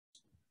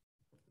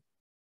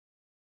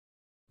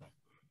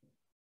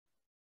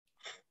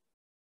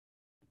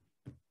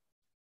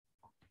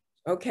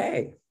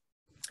Okay.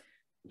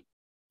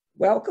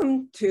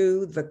 Welcome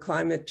to the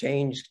climate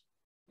change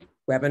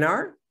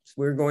webinar.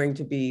 We're going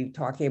to be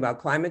talking about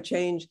climate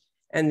change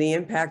and the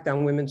impact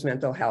on women's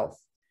mental health.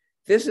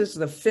 This is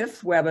the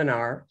 5th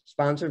webinar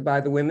sponsored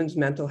by the Women's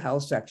Mental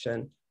Health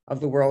section of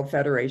the World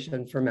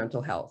Federation for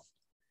Mental Health.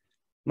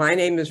 My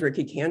name is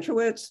Ricky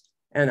Kantrowitz,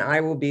 and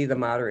I will be the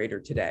moderator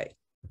today.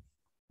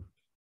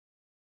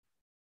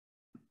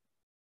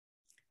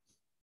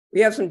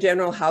 We have some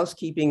general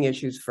housekeeping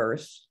issues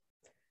first.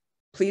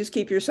 Please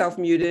keep yourself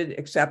muted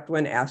except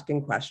when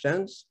asking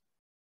questions.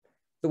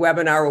 The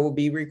webinar will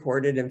be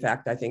recorded. In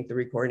fact, I think the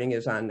recording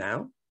is on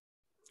now.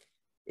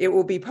 It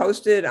will be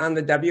posted on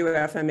the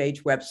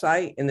WFMH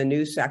website in the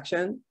news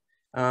section,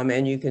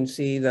 and you can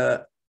see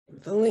the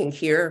link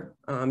here.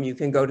 You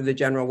can go to the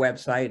general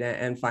website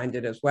and find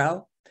it as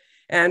well.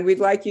 And we'd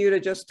like you to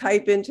just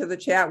type into the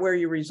chat where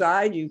you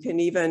reside. You can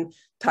even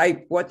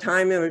type what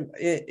time it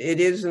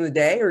is in the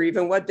day or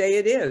even what day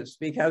it is,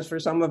 because for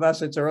some of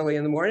us it's early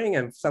in the morning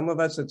and some of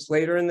us it's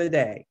later in the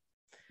day.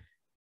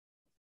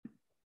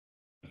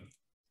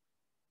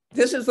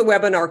 This is the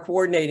webinar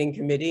coordinating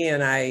committee,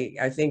 and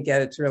I think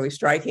that it's really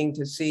striking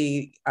to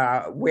see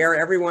where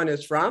everyone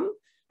is from.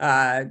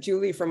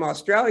 Julie from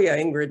Australia,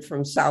 Ingrid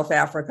from South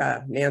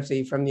Africa,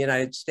 Nancy from the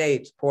United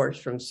States, Porsche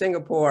from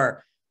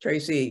Singapore,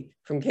 Tracy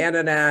from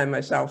Canada, and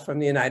myself from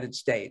the United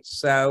States.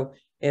 So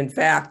in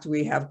fact,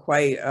 we have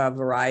quite a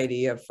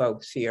variety of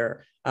folks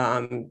here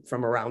from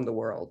around the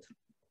world.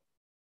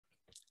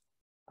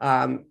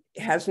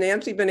 Has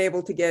Nancy been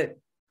able to get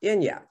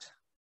in yet?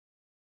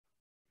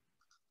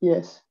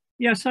 Yes.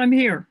 Yes, I'm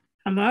here.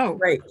 Hello.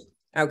 Great.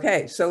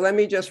 Okay, so let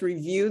me just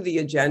review the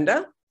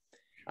agenda.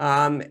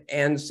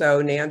 And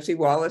so Nancy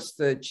Wallace,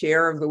 the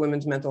chair of the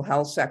Women's Mental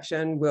Health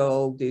section,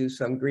 will do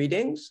some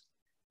greetings.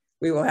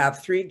 We will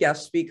have 3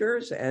 guest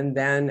speakers and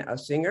then a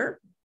singer.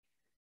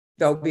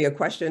 There'll be a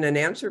question and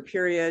answer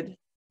period,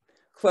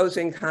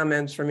 closing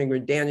comments from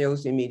Ingrid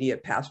Daniels, the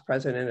immediate past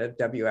president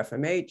of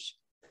WFMH.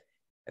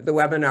 The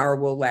webinar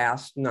will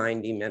last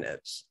 90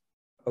 minutes.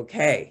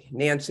 Okay,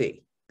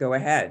 Nancy, go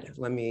ahead.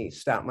 Let me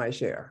stop my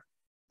share.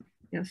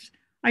 Yes,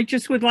 I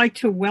just would like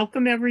to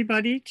welcome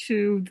everybody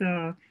to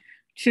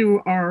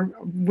our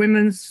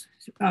Women's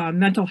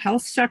Mental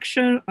Health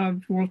section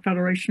of the World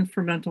Federation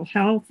for Mental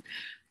Health.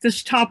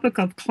 This topic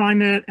of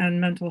climate and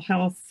mental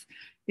health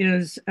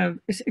is an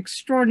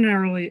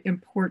extraordinarily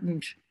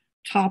important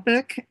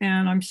topic,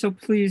 and I'm so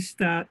pleased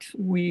that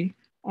we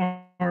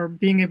are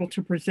being able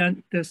to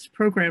present this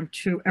program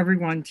to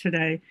everyone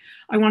today.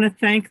 I want to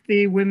thank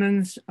the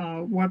Women's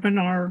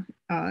Webinar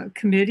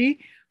Committee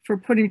for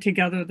putting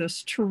together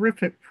this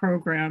terrific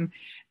program.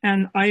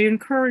 And I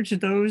encourage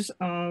those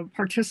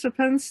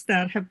participants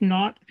that have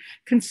not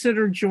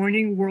considered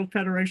joining World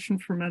Federation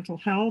for Mental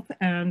Health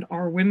and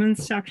our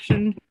women's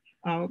section.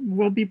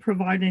 We'll be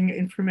providing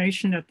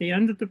information at the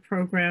end of the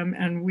program,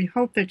 and we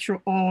hope that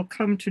you'll all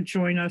come to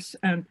join us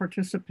and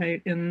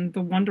participate in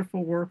the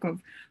wonderful work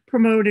of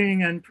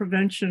promoting and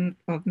prevention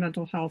of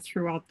mental health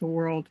throughout the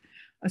world,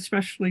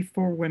 especially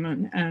for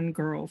women and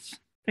girls.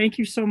 Thank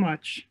you so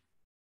much.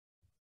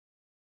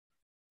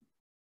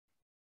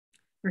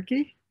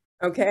 Ricky?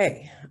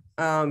 Okay,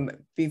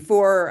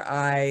 before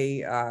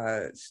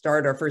I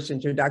start our first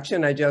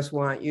introduction, I just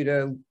want you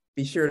to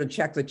be sure to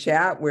check the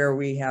chat where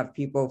we have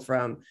people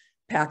from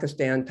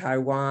Pakistan,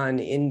 Taiwan,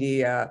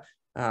 India,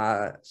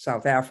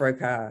 South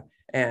Africa,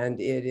 and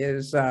it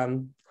is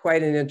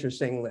quite an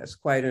interesting list,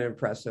 quite an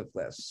impressive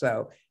list.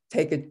 So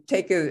take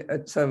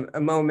a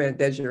moment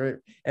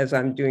as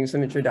I'm doing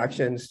some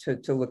introductions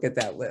to look at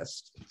that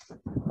list.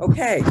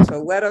 Okay,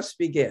 so let us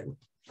begin.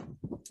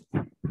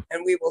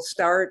 And we will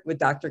start with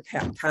Dr.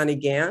 Connie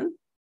Gann,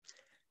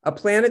 a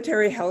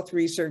planetary health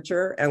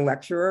researcher and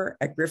lecturer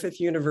at Griffith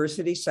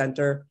University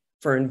Center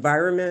for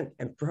Environment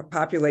and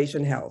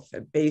Population Health,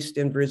 based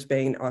in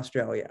Brisbane,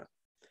 Australia.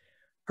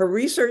 Her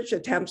research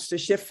attempts to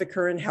shift the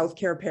current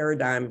healthcare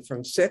paradigm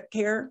from sick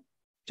care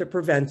to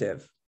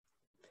preventive,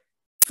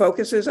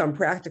 focuses on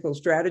practical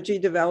strategy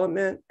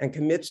development, and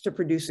commits to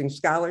producing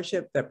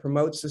scholarship that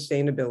promotes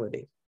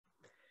sustainability.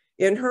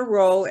 In her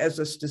role as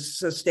a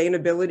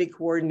sustainability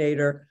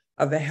coordinator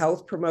of the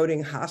Health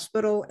Promoting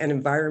Hospital and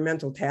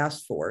Environmental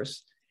Task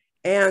Force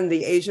and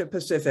the Asia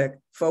Pacific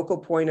focal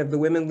point of the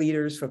Women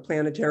Leaders for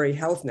Planetary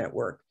Health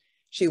Network,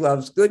 she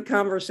loves good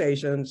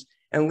conversations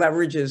and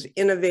leverages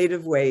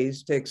innovative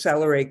ways to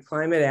accelerate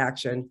climate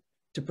action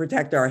to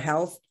protect our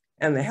health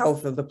and the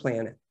health of the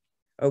planet.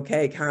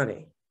 Okay,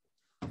 Connie.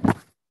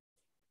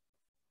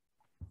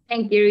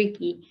 Thank you,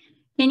 Ricky.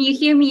 Can you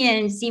hear me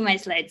and see my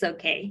slides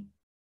okay?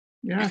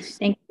 Yes.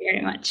 Thank you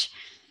very much.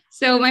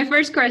 So my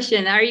first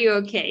question, are you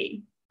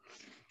okay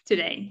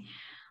today?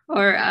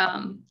 Or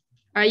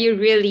are you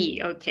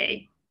really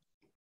okay?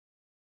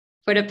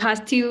 For the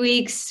past 2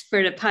 weeks,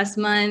 for the past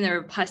month,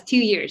 or past 2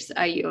 years,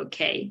 are you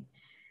okay?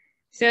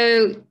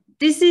 So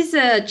this is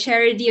a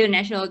charity, a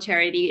national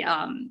charity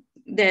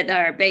that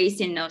are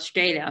based in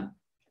Australia.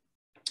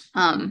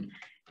 Sorry,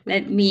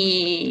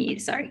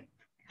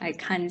 I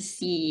can't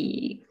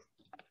see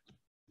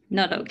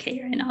not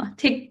okay right now?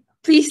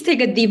 Please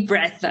take a deep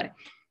breath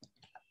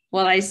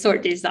while I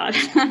sort this out.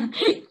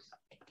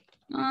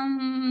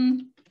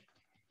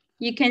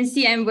 You can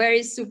see I'm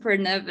very super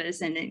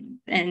nervous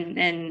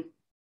and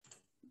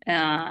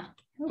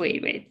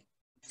wait,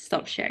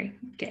 stop sharing.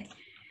 Okay.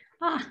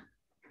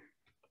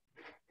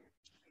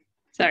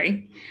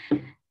 Sorry.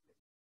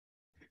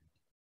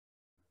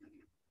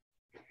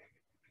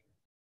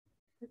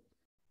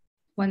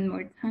 One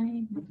more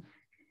time.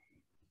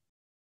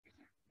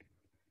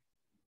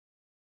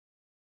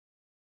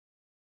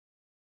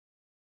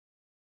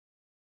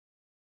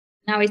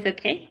 Now it's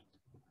okay.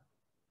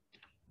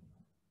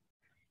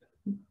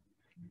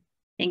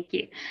 Thank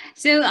you.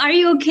 So Are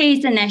You Okay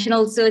is a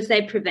national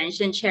suicide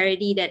prevention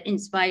charity that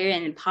inspires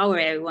and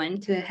empowers everyone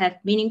to have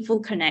meaningful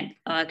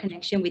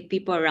connection with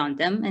people around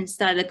them and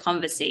start a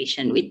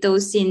conversation with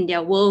those in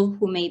their world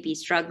who may be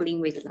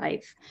struggling with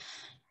life.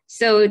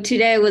 So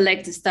today I would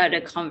like to start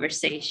a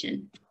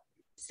conversation.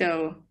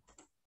 So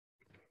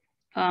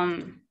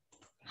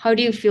how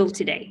do you feel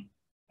today?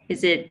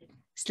 Is it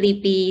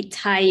sleepy,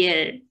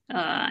 tired,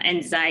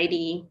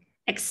 anxiety,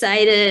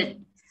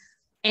 excited,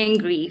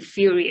 angry,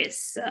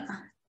 furious,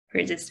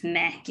 or just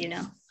meh, you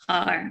know,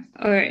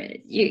 or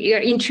you're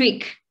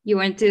intrigued, you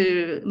want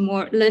to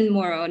learn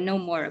more or know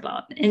more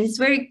about, and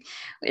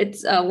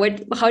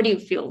how do you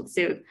feel?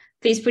 So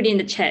please put in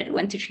the chat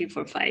 1, 2, 3,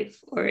 4, 5,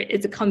 or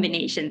it's a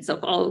combination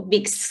of all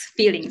mixed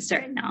feelings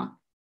right now.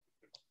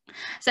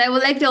 So I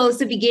would like to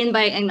also begin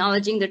by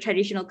acknowledging the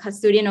traditional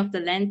custodian of the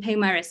land, pay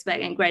my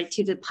respect and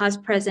gratitude to the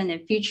past, present,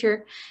 and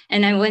future.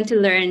 And I want to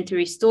learn to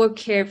restore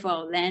care for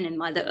our land and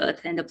Mother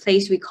Earth and the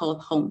place we call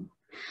home.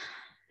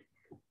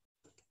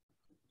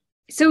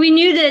 So we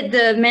knew that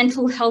the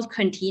mental health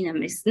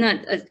continuum is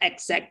not an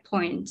exact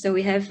point. So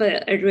we have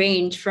a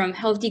range from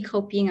healthy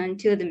coping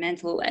until the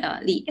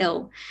mentally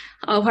ill.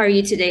 How are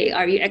you today?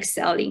 Are you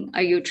excelling?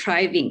 Are you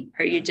thriving?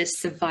 Are you just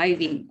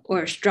surviving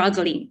or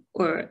struggling,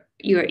 or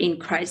you're in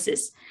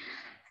crisis?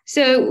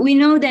 So we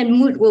know that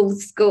mood will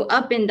go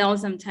up and down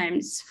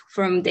sometimes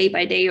from day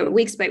by day or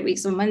weeks by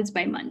weeks or months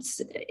by months.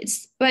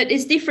 But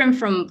it's different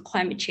from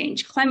climate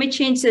change. Climate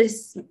change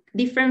is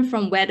different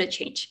from weather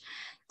change.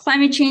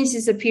 Climate change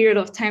is a period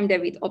of time that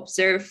we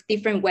observe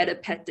different weather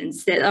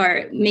patterns that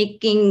are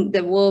making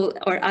the world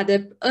or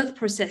other earth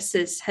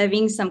processes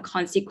having some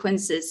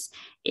consequences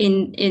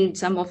in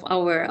some of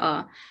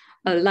our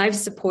life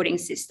supporting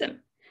system.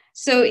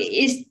 So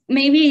it's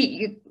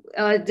maybe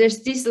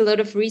there's a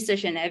lot of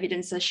research and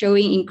evidence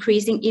showing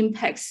increasing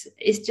impacts.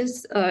 It's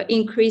just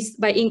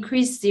increased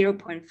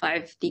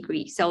 0.5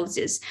 degrees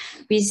Celsius.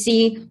 We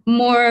see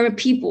more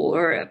people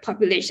or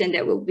population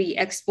that will be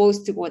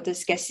exposed to water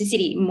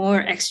scarcity, more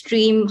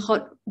extreme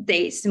hot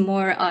days,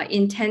 more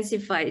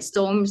intensified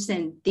storms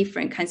and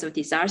different kinds of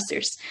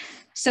disasters.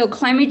 So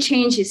climate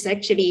change it's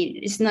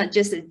not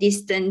just a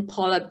distant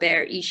polar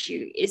bear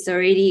issue.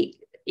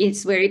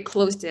 It's very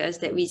close to us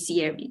that we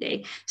see every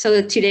day.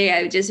 So today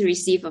I just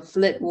received a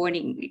flood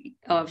warning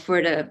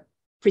for the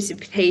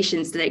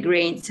precipitations like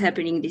rains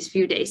happening these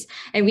few days.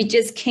 And we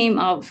just came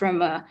out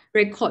from a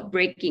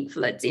record-breaking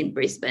floods in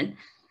Brisbane.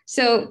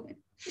 So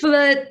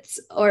floods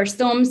or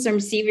storms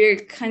or severe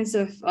kinds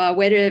of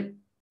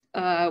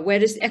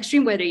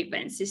extreme weather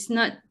events, it's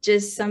not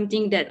just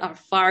something that are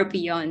far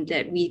beyond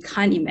that we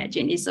can't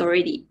imagine. It's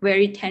already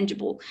very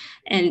tangible.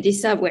 And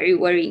these are very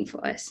worrying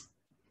for us.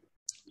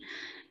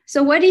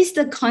 So what is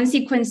the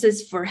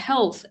consequences for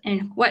health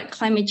and what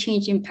climate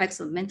change impacts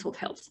on mental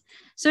health?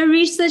 So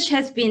research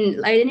has been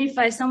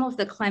identified some of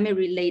the climate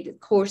related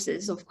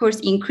causes, of course,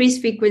 increased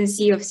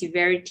frequency of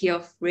severity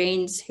of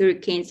rains,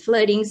 hurricanes,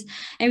 floodings,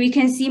 and we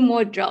can see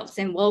more droughts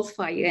and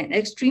wildfire and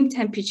extreme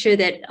temperature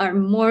that are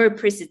more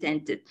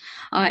precedented,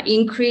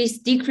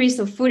 decrease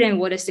of food and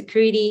water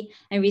security,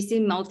 and we see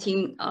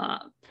melting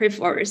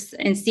permafrost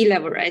and sea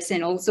level rise,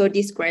 and also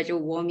this gradual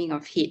warming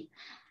of heat.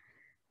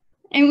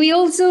 And we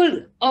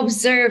also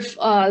observe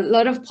a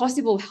lot of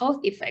possible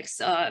health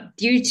effects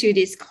due to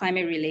these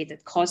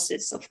climate-related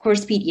causes. Of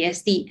course,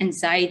 PTSD,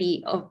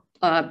 anxiety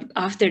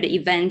after the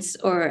events,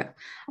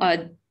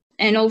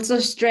 and also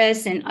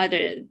stress and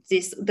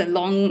the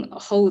long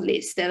whole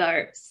list that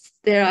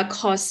are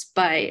caused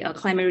by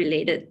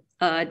climate-related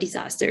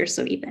disasters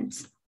or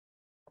events.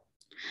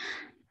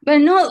 But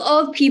not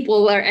all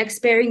people are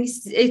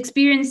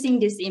experiencing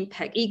this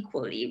impact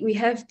equally. We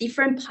have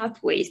different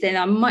pathways that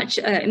are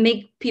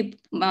make people,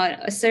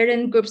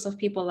 certain groups of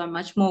people are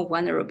much more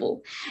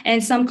vulnerable.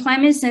 And some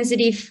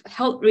climate-sensitive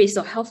health risks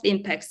or health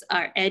impacts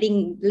are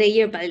adding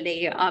layer by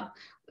layer up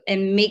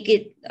and make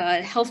it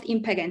health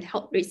impact and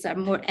health risks are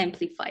more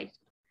amplified.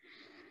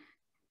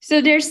 So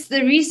there's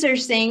the research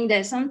saying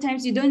that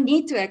sometimes you don't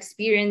need to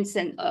experience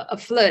a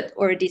flood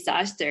or a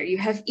disaster. You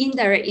have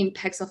indirect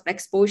impacts of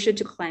exposure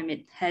to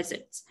climate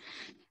hazards.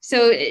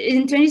 So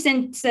in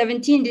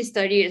 2017, this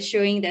study is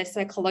showing that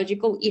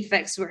psychological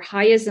effects were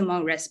highest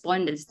among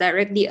respondents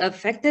directly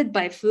affected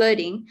by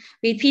flooding,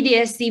 with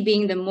PTSD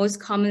being the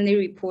most commonly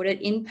reported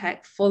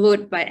impact,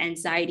 followed by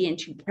anxiety and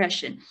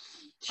depression.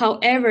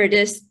 However,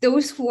 there's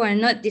those who are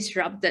not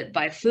disrupted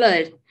by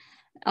flood,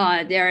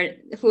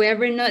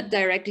 whoever not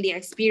directly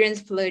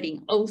experienced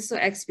flooding also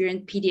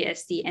experience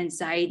PTSD,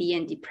 anxiety,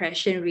 and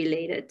depression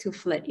related to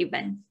flood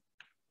events.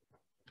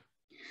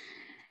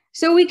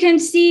 So we can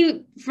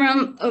see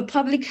from a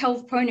public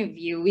health point of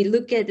view, we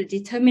look at the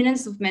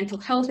determinants of mental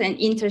health and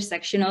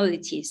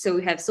intersectionality. So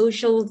we have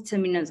social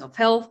determinants of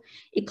health,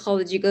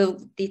 ecological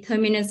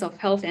determinants of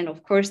health, and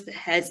of course the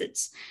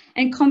hazards.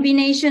 And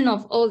combination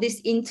of all these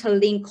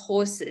interlinked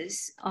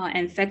causes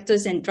and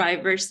factors and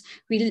drivers,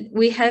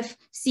 we have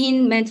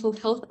seen mental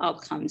health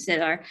outcomes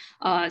that are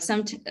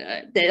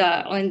that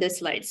are on the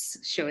slides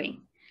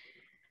showing.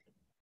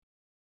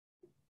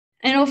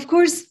 And of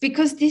course,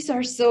 because these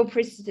are so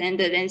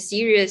precedented and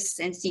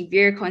serious and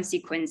severe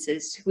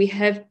consequences, we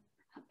have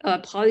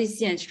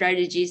policy and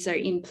strategies are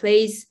in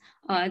place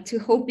to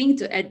hoping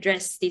to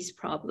address this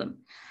problem.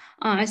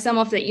 Some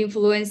of the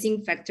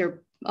influencing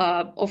factor,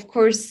 of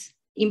course,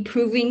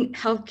 improving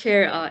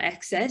healthcare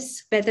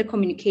access, better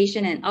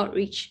communication and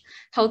outreach,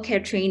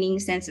 healthcare training,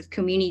 sense of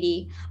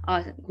community.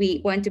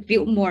 We want to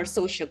build more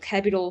social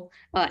capital,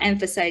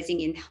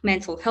 emphasizing in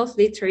mental health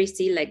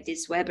literacy like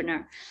this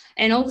webinar,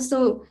 and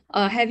also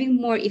having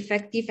more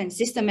effective and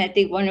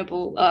systematic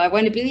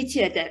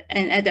vulnerability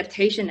and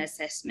adaptation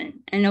assessment.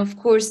 And of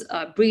course,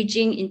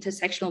 bridging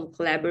intersectional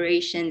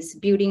collaborations,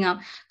 building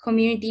up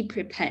community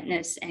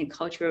preparedness and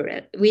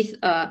cultural with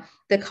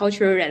the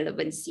cultural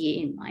relevancy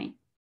in mind.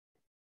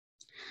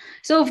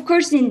 So of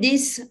course, in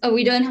this,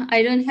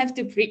 I don't have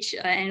to preach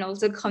and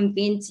also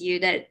convince you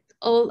that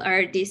all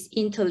are this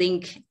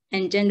interlinked,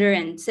 and gender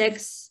and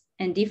sex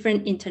and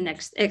different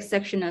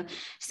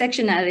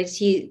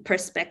sectionality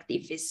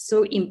perspective is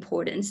so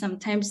important.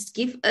 Sometimes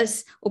give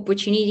us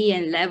opportunity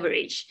and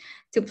leverage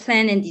to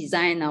plan and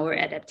design our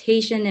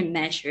adaptation and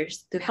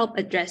measures to help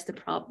address the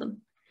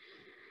problem.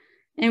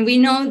 And we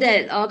know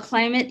that our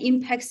climate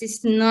impacts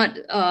is not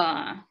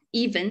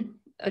even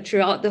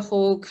throughout the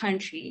whole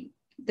country.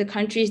 The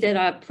countries that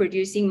are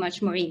producing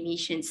much more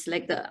emissions,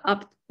 like the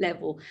up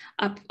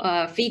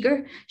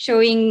figure,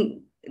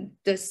 showing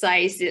the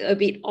size a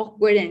bit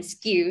awkward and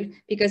skewed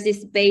because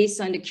it's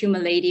based on the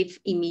cumulative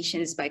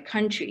emissions by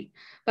country.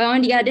 But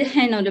on the other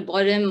hand, on the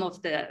bottom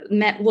of the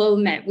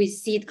world map, we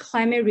see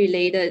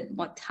climate-related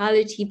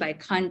mortality by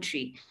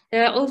country.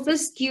 They are also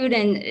skewed,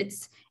 and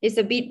it's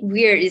a bit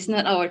weird. It's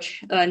not our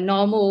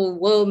normal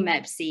world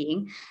map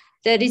seeing.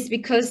 That is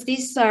because the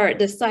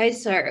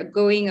size are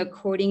going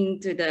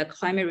according to the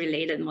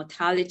climate-related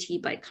mortality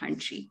by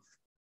country.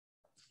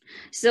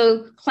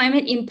 So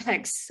climate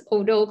impacts,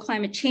 although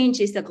climate change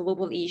is a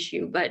global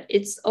issue, but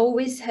it's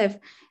always have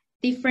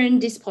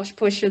different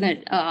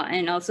disproportionate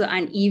and also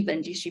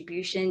uneven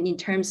distribution in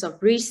terms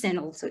of risk and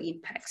also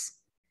impacts.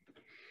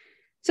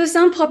 So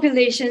some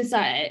populations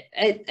are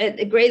at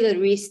a greater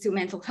risk to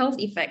mental health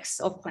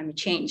effects of climate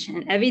change,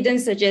 and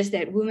evidence suggests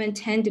that women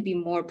tend to be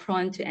more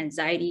prone to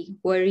anxiety,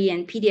 worry,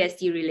 and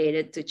PTSD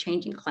related to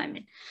changing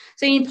climate.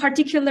 So in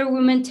particular,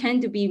 women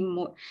tend to be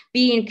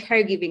in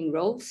caregiving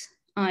roles.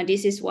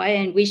 This is why,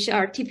 and which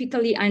are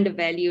typically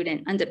undervalued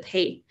and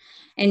underpaid.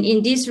 And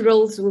in these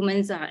roles,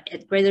 women are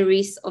at greater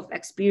risk of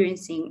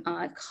experiencing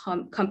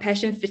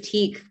compassion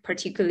fatigue,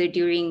 particularly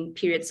during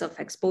periods of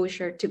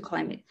exposure to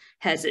climate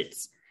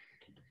hazards.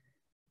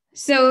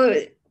 So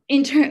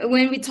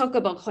when we talk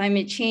about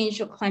climate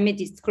change or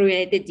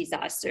climate-related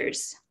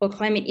disasters or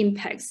climate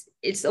impacts,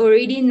 it's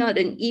already not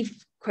an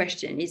if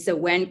question, it's a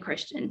when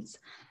question.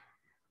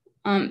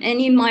 And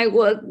in my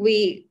work,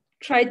 we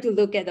try to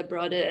look at a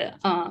broader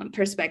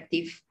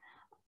perspective.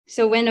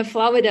 So when a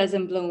flower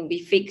doesn't bloom, we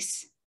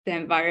fix the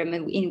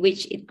environment in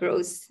which it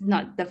grows,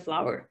 not the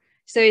flower.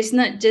 So it's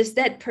not just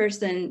that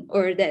person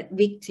or that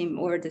victim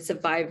or the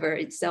survivor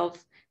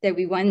itself that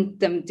we want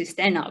them to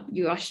stand up.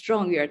 You are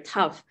strong, you are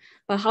tough.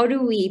 But how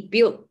do we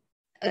build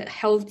a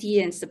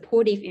healthy and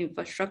supportive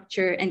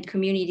infrastructure and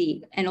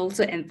community and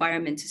also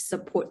environment to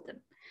support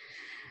them?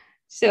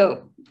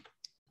 So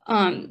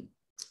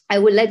I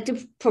would like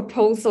to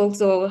propose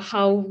also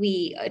how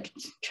we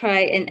try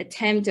and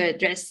attempt to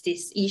address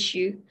this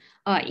issue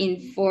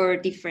in 4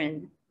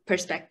 different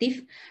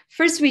perspectives.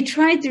 First, we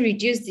try to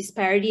reduce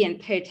disparity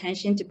and pay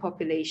attention to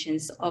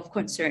populations of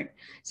concern.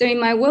 So in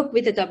my work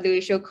with the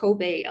WHO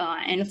COBE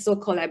and also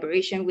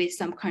collaboration with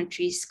some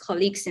countries,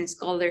 colleagues and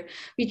scholars,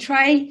 we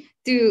try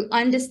to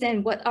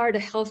understand what are the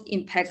health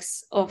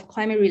impacts of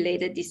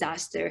climate-related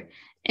disaster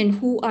and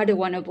who are the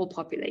vulnerable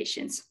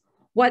populations.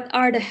 What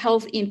are the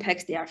health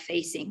impacts they are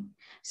facing?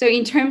 So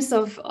in terms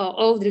of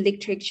all the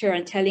literature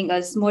and telling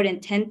us more than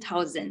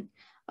 10,000,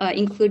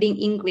 including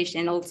English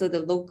and also the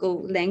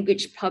local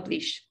language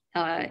published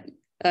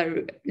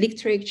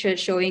literature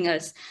showing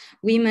us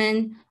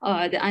women,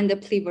 the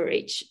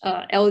underprivileged,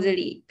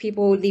 elderly,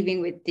 people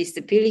living with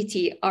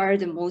disability are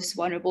the most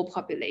vulnerable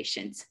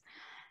populations.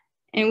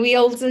 And we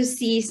also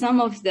see some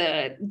of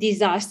the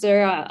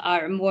disasters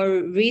are more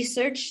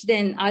researched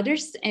than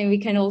others. And we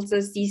can also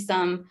see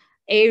some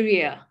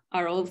areas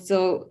are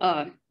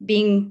also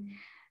being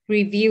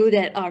reviewed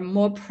that are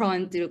more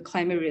prone to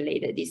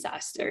climate-related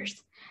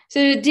disasters.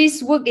 So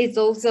this work is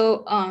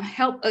also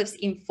help us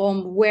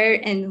inform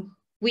where and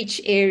which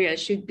area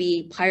should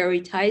be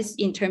prioritized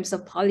in terms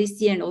of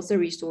policy and also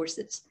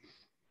resources.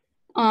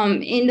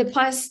 In the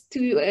past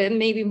 2,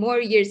 maybe more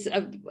years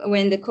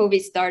when the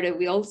COVID started,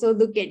 we also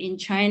look at in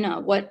China,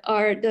 what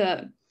are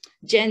the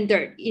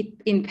gender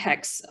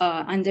impacts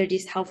under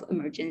this health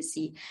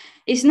emergency.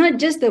 It's not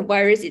just the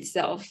virus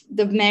itself,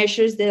 the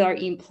measures that are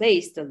in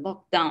place, the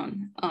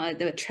lockdown,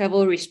 the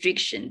travel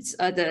restrictions,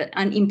 the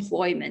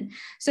unemployment.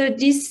 So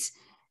these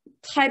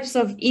types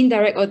of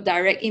indirect or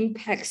direct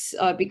impacts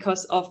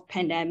because of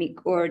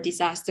pandemic or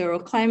disaster or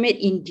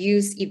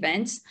climate-induced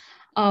events,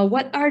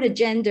 what are the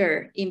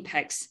gender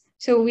impacts?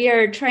 So we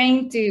are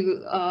trying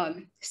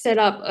to set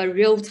up a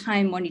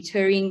real-time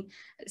monitoring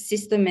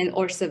system and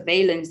or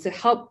surveillance to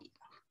help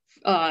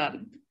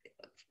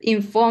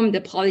inform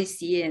the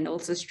policy and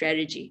also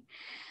strategy.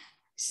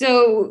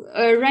 So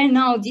right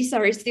now, these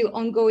are still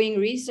ongoing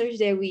research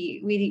that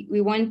we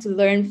want to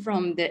learn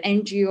from the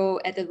NGO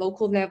at the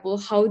local level.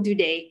 How do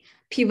they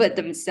pivot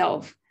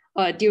themselves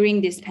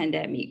during this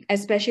pandemic,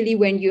 especially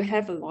when you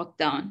have a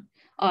lockdown?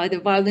 The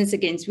violence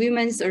against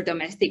women or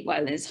domestic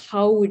violence,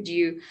 how would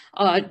you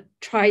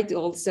try to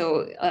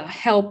also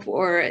help,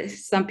 or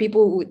some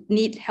people would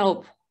need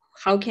help?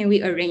 How can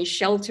we arrange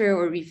shelter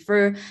or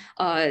refer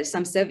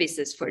some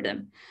services for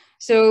them?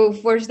 So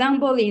for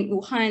example, in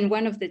Wuhan,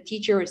 one of the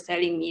teachers was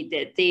telling me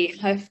that they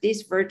have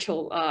this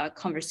virtual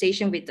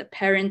conversation with the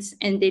parents,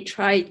 and they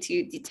try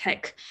to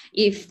detect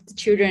if the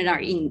children are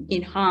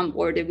in harm,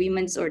 or the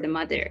women or the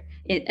mother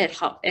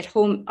at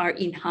home are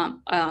in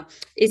harm,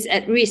 is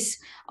at risk,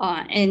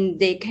 and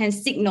they can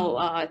signal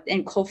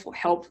and call for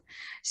help.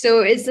 So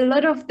it's a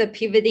lot of the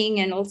pivoting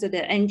and also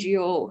the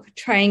NGO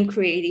trying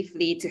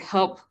creatively to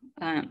help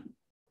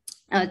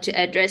to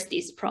address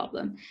this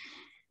problem.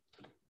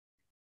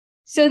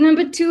 So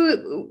number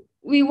 2,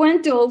 we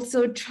want to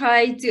also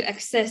try to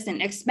access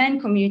and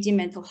expand community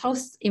mental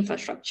health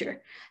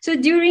infrastructure. So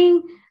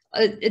during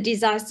a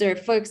disaster,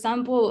 for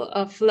example,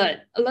 a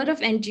flood, a lot of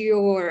NGO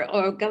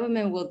or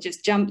government will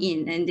just jump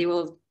in and they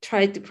will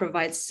try to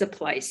provide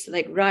supplies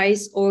like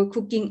rice or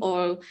cooking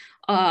oil,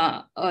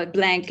 or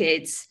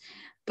blankets.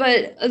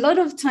 But a lot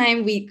of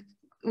time we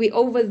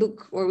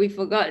overlook or we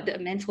forgot the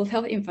mental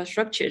health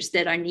infrastructures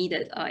that are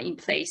needed in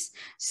place.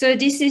 So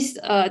this is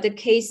the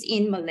case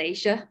in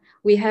Malaysia.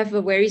 We have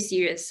a very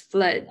serious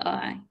flood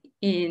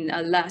in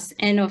last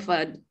end of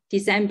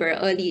December,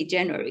 early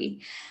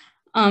January.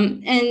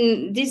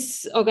 And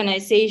this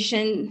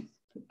organization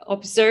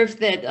observed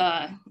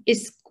that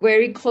it's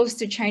very close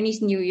to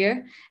Chinese New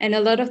Year, and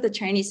a lot of the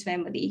Chinese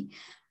family,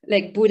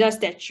 like Buddha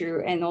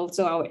statue and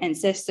also our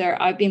ancestor,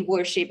 are being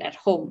worshipped at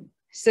home.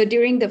 So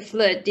during the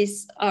flood,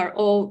 these are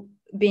all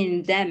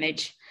being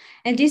damaged.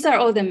 And these are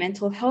all the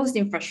mental health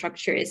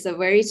infrastructure. It's a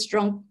very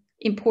strong,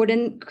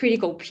 important,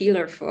 critical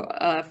pillar for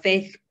a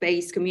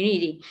faith-based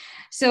community.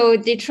 So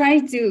they try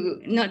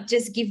to not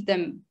just give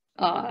them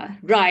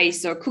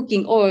rice or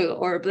cooking oil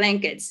or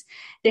blankets.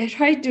 They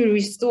try to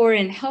restore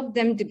and help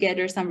them to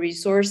gather some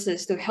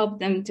resources to help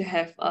them to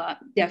have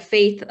their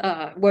faith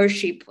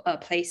worship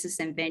places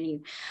and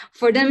venue,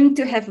 for them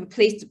to have a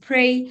place to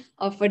pray,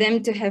 or for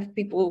them to have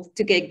people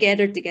to get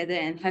gathered together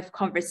and have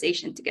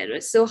conversation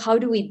together. So how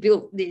do we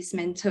build this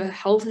mental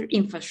health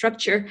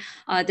infrastructure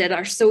that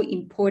are so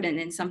important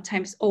and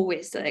sometimes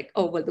always like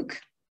overlooked?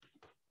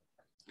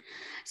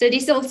 So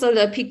this is also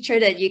the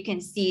picture that you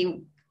can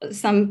see.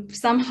 Some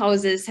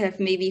houses have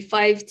maybe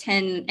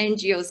 5-10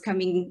 NGOs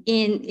coming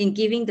in and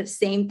giving the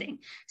same thing.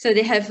 So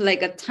they have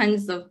like a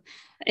tons of,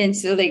 and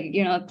so like,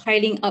 you know,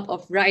 piling up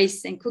of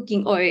rice and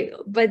cooking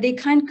oil, but they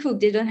can't cook.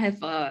 They don't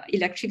have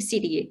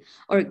electricity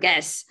or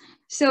gas.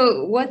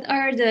 So what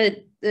are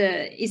the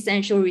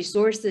essential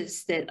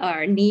resources that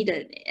are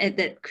needed at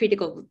that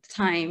critical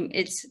time?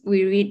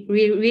 We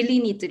really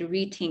need to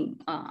rethink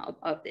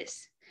of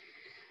this.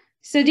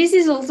 So this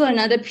is also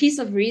another piece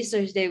of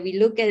research that we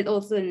look at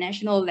also at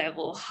national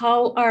level.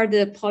 How are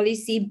the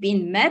policy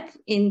being mapped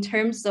in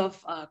terms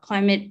of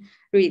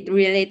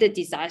climate-related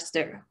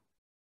disaster?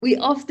 We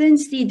often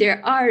see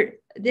there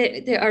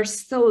are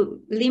so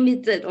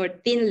limited or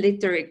thin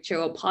literature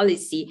or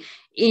policy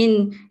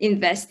in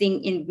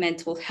investing in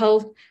mental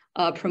health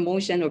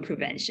promotion or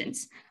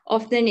preventions.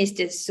 Often it's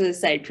just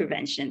suicide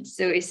prevention.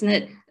 So it's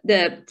not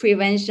the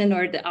prevention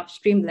or the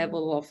upstream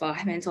level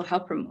of mental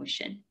health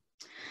promotion.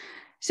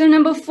 So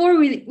number 4,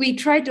 we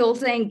try to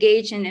also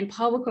engage and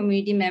empower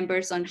community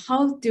members on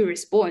how to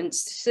respond.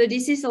 So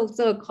this is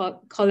also a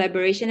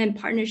collaboration and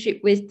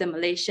partnership with the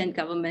Malaysian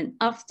government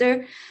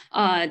after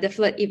the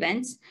flood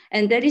events.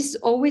 And that is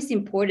always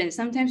important.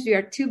 Sometimes we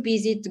are too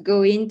busy to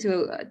go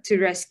into to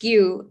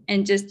rescue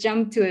and just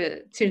jump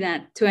to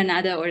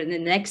another or the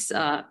next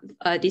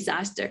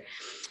disaster.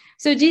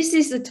 So this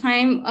is the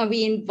time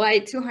we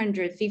invite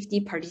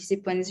 250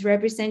 participants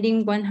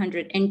representing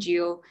 100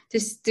 NGO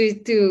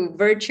to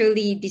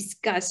virtually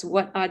discuss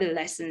what are the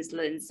lessons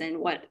learned and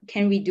what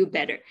can we do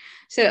better.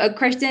 So a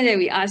question that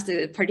we asked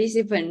the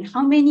participant,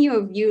 how many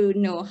of you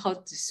know how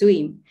to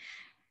swim?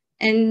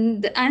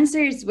 And the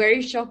answer is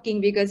very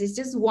shocking because it's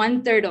just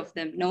 1/3 of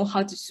them know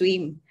how to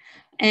swim.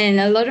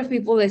 And a lot of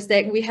people is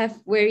that we have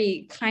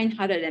very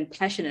kind-hearted and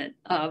passionate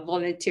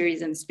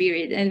volunteerism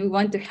spirit, and we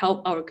want to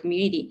help our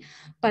community.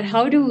 But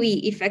how do we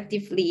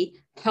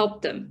effectively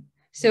help them?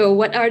 So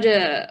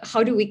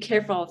how do we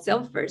care for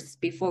ourselves first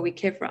before we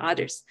care for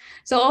others?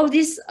 So all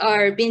these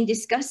are being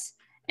discussed,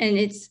 and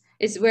it's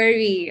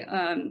very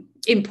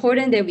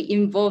important that we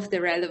involve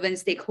the relevant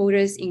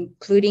stakeholders,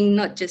 including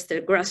not just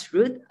the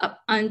grassroots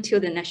up until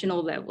the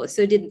national level.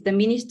 So the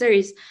minister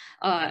is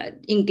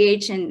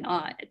engaged and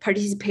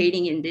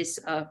participating in this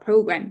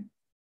program.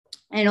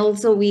 And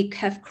also we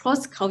have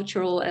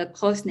cross-cultural,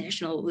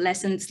 cross-national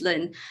lessons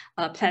learned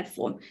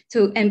platform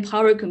to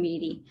empower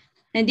community.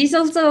 And this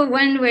also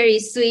one very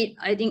sweet,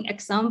 I think,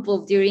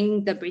 example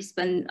during the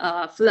Brisbane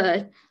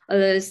flood.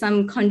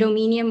 Some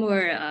condominium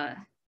or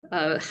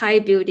high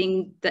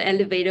building, the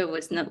elevator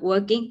was not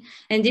working.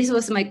 And this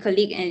was my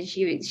colleague, and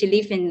she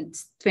lived in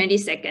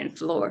 22nd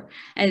floor.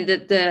 And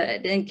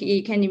then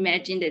you can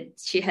imagine that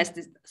she has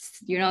to,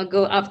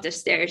 go up the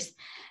stairs.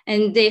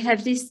 And they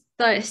have this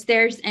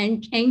stairs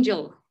and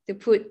angel to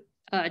put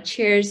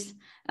chairs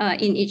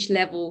in each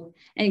level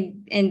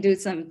and do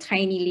some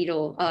tiny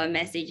little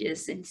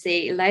messages and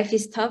say, life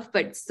is tough,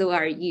 but so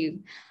are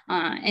you.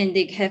 And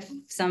they have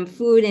some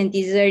food and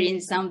dessert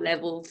in some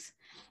levels.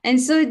 And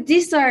so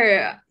these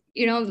are,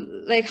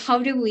 like, how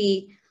do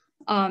we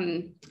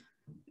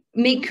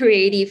make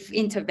creative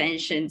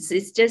interventions?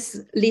 It's just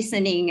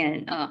listening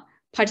and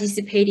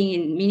participating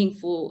in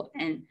meaningful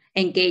and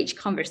engaged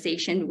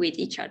conversation with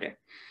each other.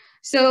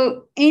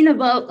 So ain't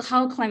about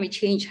how climate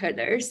change hurts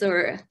us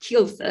or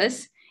kills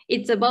us.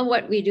 It's about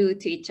what we do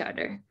to each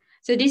other.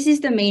 So this is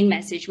the main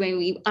message when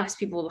we ask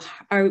people,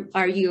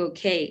 are you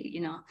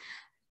okay?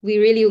 We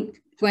really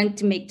want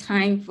to make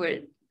time for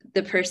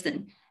the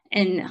person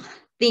and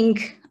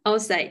think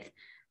outside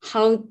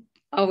how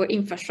our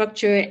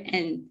infrastructure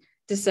and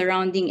the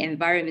surrounding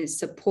environment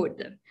support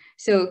them.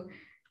 So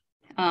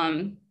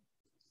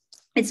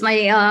it's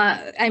my,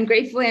 I'm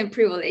grateful and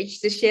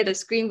privileged to share the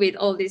screen with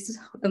all these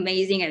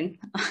amazing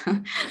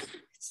and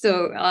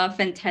so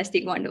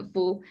fantastic,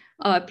 wonderful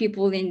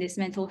people in this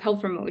mental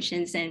health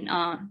promotions. And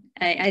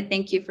I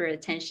thank you for your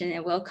attention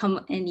and welcome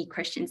any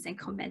questions and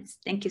comments.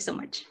 Thank you so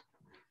much.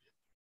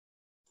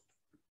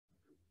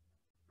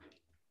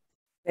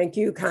 Thank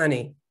you,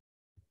 Connie.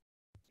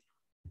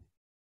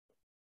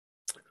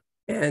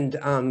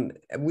 And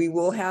we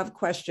will have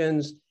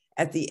questions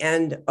at the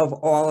end of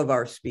all of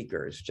our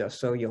speakers, just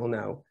so you'll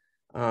know.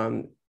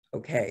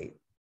 Okay,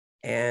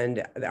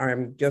 and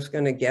I'm just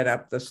going to get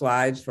up the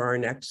slides for our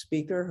next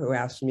speaker who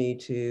asked me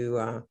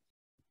to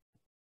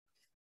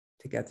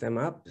get them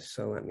up.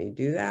 So let me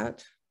do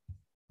that.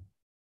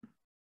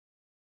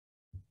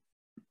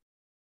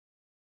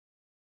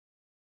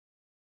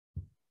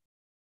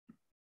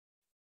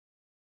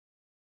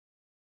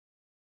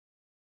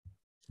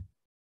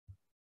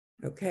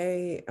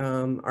 Okay,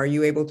 are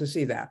you able to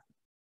see that?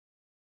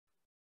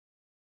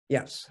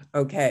 Yes,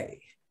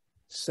 okay.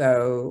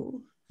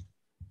 So,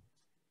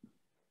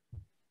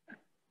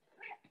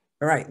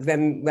 all right,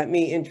 then let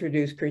me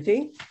introduce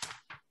Kriti.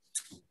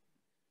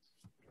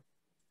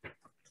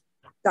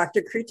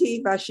 Dr.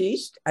 Kriti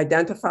Vashisht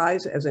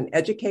identifies as an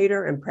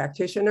educator and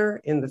practitioner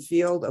in the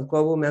field of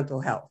global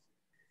mental health.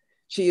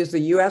 She is the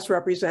US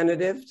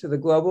representative to the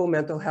Global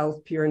Mental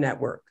Health Peer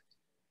Network.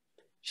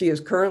 She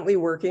is currently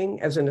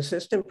working as an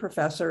assistant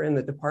professor in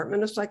the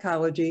Department of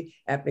Psychology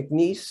at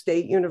McNeese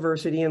State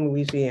University in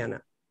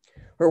Louisiana.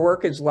 Her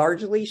work is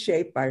largely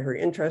shaped by her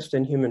interest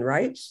in human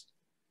rights,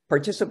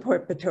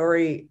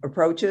 participatory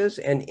approaches,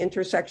 and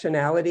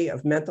intersectionality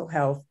of mental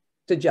health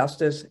to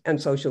justice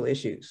and social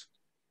issues.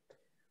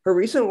 Her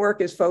recent work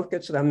is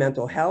focused on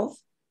mental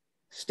health,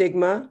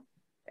 stigma,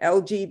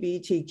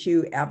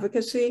 LGBTQ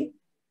advocacy,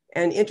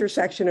 and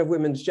intersection of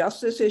women's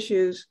justice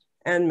issues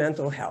and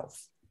mental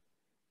health.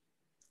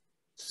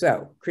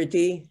 So,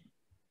 Kriti.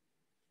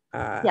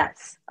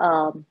 Yes.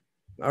 All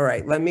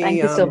right, let me.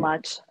 Thank you so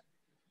much.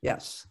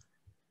 Yes.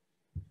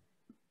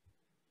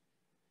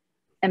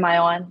 Am I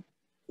on?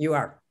 You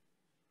are.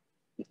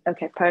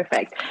 Okay,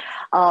 perfect.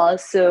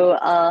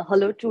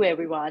 Hello to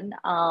everyone.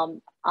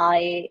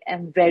 I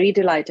am very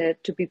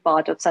delighted to be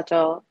part of such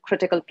a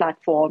critical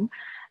platform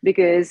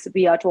because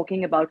we are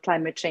talking about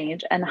climate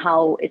change and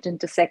how it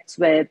intersects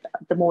with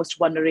the most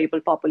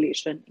vulnerable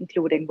population,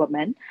 including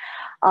women.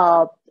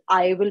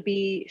 I will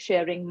be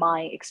sharing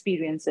my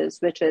experiences,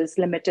 which is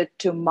limited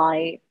to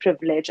my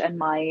privilege and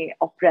my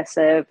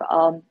oppressive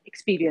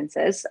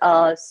experiences.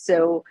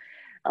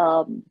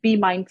 Be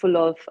mindful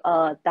of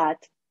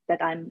that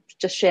I'm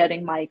just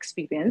sharing my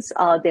experience.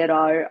 There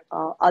are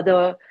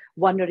other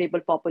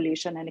vulnerable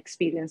population and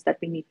experience that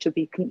we need to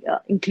be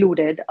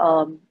included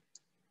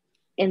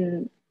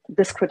in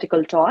this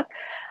critical talk.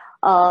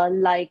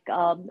 Like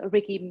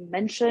Ricky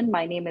mentioned,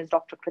 my name is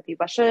Dr. Kriti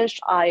Vashisht.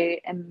 I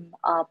am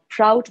a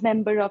proud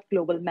member of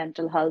Global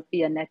Mental Health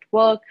Peer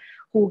Network,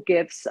 who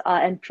gives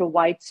and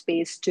provides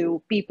space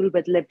to people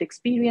with lived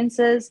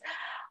experiences.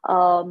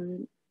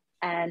 And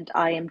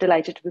I am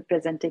delighted to be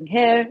presenting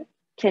here.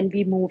 Can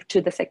we move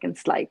to the second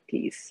slide,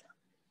 please?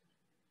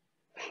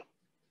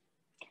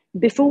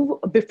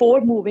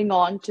 Before moving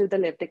on to the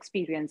lived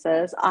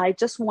experiences, I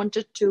just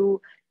wanted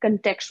to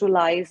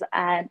contextualize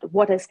and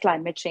what is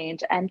climate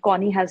change. And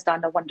Connie has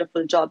done a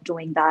wonderful job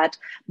doing that.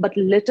 But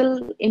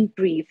little in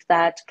brief,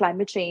 that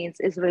climate change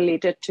is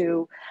related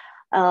to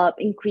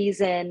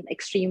increase in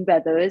extreme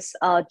weathers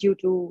due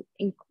to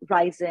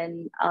rise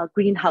in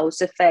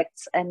greenhouse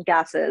effects and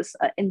gases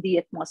in the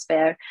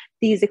atmosphere.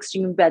 These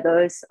extreme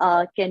weathers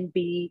can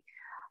be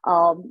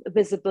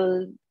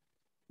visible,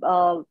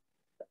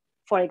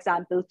 for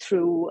example,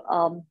 through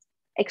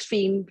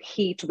extreme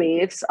heat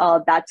waves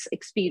that's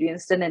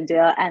experienced in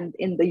India and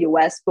in the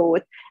US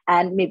both,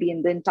 and maybe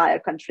in the entire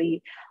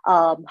country,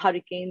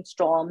 hurricane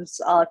storms,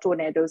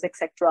 tornadoes,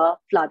 etc.,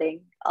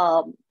 flooding,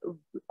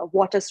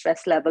 water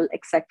stress level,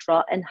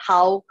 etc., and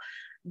how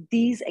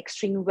these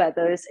extreme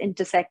weathers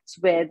intersects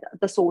with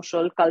the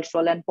social,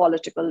 cultural, and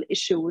political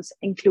issues,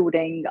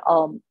 including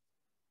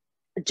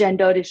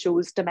gender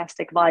issues,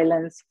 domestic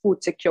violence,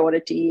 food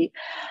security,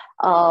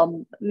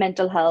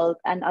 mental health,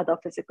 and other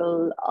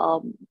physical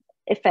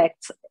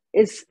effects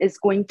is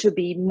going to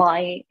be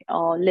my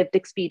lived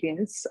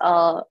experience.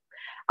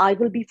 I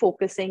will be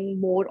focusing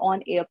more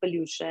on air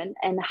pollution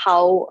and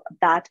how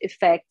that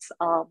affects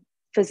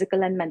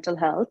physical and mental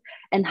health,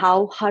 and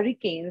how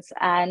hurricanes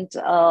and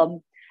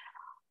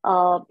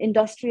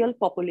industrial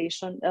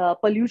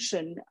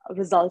pollution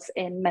results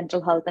in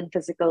mental health and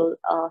physical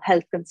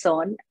health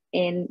concern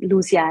in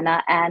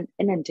Louisiana and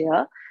in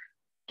India.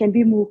 Can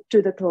we move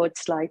to the third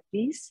slide,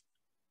 please?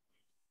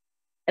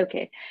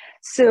 Okay,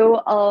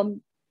 so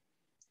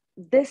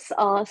this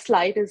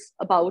slide is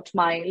about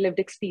my lived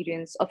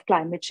experience of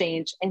climate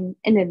change in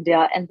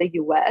India and the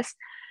US.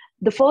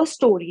 The first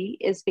story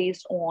is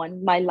based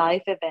on my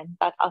live event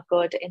that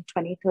occurred in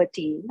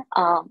 2013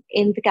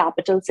 in the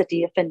capital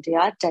city of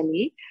India,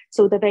 Delhi.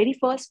 So the very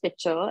first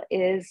picture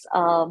is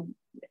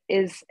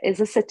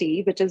a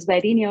city which is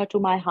very near to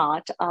my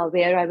heart,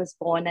 where I was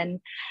born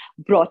and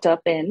brought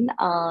up in,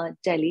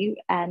 Delhi.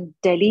 And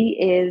Delhi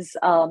is,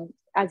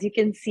 as you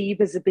can see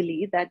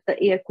visibly, that the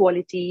air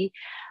quality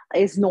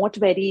is not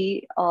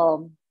very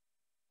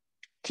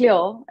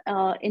clear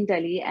in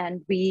Delhi,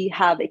 and we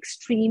have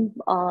extreme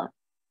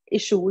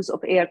issues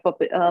of air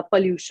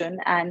pollution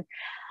and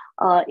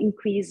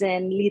increase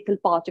in lethal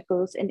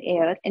particles in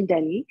air in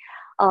Delhi.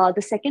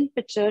 The second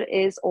picture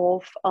is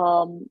of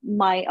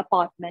my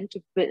apartment,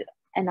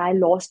 and I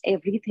lost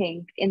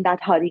everything in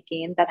that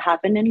hurricane that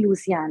happened in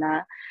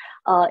Louisiana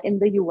in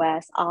the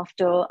US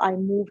after I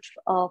moved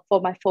for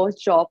my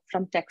first job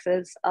from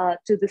Texas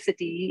to the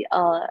city,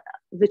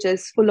 which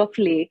is full of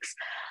lakes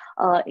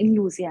in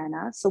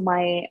Louisiana. So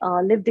my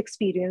lived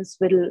experience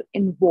will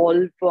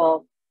involve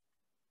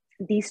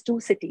these two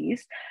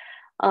cities.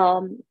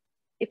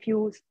 If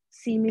you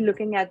see me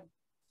looking at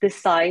this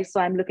side,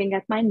 so I'm looking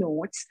at my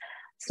notes.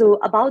 So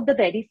about the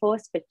very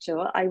first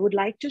picture, I would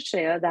like to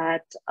share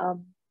that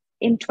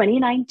in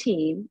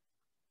 2019,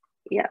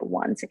 in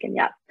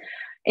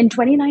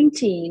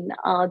 2019,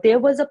 there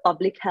was a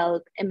public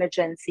health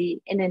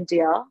emergency in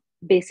India,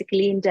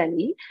 basically in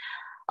Delhi.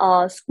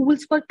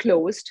 Schools were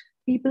closed,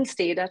 people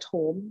stayed at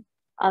home,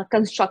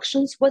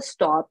 constructions were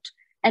stopped,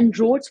 and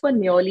roads were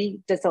nearly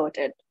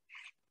deserted.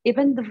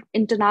 Even the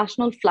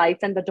international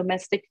flights and the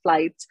domestic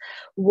flights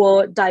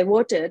were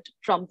diverted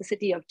from the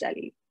city of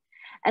Delhi.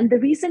 And the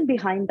reason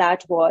behind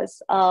that was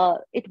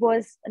it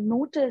was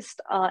noticed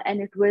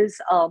and it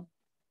was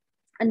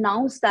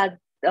announced that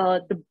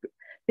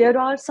there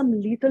are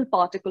some lethal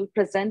particles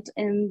present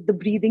in the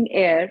breathing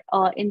air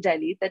in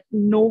Delhi, that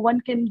no one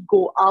can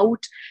go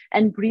out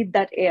and breathe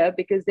that air,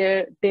 because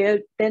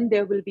then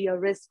there will be a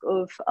risk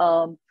of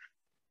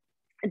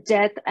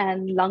death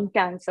and lung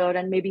cancer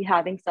and maybe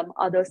having some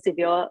other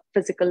severe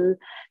physical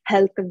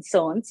health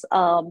concerns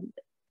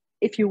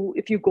if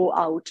you go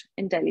out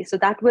in Delhi. So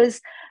that was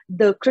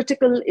the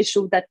critical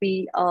issue that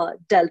we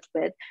dealt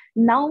with.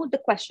 Now the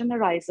question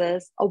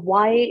arises,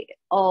 why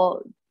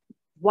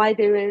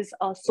there is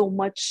so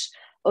much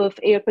of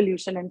air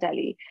pollution in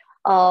Delhi?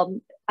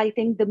 I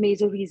think the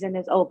major reason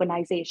is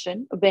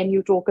urbanization. When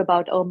you talk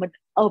about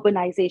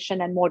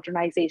urbanization and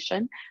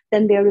modernization,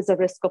 then there is a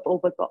risk of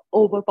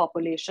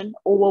overpopulation,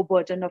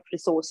 overburden of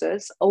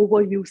resources,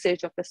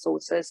 overusage of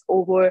resources,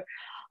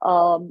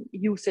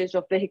 usage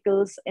of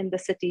vehicles in the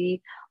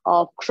city,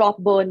 crop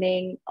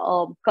burning,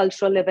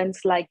 cultural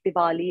events like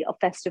Diwali, a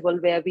festival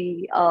where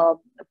we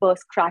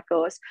burst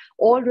crackers,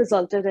 all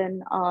resulted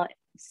in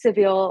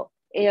severe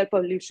air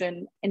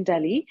pollution in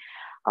Delhi.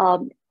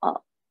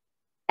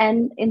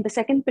 And in the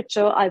second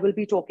picture, I will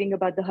be talking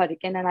about the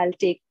hurricane, and I'll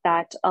take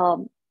that a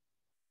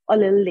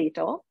little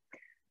later.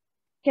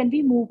 Can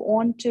we move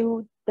on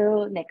to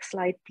the next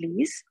slide,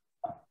 please?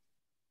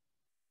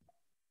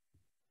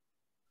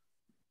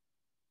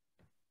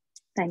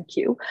 Thank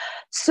you.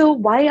 So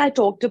why I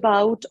talked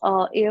about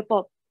air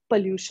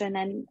pollution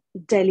and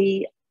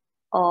Delhi,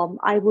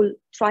 I will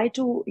try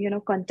to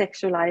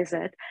contextualize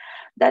it.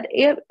 That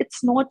air,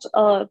 it's not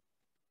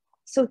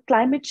so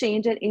climate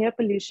change and air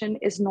pollution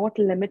is not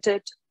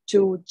limited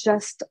to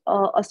just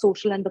a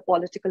social and the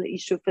political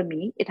issue for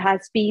me. It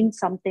has been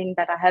something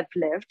that I have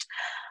lived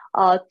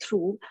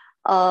through.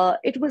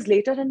 It was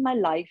later in my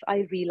life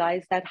I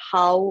realized that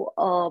how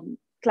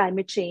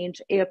climate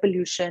change, air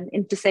pollution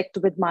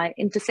intersected with my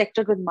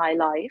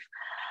life.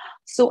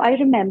 So I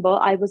remember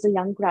I was a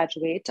young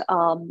graduate,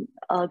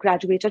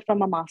 graduated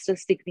from a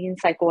master's degree in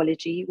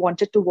psychology,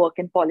 wanted to work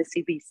in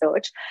policy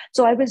research.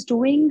 So I was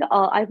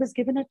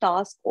given a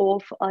task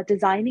of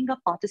designing a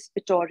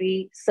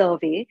participatory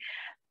survey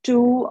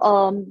to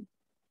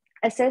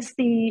assess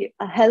the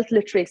health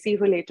literacy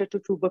related to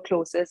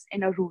tuberculosis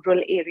in a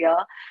rural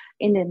area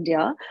in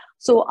India.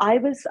 So I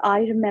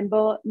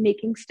remember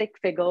making stick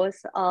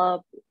figures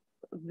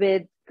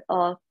with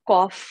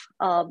cough,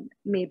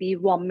 maybe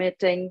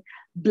vomiting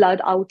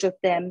blood out of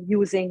them,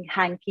 using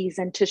hankies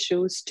and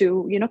tissues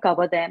to,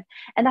 cover them.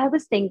 And I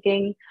was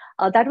thinking,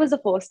 that was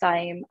the first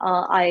time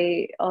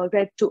I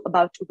read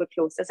about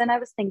tuberculosis. And I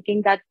was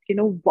thinking that,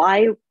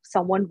 why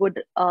someone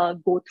would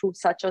go through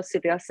such a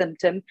severe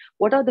symptom.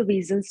 What are the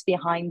reasons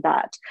behind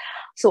that?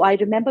 So I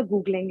remember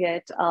Googling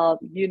it, how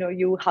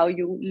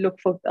you look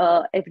for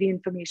every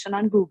information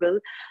on Google.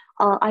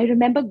 I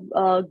remember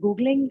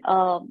Googling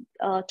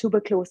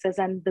tuberculosis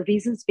and the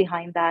reasons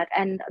behind that.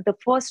 And the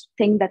first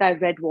thing that I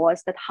read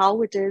was that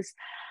how it is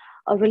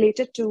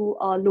related to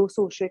low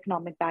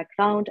socioeconomic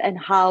background, and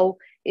how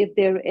if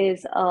there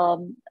is,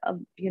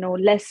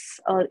 less,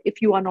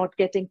 if you are not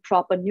getting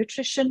proper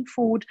nutrition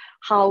food,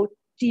 how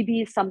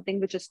TB is something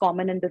which is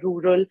common in the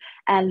rural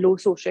and low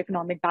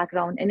socioeconomic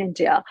background in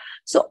India.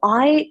 So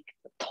I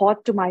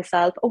thought to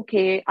myself,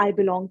 okay, I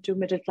belong to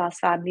middle class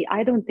family.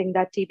 I don't think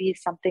that TB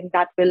is something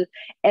that will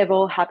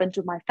ever happen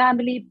to my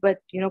family, but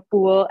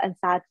poor and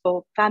sad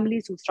for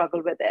families who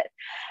struggle with it.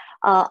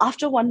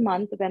 After 1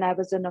 month, when I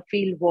was in a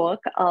field work,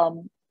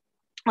 on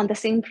the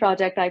same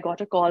project, I got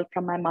a call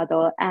from my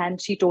mother, and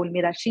she told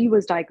me that she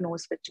was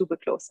diagnosed with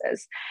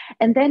tuberculosis.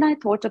 And then I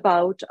thought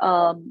about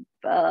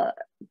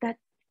that.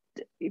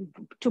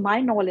 To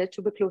my knowledge,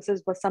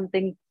 tuberculosis was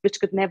something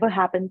which could never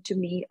happen to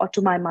me or to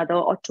my mother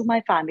or to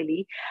my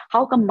family.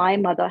 How come my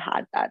mother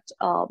had that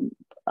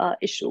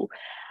issue?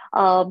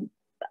 And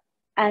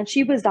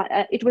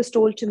it was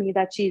told to me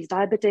that she's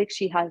diabetic,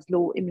 she has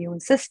low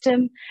immune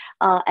system,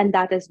 and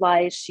that is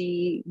why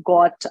she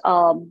got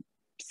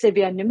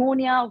severe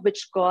pneumonia,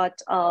 which got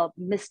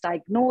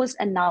misdiagnosed,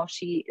 and now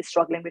she is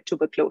struggling with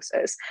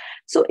tuberculosis.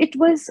 So it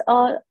was,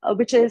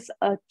 which is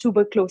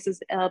tuberculosis,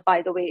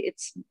 by the way,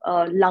 it's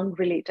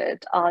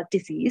lung-related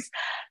disease.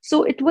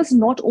 So it was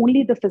not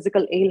only the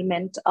physical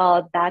ailment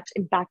that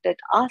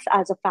impacted us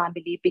as a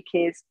family,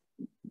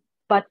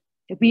 but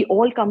we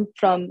all come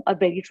from a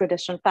very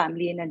traditional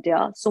family in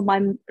India. So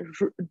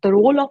the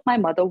role of my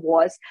mother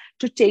was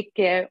to take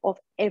care of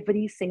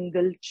every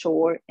single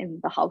chore in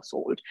the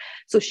household.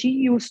 So she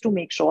used to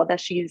make sure that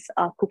she's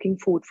cooking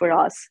food for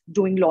us,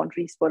 doing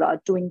laundries for us,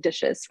 doing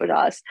dishes for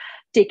us,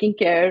 taking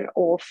care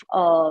of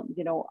our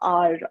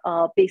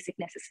basic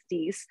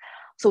necessities,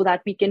 so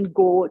that we can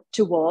go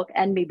to work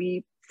and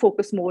maybe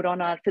focus more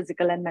on our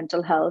physical and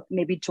mental health,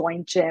 maybe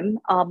join gym.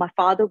 My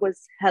father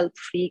was health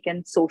freak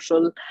and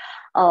social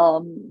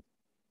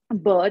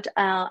bird.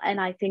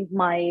 And I think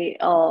my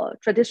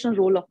traditional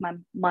role of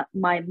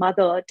my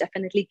mother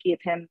definitely gave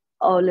him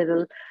a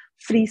little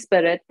free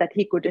spirit that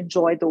he could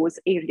enjoy those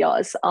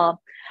areas. But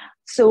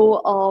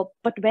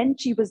when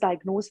she was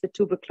diagnosed with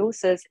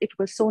tuberculosis, it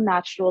was so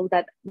natural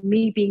that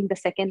me being the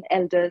second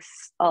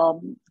eldest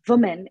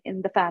woman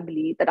in the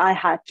family, that I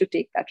had to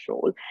take that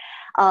role.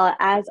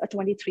 As a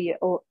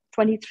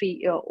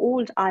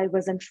 23-year-old, I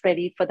wasn't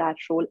ready for that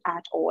role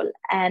at all.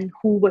 And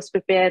who was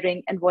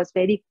preparing and was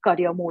very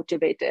career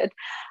motivated,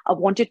 I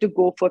wanted to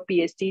go for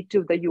PhD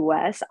to the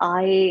US.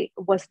 I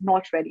was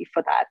not ready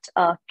for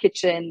that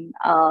kitchen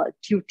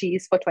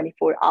duties for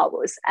 24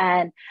 hours.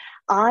 And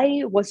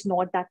I was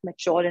not that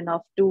mature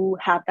enough to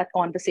have that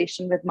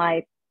conversation with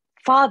my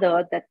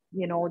father that,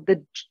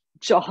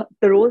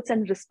 the roles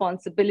and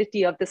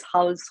responsibility of this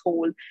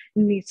household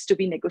needs to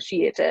be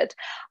negotiated.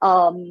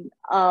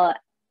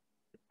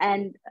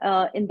 And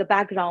in the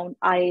background,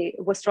 I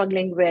was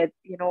struggling with,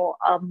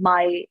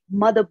 my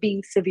mother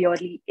being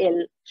severely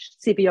ill,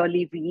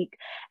 severely weak,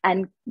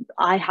 and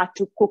I had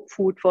to cook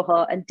food for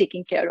her and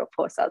taking care of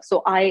herself.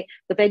 So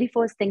the very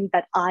first thing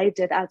that I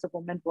did as a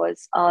woman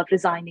was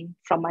resigning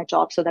from my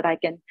job so that I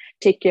can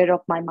take care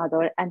of my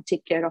mother and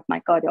take care of my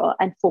career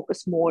and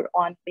focus more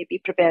on maybe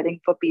preparing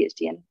for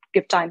PhD and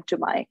give time to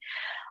my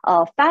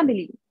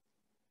family.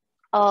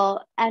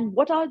 And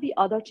what are the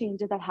other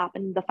changes that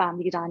happened in the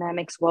family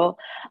dynamics were,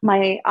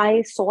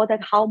 I saw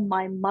that how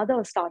my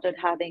mother started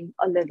having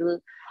a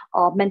little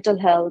mental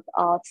health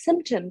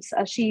symptoms.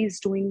 She's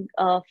doing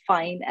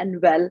fine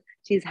and well.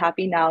 She's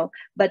happy now.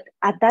 But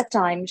at that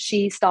time,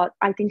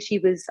 I think she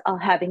was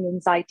having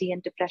anxiety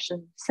and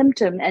depression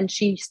symptom, and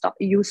she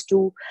used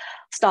to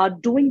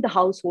start doing the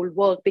household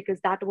work because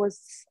that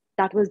was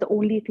the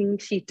only thing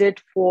she did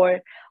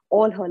for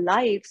all her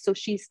life. So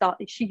she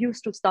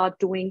used to start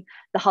doing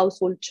the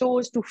household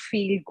chores to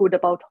feel good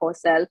about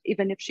herself,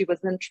 even if she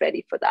wasn't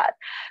ready for that.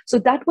 So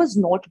that was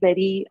not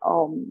very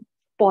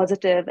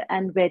positive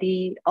and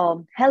very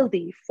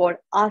healthy for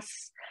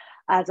us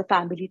as a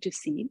family to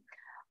see.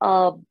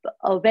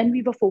 When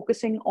we were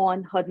focusing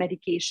on her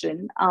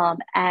medication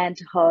and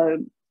her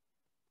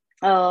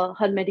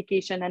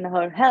medication and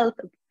her health,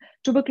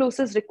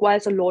 tuberculosis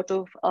requires a lot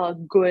of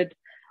good,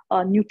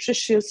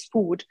 nutritious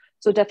food.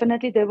 So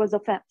definitely there was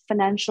a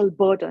financial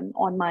burden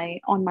on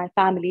my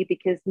family,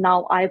 because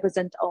now I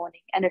wasn't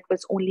earning and it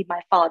was only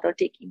my father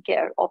taking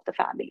care of the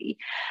family.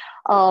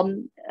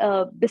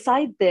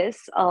 Beside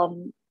this,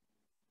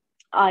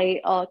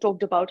 I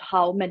talked about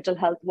how mental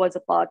health was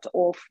a part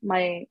of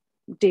my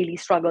daily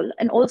struggle,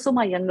 and also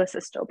my younger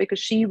sister, because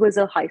she was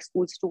a high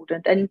school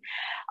student, and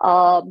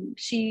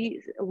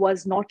she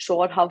was not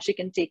sure how she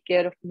can take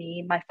care of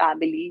me, my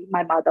family,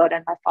 my mother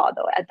and my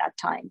father at that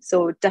time.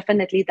 So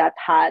definitely that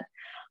had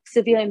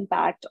severe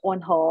impact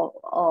on her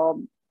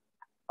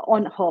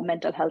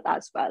mental health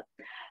as well.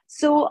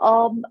 So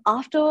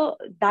after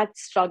that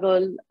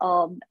struggle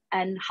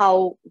and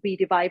how we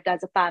revived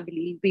as a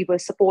family, we were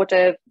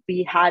supportive.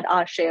 We had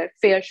our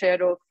fair share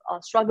of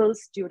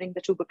struggles during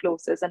the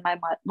tuberculosis and my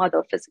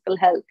mother physical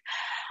health.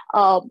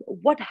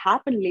 What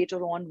happened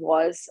later on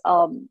was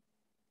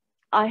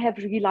I have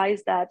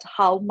realized that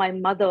how my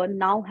mother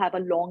now have a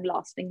long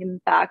lasting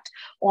impact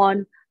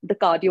on the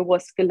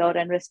cardiovascular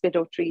and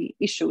respiratory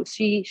issues.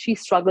 She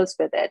struggles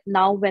with it.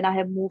 Now, when I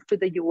have moved to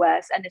the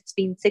US and it's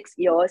been 6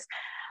 years,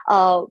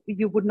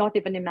 you would not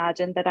even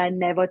imagine that I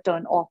never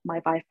turn off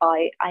my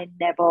Wi-Fi. I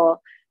never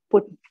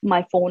put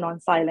my phone on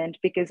silent,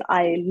 because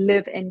I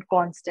live in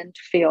constant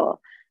fear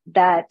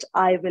that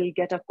I will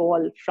get a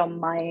call from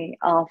my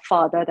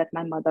father that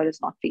my mother is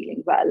not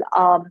feeling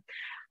well.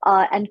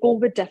 And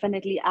COVID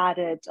definitely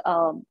added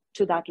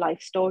to that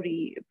life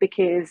story,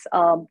 because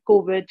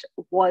COVID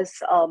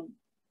was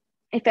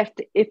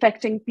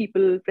affecting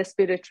people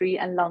respiratory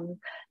and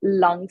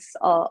lungs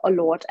a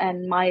lot.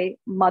 And my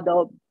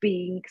mother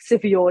being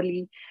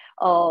severely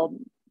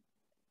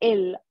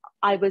ill,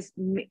 I was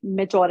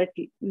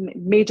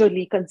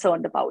majorly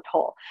concerned about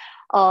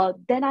her.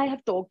 Then I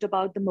have talked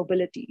about the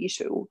mobility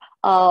issue.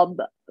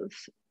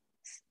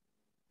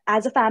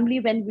 As a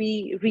family, when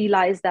we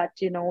realize that,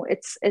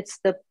 it's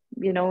the,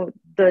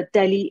 the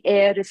Delhi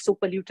air is so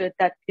polluted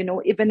that,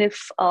 even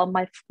if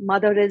my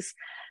mother is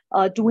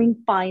doing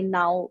fine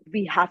now,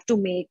 we have to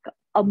make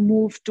a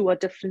move to a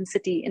different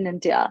city in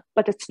India,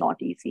 but it's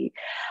not easy.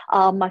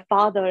 My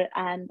father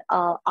and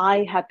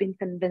I have been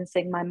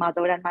convincing my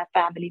mother and my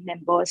family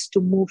members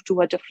to move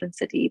to a different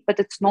city, but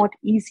it's not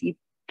easy.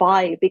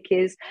 Why?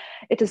 Because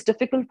it is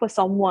difficult for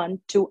someone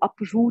to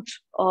uproot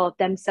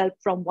themselves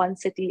from one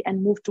city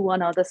and move to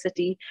another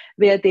city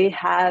where they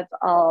have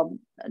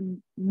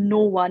no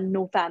one,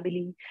 no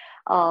family,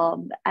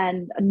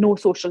 and no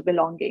social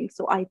belonging.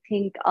 So I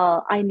think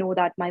I know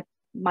that my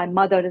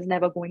mother is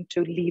never going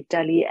to leave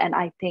Delhi, and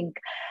I think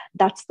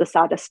that's the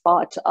saddest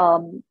part.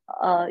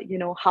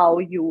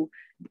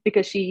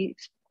 Because she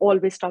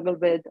always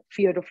struggled with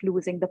fear of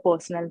losing the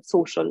personal,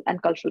 social,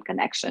 and cultural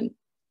connection.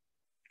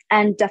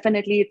 And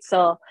definitely it's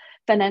a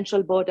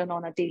financial burden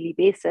on a daily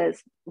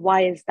basis.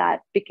 Why is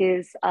that?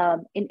 Because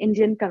in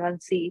Indian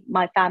currency,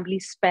 my family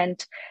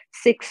spent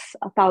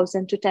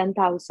 6,000 to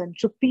 10,000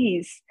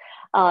 rupees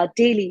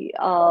daily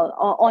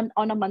on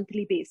a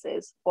monthly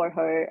basis for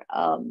her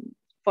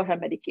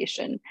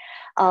medication.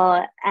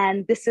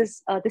 And this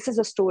is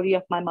a story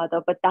of my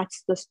mother, but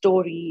that's the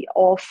story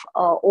of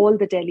all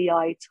the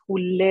Delhiites who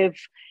live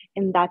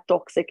in that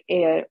toxic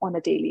air on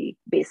a daily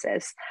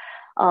basis.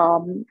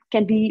 Can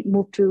we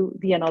move to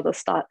the another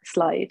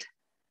slide?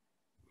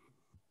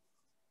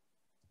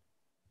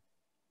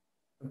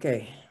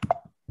 Okay,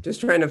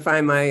 just trying to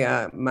find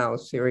my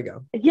mouse. Here we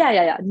go.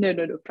 Yeah.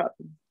 No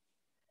problem.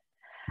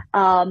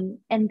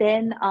 And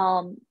then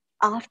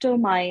after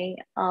my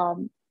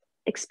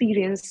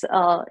experience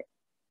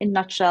in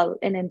nutshell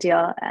in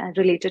India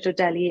related to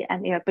Delhi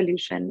and air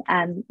pollution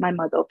and my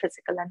mother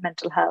physical and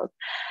mental health,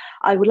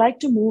 I would like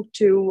to move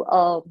to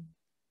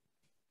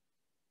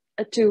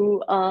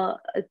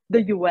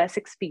the US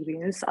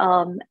experience.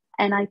 And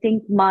I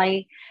think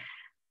my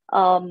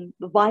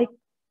why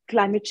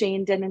climate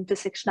change and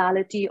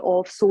intersectionality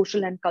of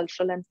social and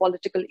cultural and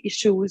political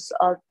issues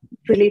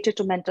related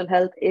to mental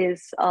health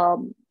is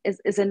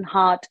in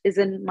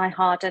my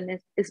heart, and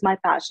is my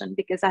passion,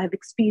 because I have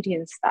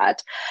experienced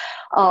that.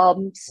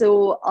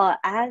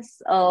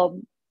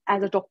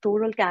 As a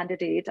doctoral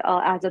candidate,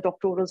 as a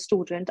doctoral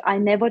student, I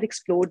never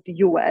explored the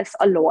US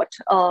a lot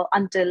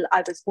until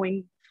I was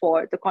going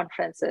for the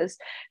conferences,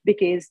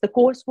 because the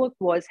coursework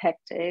was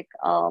hectic,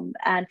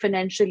 and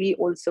financially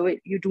also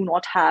you do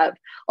not have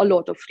a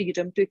lot of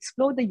freedom to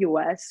explore the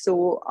US.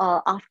 So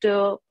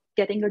after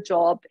getting a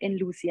job in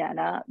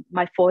Louisiana,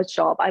 my first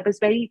job, I was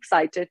very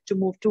excited to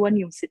move to a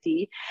new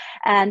city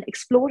and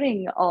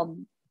exploring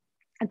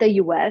the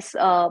US,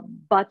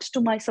 but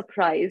to my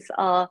surprise,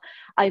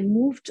 I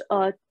moved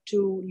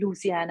to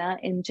Louisiana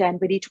in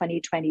January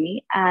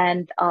 2020,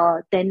 and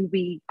then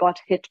we got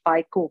hit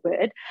by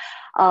COVID.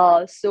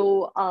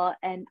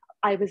 And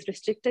I was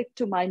restricted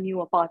to my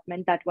new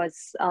apartment. That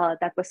was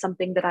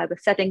something that I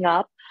was setting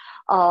up.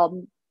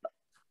 And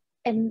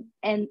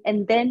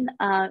then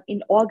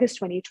in August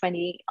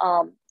 2020,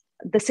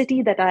 the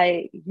city that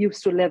I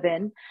used to live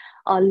in,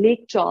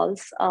 Lake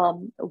Charles,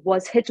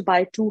 was hit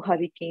by two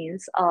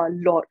hurricanes,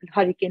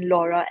 Hurricane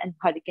Laura and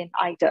Hurricane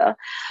Ida.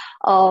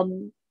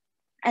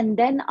 And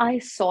then I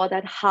saw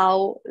that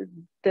how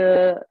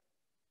the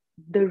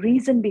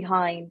reason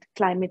behind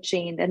climate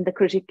change and the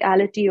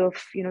criticality of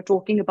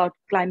talking about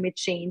climate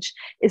change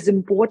is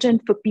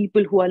important for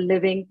people who are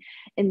living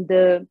in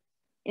the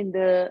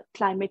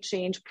climate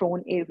change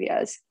prone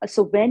areas.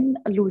 So when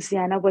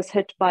Louisiana was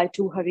hit by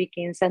two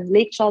hurricanes and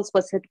Lake Charles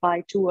was hit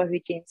by two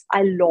hurricanes,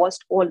 I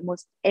lost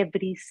almost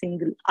every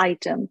single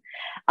item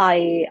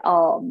I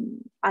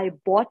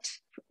bought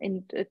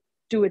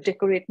to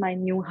decorate my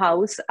new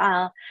house,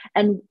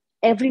 and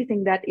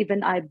everything that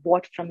even I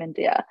bought from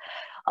India.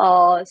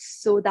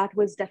 So that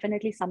was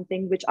definitely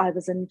something which I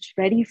wasn't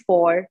ready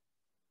for.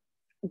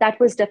 That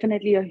was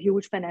definitely a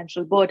huge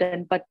financial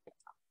burden, but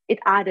it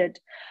added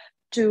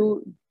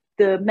to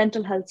the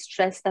mental health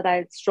stress that I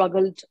had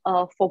struggled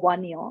for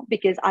 1 year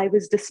because I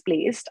was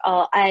displaced.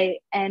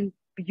 And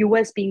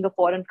US being a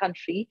foreign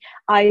country,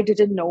 I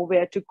didn't know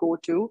where to go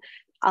to.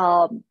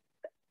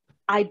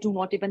 I do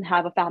not even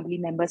have a family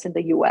members in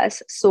the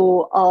US.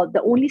 So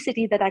the only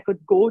city that I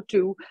could go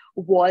to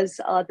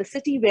was the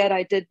city where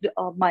I did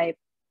my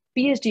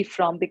PhD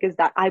from, because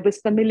that I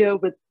was familiar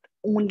with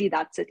only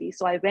that city.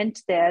 So I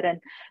went there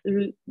and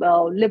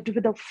lived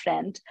with a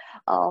friend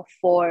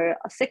for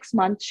 6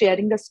 months.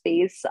 Sharing the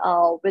space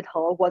with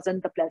her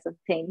wasn't the pleasant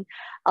thing.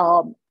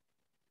 On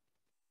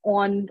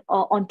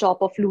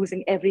top of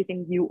losing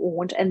everything you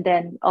owned, and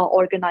then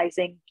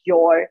organizing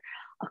your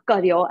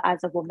career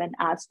as a woman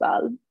as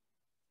well.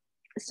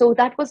 So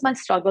that was my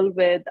struggle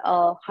with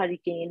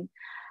hurricane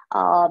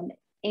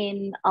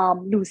in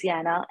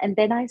Louisiana. And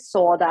then I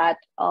saw that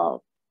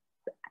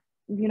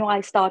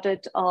I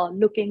started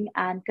looking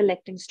and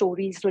collecting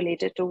stories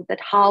related to that,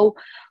 how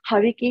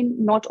hurricane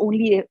not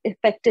only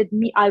affected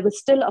me. I was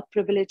still a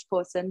privileged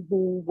person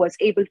who was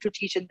able to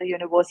teach in the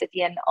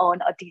university and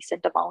earn a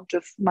decent amount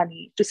of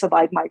money to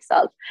survive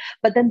myself.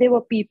 But then there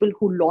were people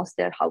who lost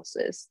their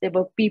houses. There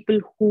were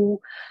people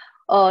who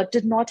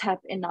did not have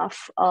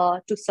enough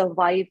to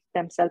survive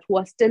themselves, who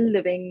are still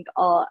living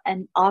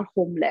and are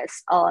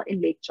homeless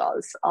in Lake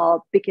Charles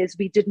because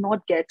we did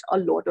not get a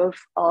lot of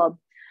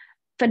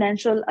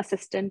financial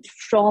assistance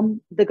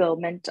from the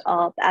government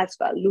as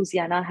well.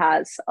 Louisiana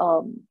has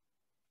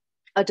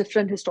a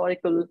different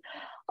historical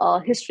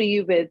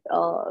history with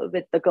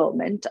the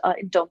government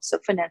in terms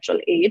of financial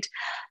aid.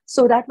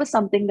 So that was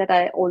something that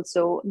I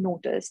also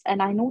noticed.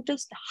 And I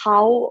noticed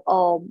how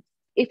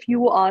if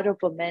you are a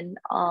woman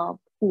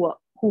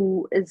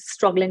who is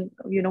struggling,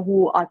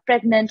 who are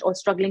pregnant or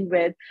struggling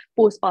with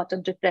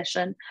postpartum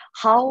depression,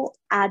 how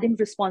adding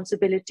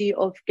responsibility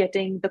of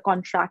getting the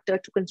contractor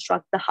to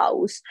construct the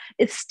house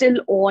is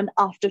still on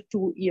after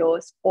 2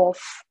 years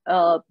of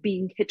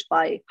being hit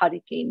by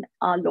Hurricane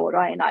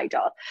Laura and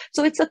Ida.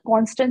 So it's a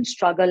constant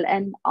struggle.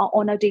 And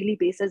on a daily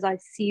basis, I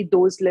see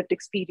those lived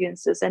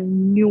experiences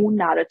and new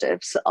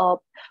narratives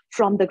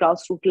from the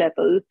grassroots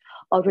level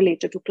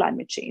related to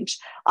climate change.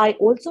 I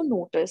also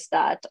noticed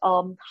that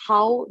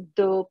how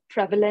the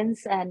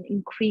prevalence and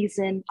increase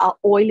in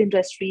oil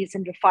industries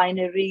and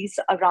refineries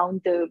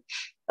around the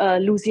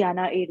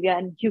Louisiana area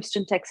and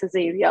Houston, Texas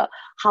area,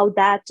 how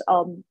that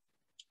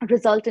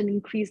result in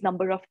increased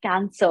number of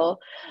cancer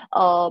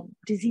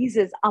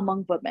diseases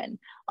among women.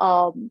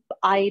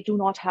 I do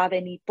not have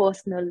any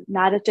personal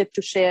narrative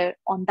to share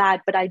on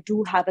that, but I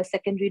do have a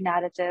secondary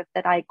narrative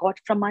that I got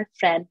from my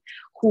friend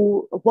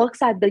who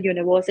works at the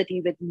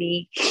university with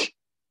me.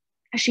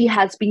 She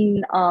has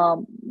been,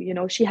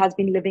 she has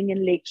been living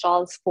in Lake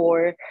Charles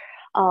for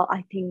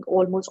I think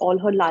almost all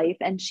her life,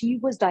 and she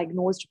was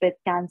diagnosed with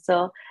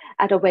cancer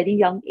at a very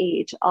young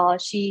age.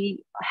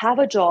 She have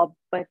a job,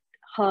 but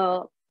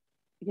her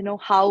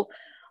how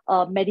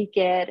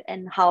Medicare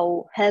and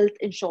how health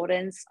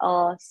insurance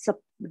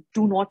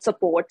do not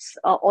support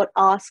or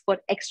ask for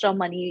extra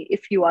money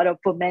if you are a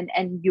woman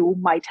and you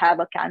might have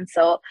a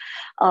cancer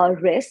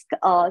risk.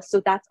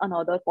 So that's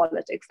another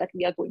politics that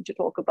we are going to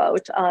talk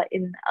about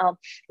in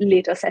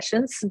later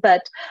sessions.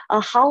 But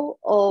how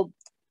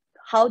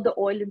the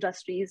oil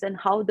industries and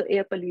how the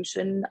air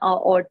pollution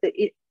or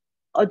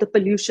the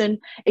pollution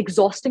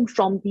exhausting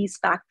from these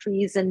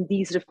factories and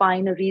these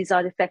refineries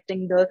are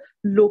affecting the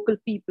local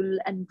people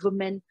and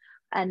women,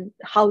 and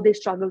how they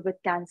struggle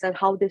with cancer,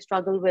 how they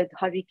struggle with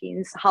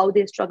hurricanes, how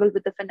they struggle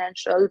with the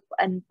financial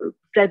and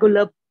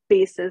regular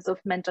basis of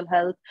mental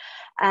health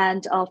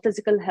and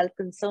physical health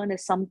concern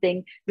is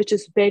something which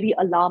is very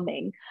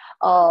alarming.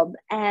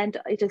 And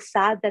it is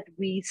sad that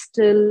we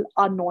still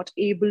are not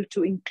able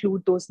to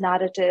include those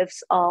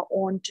narratives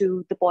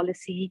onto the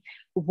policy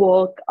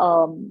work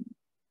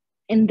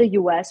in the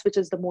US, which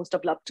is the most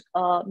developed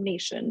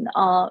nation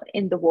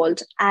in the world,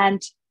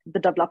 and the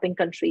developing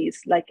countries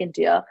like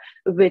India,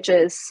 which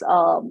is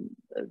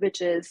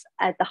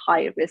at the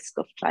high risk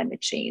of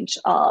climate change.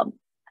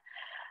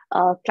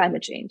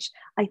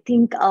 I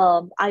think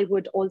I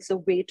would also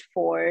wait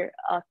for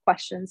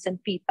questions and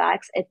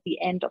feedbacks at the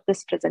end of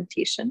this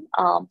presentation.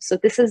 So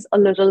this is a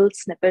little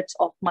snippet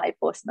of my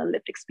personal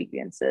lived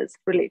experiences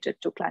related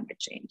to climate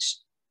change.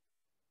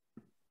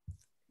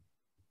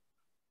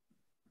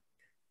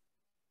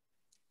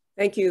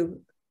 Thank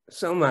you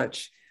so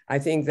much. I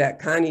think that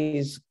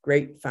Connie's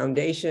great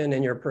foundation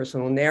and your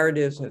personal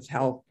narratives has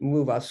helped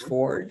move us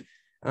forward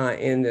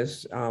in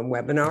this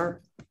webinar.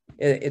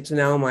 It's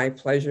now my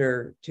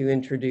pleasure to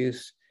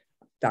introduce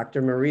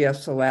Dr. Maria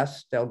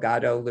Celeste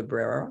Delgado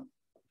Librero.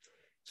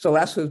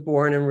 Celeste was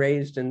born and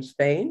raised in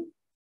Spain.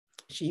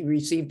 She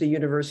received a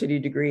university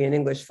degree in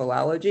English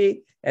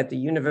philology at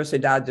the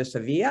Universidad de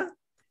Sevilla.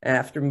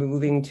 After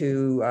moving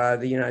to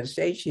the United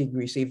States, she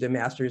received a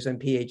master's and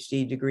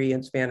PhD degree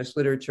in Spanish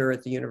literature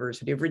at the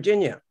University of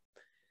Virginia.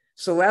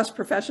 Celeste's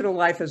professional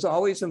life has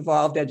always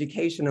involved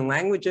education and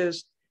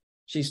languages.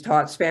 She's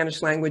taught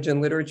Spanish language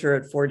and literature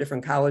at 4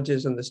 different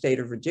colleges in the state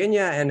of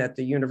Virginia and at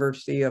the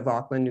University of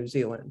Auckland, New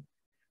Zealand.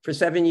 For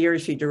 7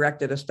 years, she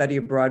directed a study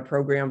abroad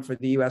program for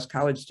the US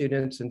college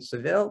students in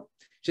Seville.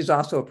 She's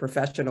also a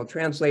professional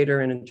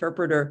translator and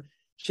interpreter.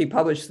 She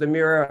published The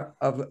Mirror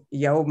of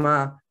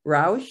Jaume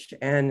Rauch,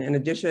 and in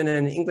addition,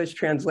 an English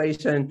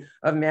translation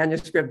of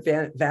manuscript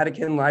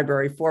Vatican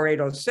Library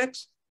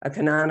 4806, a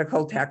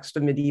canonical text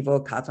of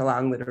medieval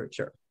Catalan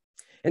literature.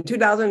 In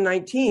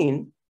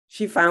 2019,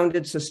 she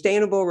founded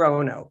Sustainable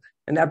Roanoke,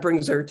 and that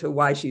brings her to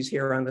why she's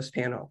here on this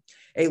panel,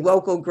 a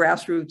local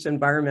grassroots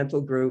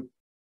environmental group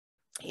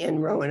in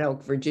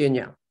Roanoke,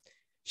 Virginia.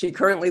 She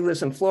currently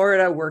lives in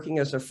Florida, working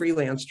as a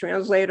freelance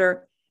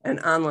translator and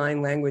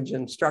online language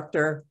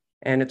instructor.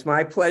 And it's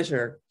my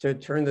pleasure to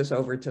turn this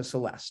over to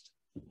Celeste.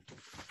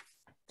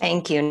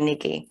 Thank you,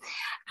 Nikki.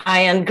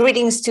 And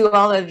greetings to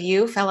all of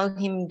you, fellow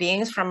human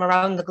beings from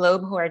around the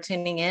globe who are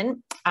tuning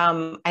in.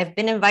 I've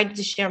been invited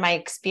to share my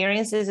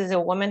experiences as a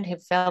woman who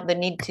felt the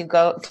need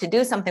to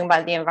do something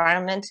about the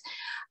environment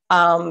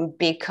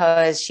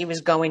because she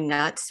was going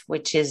nuts,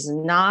 which is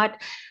not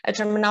a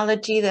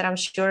terminology that I'm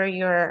sure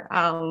you're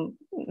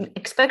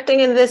expecting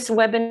in this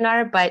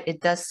webinar, but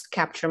it does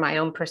capture my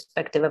own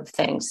perspective of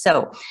things.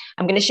 So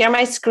I'm going to share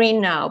my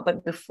screen now,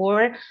 but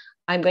before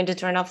I'm going to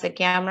turn off the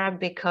camera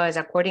because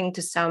according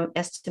to some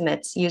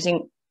estimates,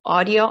 using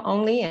audio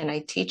only, and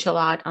I teach a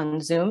lot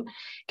on Zoom,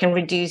 can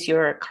reduce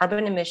your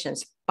carbon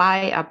emissions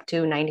by up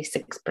to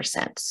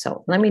 96%.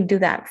 So let me do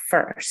that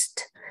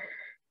first.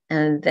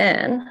 And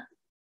then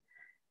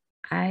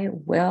I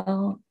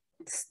will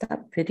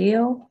stop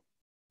video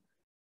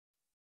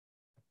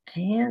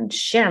and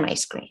share my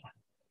screen.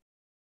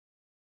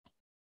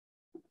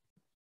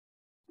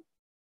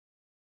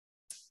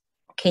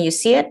 Can you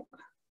see it?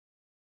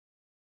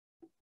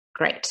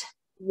 Great.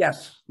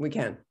 Yes, we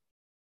can.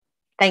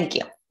 Thank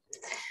you.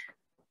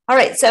 All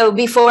right, so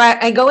before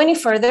I go any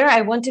further, I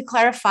want to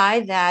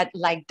clarify that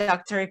like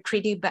Dr.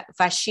 Kriti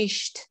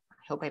Vashisht,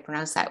 I hope I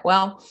pronounced that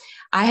well,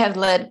 I have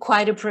led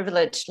quite a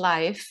privileged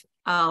life.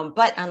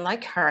 But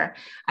unlike her,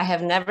 I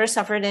have never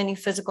suffered any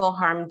physical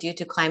harm due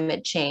to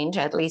climate change,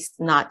 at least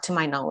not to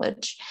my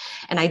knowledge.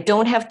 And I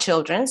don't have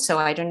children, so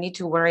I don't need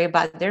to worry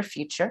about their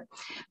future.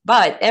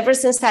 But ever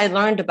since I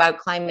learned about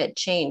climate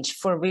change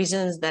for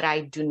reasons that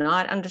I do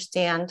not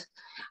understand,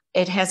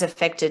 it has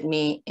affected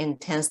me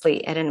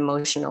intensely at an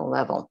emotional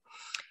level.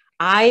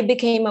 I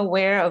became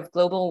aware of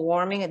global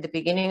warming at the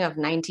beginning of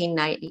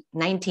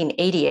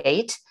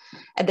 1988.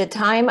 At the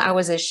time, I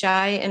was a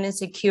shy and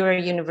insecure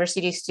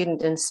university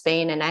student in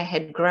Spain, and I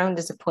had grown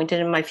disappointed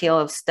in my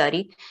field of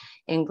study,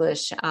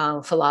 English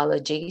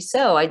philology.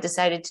 So I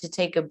decided to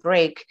take a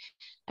break,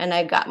 and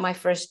I got my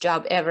first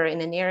job ever in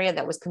an area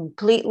that was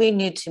completely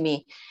new to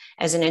me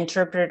as an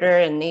interpreter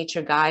and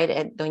nature guide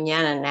at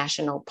Doñana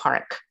National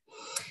Park.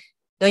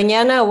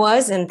 Doñana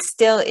was and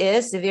still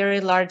is a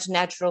very large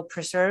natural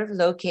preserve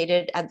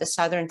located at the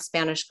southern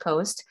Spanish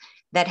coast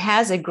that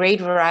has a great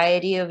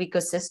variety of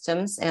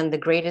ecosystems and the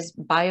greatest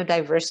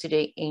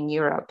biodiversity in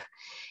Europe.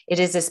 It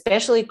is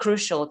especially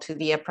crucial to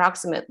the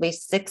approximately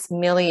 6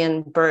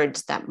 million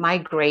birds that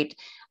migrate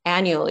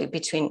annually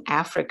between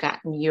Africa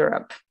and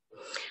Europe.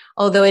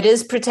 Although it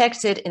is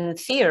protected in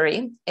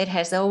theory, it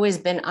has always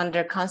been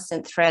under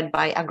constant threat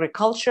by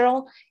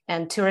agricultural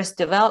and tourist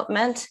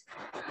development.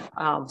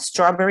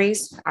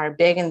 Strawberries are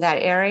big in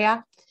that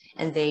area,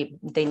 and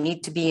they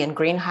need to be in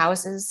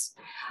greenhouses.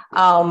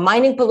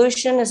 Mining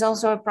pollution is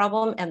also a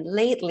problem, and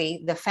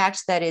lately, the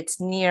fact that it's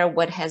near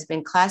what has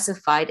been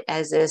classified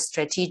as a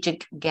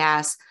strategic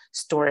gas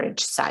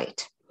storage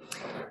site.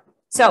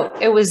 So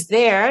it was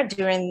there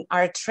during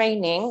our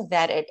training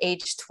that at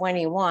age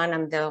 21,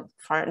 I'm the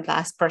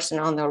last person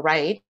on the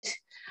right,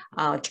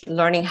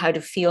 learning how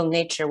to feel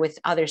nature with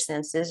other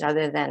senses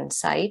other than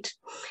sight.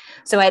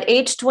 So at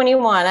age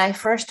 21, I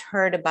first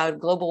heard about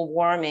global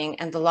warming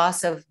and the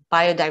loss of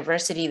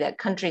biodiversity that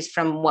countries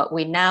from what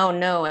we now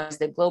know as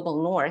the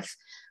global north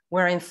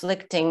were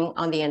inflicting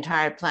on the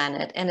entire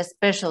planet, and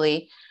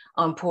especially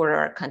on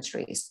poorer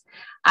countries.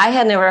 I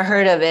had never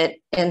heard of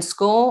it in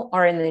school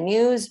or in the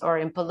news or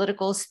in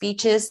political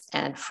speeches.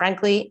 And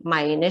frankly,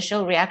 my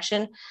initial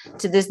reaction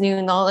to this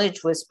new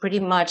knowledge was pretty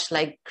much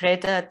like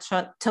Greta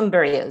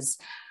Thunberg's.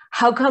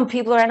 How come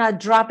people are not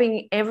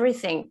dropping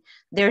everything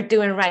they're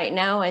doing right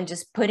now and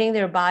just putting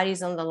their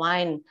bodies on the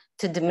line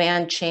to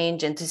demand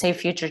change and to save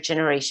future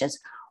generations?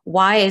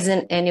 Why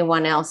isn't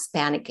anyone else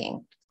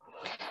panicking?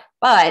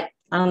 But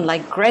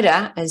unlike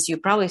Greta, as you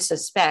probably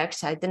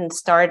suspect, I didn't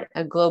start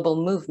a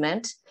global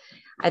movement.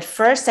 At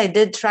first, I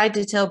did try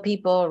to tell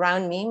people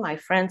around me, my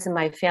friends and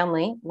my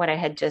family, what I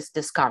had just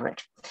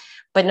discovered.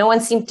 But no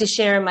one seemed to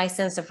share my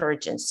sense of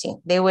urgency.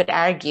 They would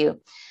argue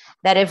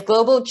that if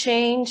global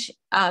change,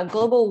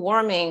 global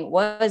warming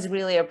was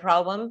really a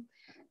problem,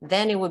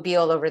 then it would be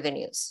all over the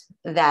news.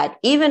 That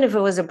even if it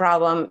was a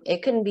problem,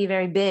 it couldn't be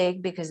very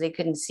big because they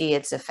couldn't see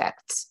its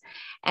effects.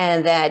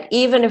 And that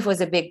even if it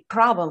was a big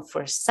problem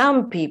for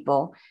some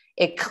people,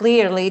 it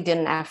clearly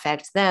didn't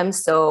affect them.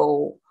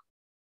 So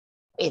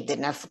it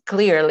didn't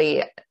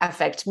clearly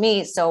affect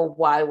me. So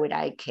why would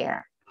I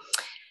care?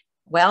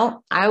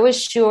 Well, I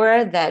was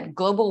sure that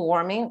global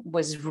warming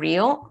was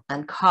real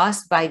and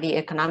caused by the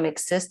economic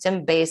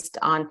system based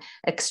on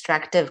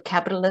extractive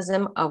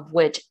capitalism, of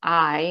which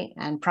I,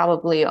 and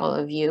probably all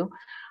of you,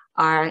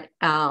 I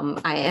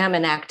am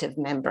an active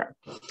member.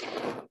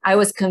 I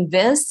was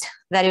convinced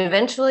that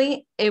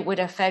eventually it would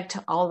affect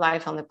all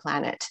life on the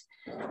planet,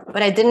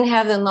 but I didn't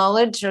have the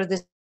knowledge or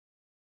the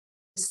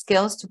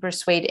skills to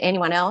persuade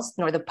anyone else,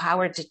 nor the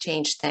power to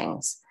change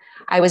things.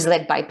 I was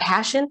led by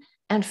passion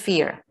and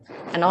fear.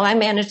 And all I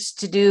managed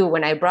to do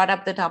when I brought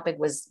up the topic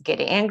was get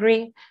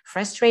angry,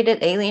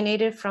 frustrated,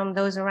 alienated from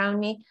those around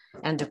me,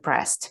 and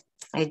depressed.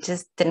 It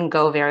just didn't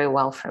go very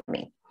well for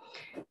me.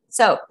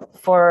 So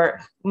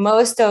for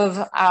most of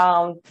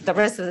the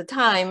rest of the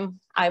time,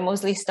 I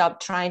mostly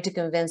stopped trying to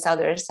convince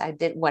others. I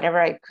did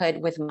whatever I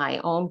could with my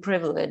own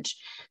privilege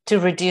to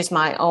reduce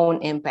my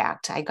own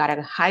impact. I got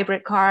a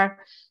hybrid car,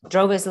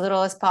 drove as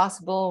little as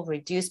possible,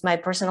 reduced my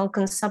personal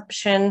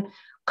consumption,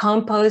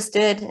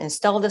 composted,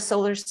 installed a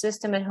solar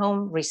system at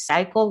home,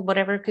 recycled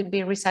whatever could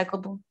be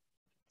recyclable.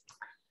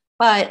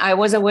 But I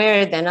was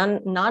aware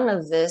that none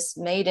of this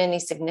made any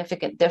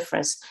significant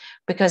difference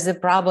because the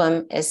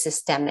problem is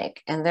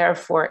systemic, and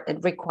therefore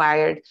it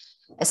required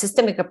a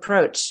systemic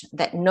approach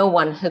that no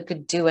one who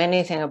could do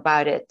anything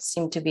about it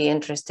seemed to be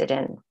interested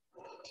in.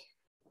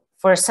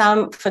 For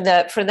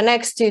the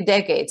next 2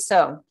 decades,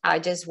 so I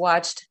just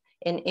watched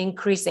in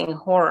increasing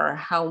horror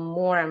how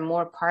more and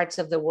more parts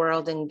of the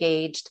world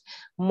engaged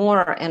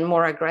more and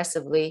more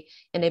aggressively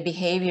in a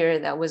behavior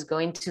that was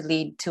going to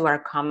lead to our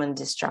common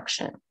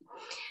destruction.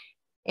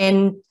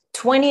 In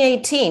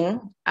 2018,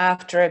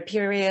 after a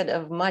period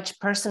of much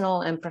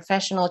personal and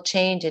professional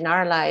change in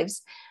our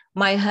lives,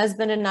 my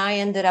husband and I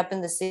ended up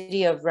in the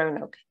city of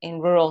Roanoke in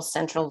rural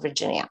central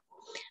Virginia.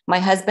 My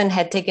husband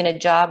had taken a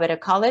job at a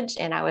college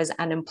and I was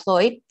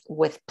unemployed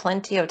with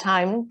plenty of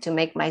time to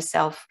make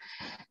myself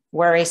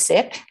very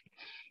sick.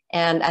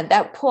 And at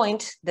that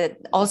point,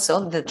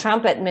 also the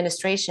Trump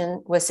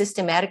administration was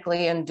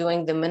systematically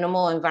undoing the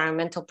minimal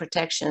environmental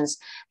protections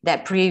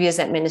that previous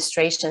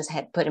administrations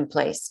had put in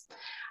place.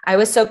 I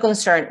was so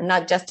concerned,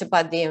 not just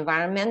about the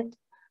environment,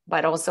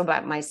 but also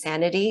about my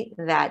sanity,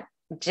 that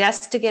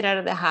just to get out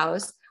of the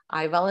house,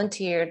 I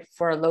volunteered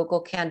for a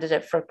local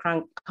candidate for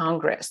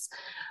Congress,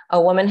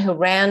 a woman who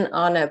ran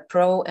on a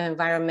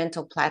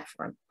pro-environmental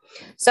platform.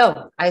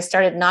 So I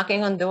started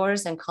knocking on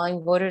doors and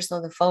calling voters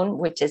on the phone,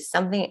 which is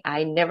something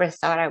I never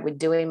thought I would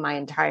do in my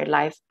entire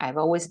life. I've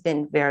always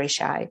been very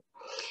shy.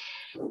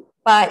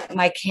 But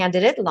my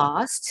candidate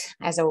lost,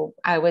 as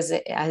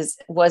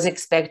was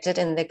expected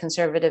in the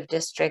conservative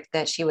district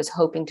that she was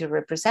hoping to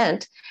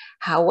represent.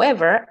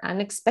 However,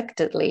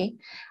 unexpectedly,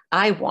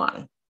 I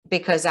won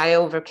because I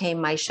overcame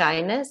my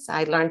shyness.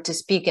 I learned to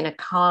speak in a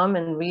calm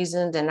and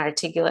reasoned and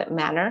articulate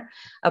manner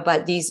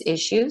about these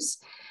issues.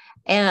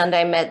 And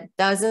I met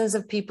dozens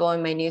of people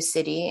in my new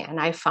city, and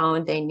I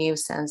found a new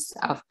sense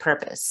of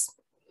purpose.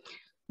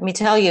 Let me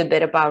tell you a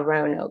bit about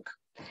Roanoke.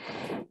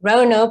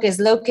 Roanoke is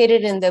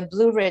located in the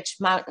Blue Ridge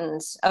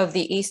Mountains of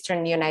the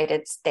eastern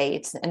United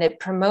States, and it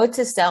promotes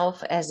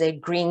itself as a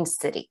green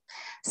city,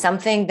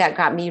 something that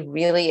got me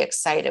really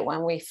excited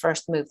when we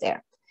first moved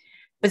there.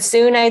 But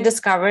soon I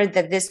discovered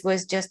that this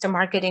was just a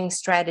marketing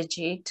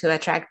strategy to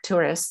attract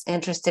tourists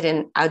interested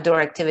in outdoor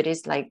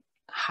activities like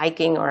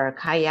hiking or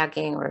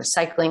kayaking or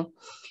cycling.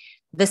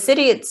 The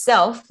city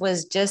itself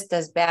was just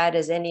as bad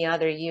as any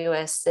other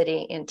US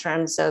city in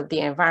terms of the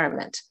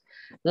environment.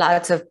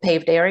 Lots of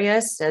paved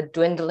areas, a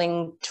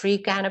dwindling tree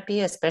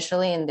canopy,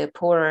 especially in the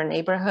poorer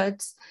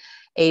neighborhoods,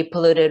 a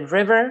polluted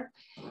river,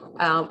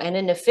 an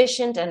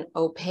inefficient and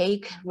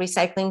opaque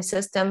recycling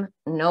system,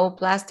 no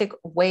plastic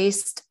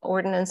waste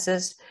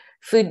ordinances,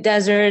 Food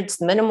deserts,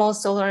 minimal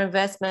solar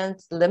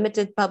investments,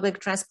 limited public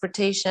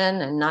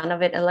transportation, and none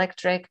of it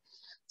electric.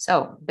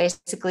 So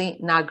basically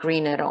not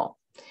green at all.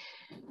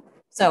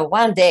 So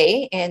one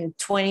day in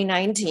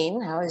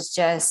 2019, I was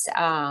just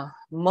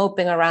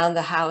moping around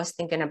the house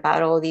thinking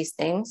about all these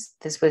things.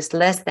 This was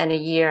less than a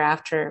year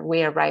after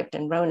we arrived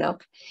in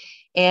Roanoke.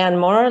 And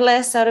more or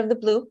less out of the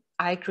blue,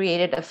 I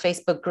created a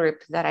Facebook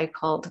group that I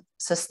called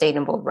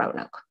Sustainable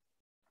Roanoke.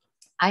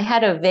 I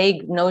had a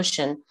vague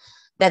notion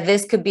that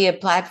this could be a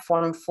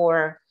platform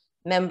for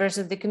members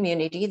of the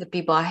community, the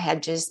people I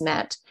had just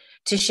met,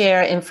 to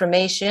share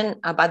information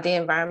about the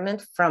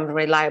environment from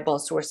reliable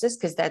sources,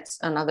 because that's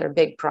another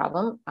big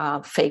problem,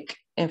 fake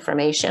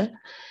information.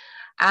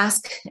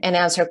 Ask and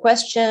answer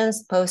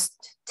questions,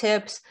 post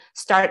tips,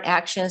 start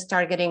actions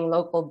targeting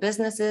local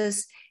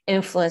businesses,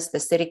 influence the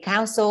city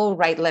council,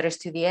 write letters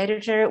to the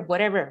editor,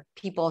 whatever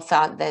people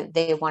thought that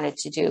they wanted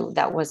to do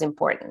that was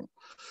important.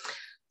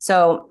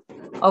 So,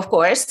 of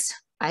course,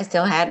 I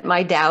still had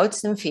my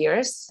doubts and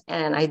fears,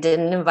 and I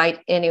didn't invite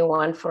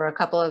anyone for a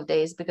couple of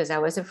days because I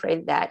was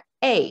afraid that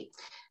A,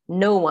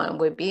 no one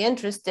would be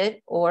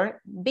interested,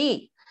 or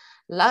B,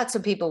 lots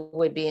of people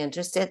would be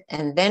interested,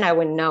 and then I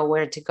wouldn't know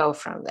where to go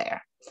from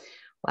there.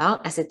 Well,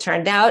 as it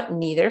turned out,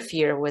 neither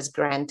fear was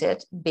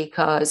granted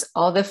because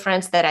all the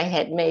friends that I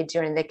had made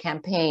during the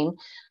campaign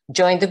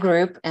joined the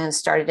group and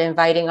started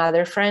inviting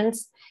other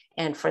friends.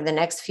 And for the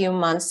next few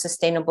months,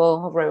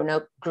 Sustainable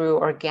Roanoke grew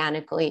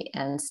organically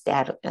and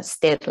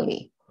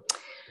steadily.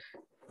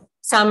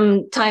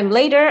 Some time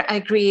later,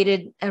 I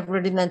created a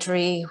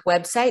rudimentary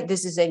website.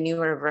 This is a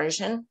newer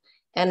version,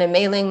 and a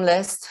mailing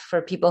list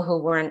for people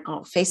who weren't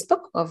on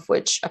Facebook, of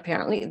which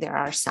apparently there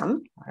are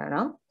some, I don't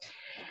know.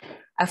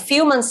 A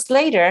few months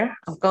later,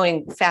 I'm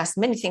going fast,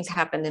 many things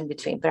happened in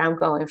between, but I'm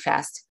going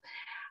fast.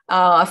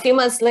 A few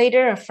months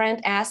later, a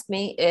friend asked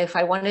me if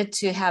I wanted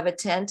to have a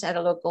tent at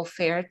a local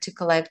fair to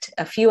collect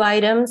a few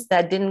items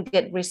that didn't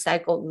get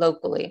recycled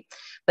locally,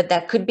 but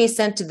that could be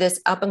sent to this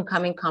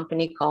up-and-coming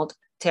company called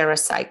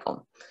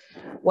TerraCycle.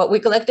 What we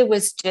collected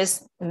was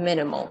just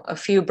minimal, a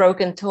few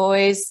broken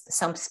toys,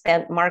 some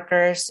spent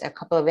markers, a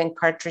couple of ink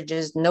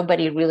cartridges.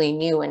 Nobody really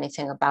knew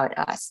anything about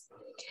us.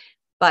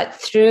 But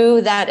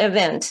through that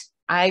event,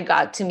 I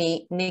got to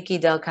meet Nikki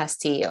Del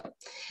Castillo,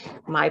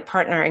 my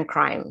partner in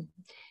crime.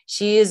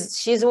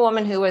 She's a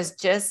woman who was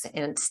just,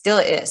 and still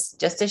is,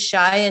 just as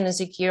shy and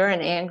insecure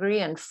and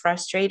angry and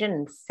frustrated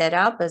and fed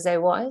up as I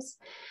was.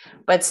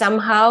 But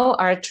somehow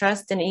our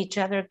trust in each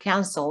other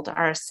canceled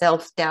our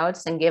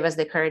self-doubts and gave us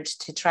the courage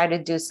to try to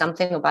do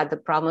something about the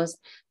problems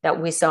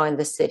that we saw in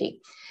the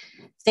city.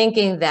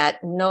 Thinking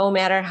that no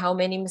matter how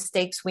many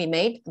mistakes we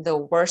made, the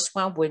worst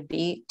one would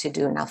be to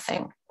do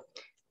nothing.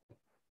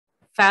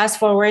 Fast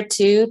forward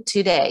to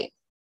today.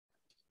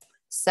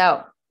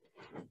 So,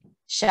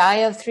 shy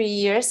of 3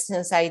 years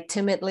since I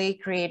timidly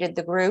created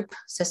the group,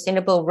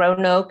 Sustainable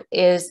Roanoke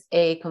is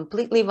a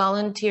completely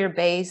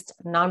volunteer-based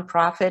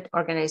nonprofit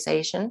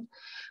organization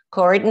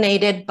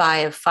coordinated by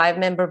a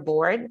 5-member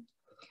board.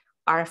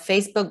 Our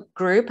Facebook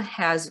group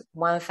has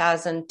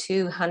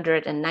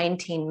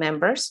 1,219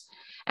 members,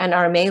 and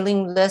our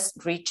mailing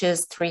list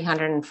reaches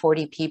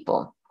 340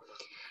 people.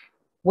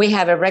 We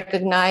have a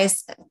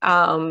recognized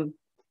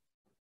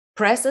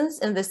presence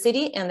in the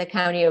city and the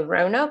county of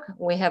Roanoke.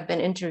 We have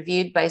been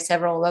interviewed by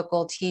several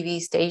local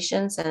TV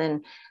stations,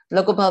 and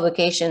local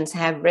publications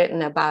have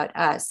written about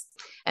us.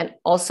 And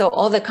also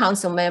all the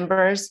council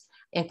members,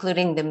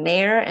 including the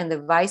mayor and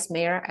the vice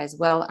mayor, as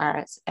well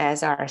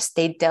as our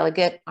state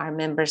delegate, are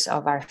members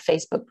of our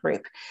Facebook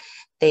group.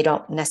 They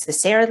don't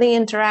necessarily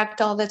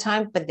interact all the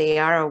time, but they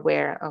are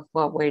aware of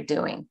what we're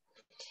doing.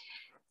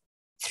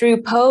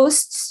 Through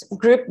posts,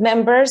 group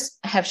members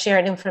have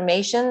shared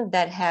information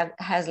that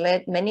has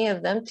led many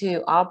of them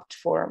to opt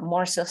for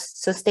more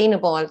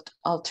sustainable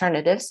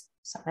alternatives.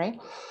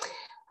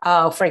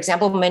 For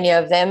example, many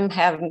of them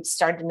have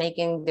started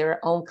making their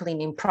own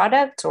cleaning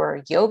products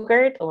or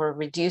yogurt, or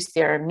reduced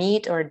their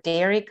meat or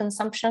dairy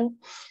consumption.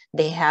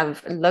 They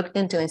have looked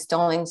into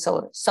installing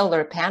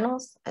solar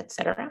panels,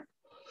 etc.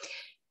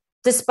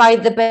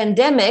 Despite the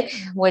pandemic,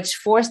 which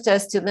forced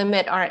us to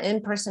limit our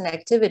in-person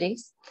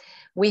activities,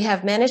 we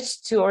have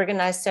managed to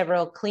organize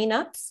several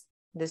cleanups,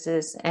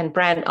 and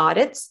brand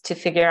audits to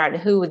figure out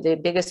who the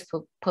biggest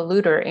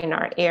polluter in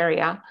our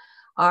area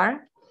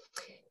are.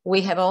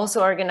 We have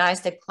also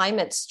organized a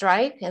climate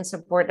strike in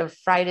support of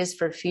Fridays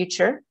for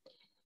Future,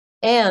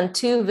 and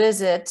 2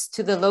 visits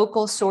to the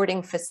local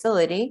sorting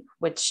facility,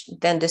 which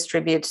then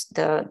distributes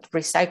the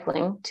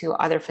recycling to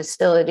other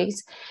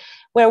facilities,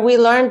 where we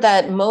learned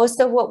that most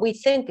of what we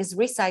think is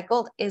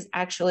recycled is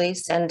actually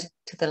sent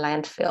to the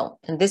landfill.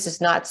 And this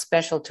is not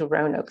special to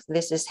Roanoke.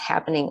 This is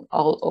happening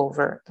all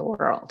over the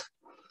world.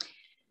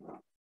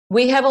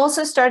 We have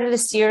also started a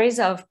series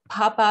of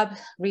pop-up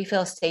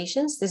refill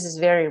stations. This is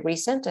very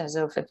recent, as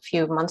of a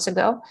few months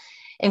ago,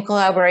 in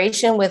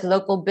collaboration with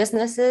local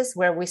businesses,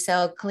 where we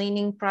sell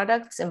cleaning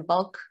products in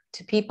bulk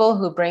to people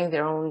who bring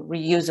their own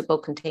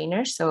reusable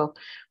containers. So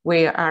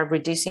we are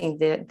reducing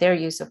their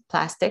use of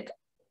plastic.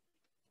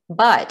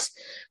 But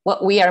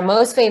what we are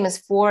most famous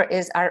for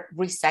is our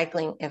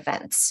recycling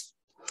events,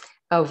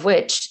 of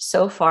which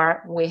so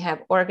far we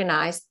have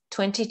organized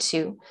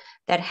 22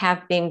 that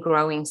have been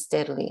growing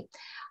steadily.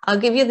 I'll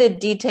give you the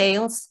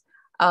details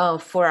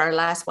for our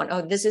last one.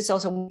 Oh, this is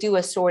also do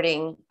a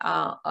sorting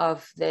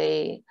of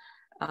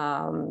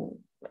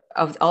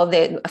all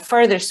the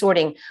further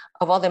sorting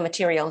of all the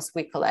materials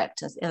we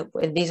collect.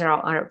 These are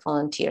all our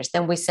volunteers.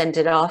 Then we send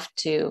it off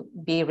to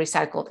be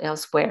recycled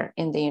elsewhere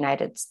in the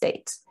United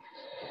States.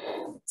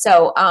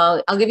 So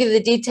I'll give you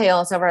the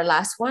details of our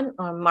last one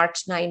on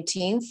March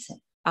 19th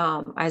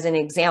as an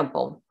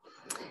example.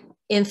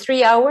 In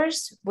 3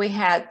 hours, we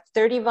had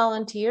 30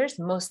 volunteers,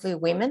 mostly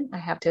women, I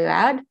have to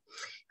add,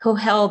 who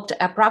helped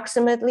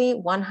approximately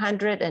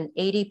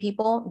 180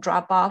 people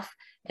drop off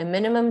a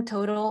minimum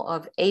total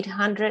of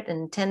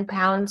 810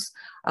 pounds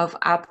of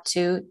up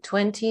to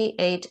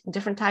 28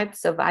 different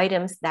types of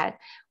items that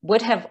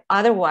would have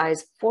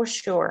otherwise for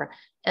sure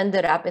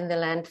ended up in the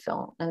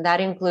landfill. And that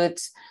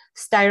includes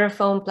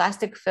styrofoam,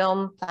 plastic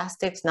film,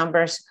 plastics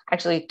numbers,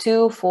 actually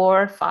 2,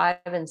 4, 5,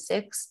 and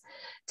 6,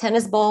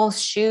 tennis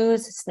balls,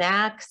 shoes,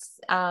 snacks,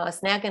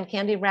 snack and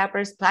candy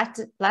wrappers,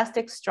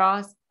 plastic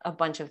straws, a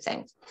bunch of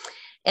things.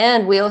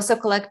 And we also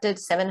collected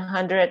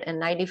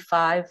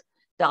 $795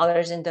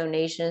 in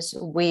donations.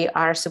 We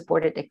are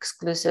supported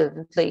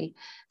exclusively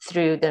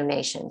through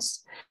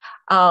donations.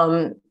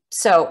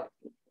 So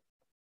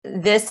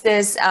this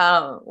is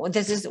a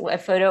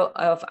photo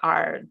of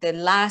the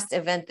last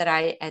event that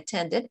I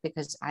attended,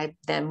 because I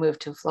then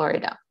moved to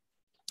Florida.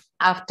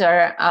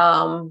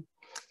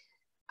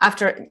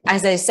 After,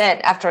 as I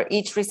said, after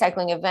each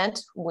recycling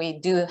event, we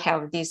do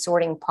have these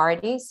sorting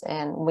parties,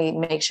 and we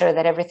make sure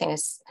that everything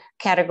is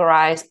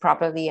categorized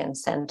properly and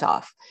sent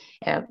off.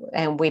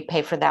 And we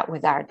pay for that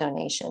with our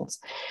donations.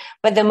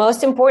 But the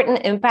most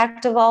important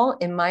impact of all,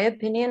 in my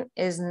opinion,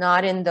 is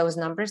not in those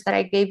numbers that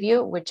I gave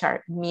you, which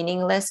are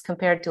meaningless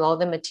compared to all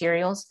the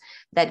materials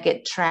that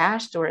get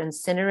trashed or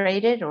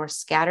incinerated or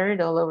scattered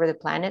all over the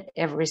planet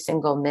every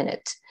single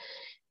minute.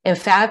 In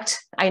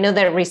fact, I know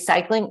that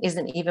recycling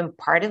isn't even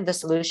part of the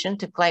solution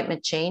to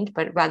climate change,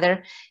 but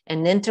rather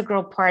an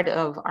integral part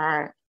of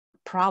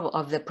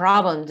the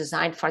problem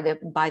designed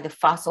by the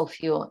fossil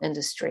fuel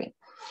industry.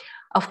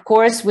 Of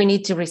course, we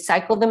need to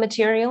recycle the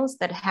materials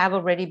that have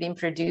already been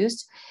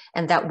produced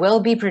and that will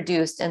be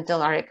produced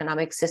until our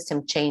economic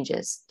system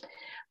changes.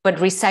 But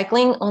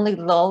recycling only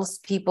lulls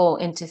people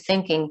into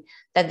thinking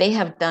that they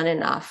have done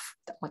enough,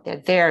 what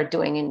they're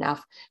doing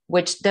enough,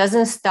 which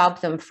doesn't stop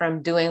them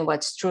from doing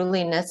what's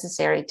truly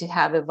necessary to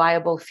have a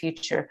viable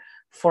future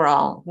for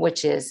all,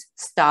 which is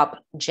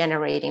stop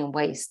generating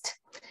waste.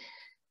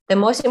 The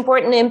most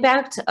important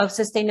impact of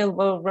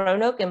sustainable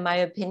Roanoke, in my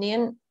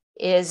opinion,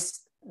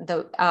 is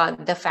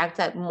the fact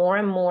that more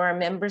and more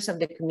members of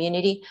the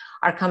community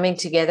are coming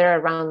together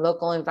around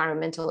local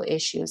environmental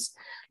issues,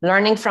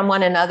 learning from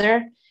one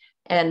another,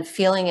 and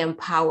feeling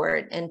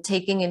empowered and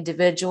taking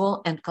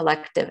individual and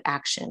collective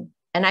action.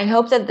 And I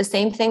hope that the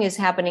same thing is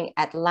happening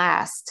at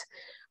last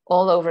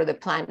all over the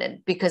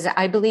planet, because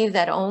I believe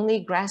that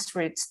only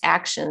grassroots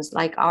actions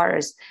like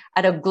ours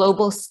at a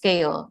global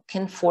scale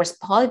can force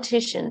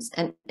politicians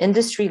and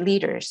industry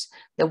leaders,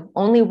 the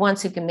only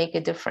ones who can make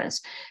a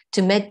difference,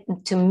 to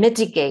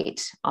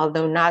mitigate,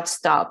 although not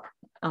stop,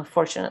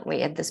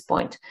 unfortunately at this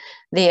point,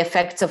 the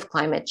effects of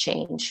climate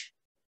change.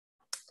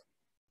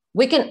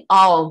 We can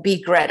all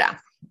be Greta.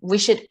 We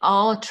should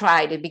all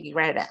try to be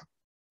Greta.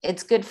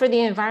 It's good for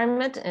the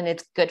environment and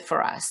it's good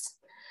for us.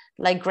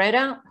 Like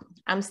Greta,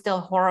 I'm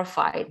still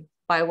horrified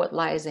by what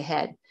lies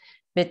ahead.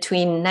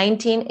 Between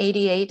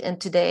 1988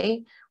 and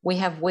today, we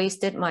have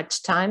wasted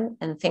much time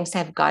and things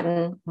have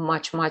gotten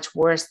much, much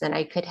worse than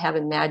I could have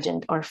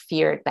imagined or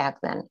feared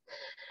back then.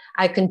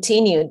 I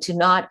continue to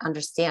not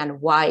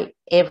understand why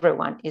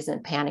everyone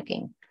isn't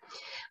panicking.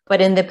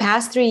 But in the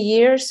past 3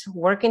 years,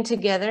 working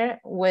together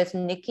with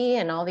Nikki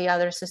and all the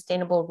other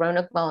Sustainable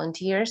Roanoke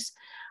volunteers,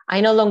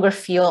 I no longer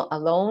feel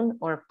alone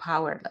or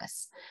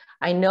powerless.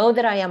 I know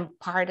that I am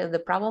part of the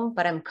problem,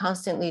 but I'm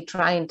constantly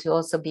trying to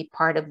also be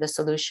part of the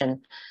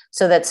solution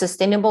so that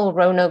Sustainable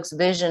Roanoke's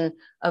vision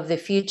of the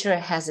future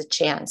has a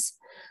chance,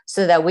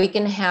 so that we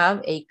can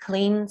have a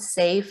clean,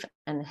 safe,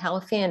 and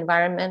healthy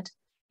environment,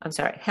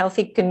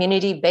 healthy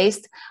community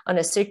based on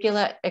a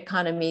circular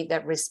economy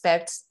that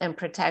respects and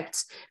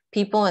protects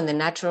people and the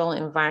natural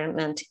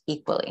environment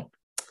equally.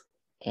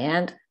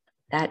 And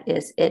that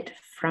is it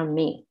from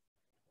me.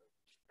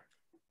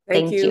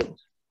 Thank you.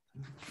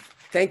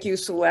 Thank you,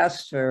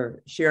 Celeste,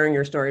 for sharing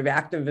your story of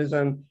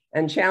activism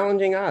and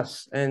challenging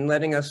us and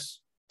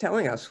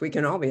telling us we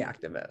can all be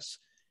activists.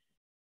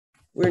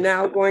 We're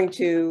now going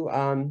to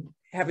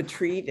have a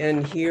treat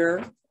and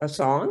hear a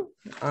song.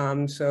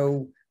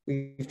 So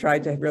we've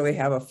tried to really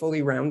have a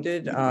fully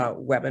rounded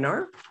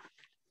webinar.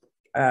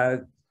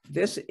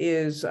 This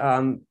is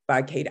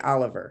by Kate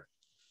Oliver.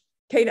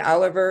 Kate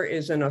Oliver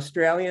is an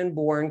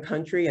Australian-born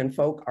country and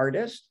folk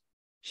artist.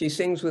 She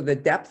sings with the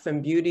depth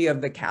and beauty of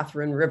the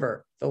Catherine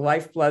River, the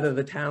lifeblood of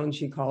the town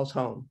she calls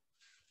home.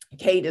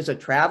 Kate is a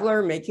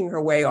traveler making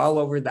her way all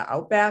over the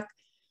outback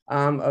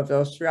of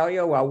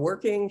Australia while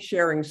working,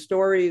 sharing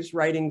stories,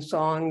 writing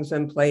songs,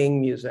 and playing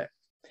music.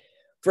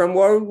 From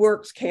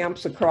roadworks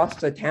camps across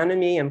the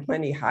Tanami and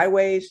Plenty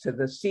highways to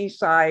the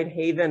seaside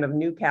haven of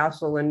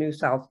Newcastle and New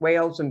South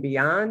Wales and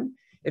beyond,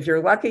 if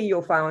you're lucky,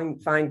 you'll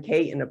find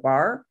Kate in a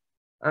bar,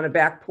 on a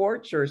back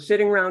porch, or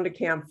sitting around a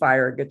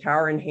campfire,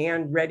 guitar in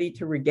hand, ready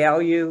to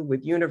regale you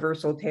with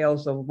universal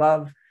tales of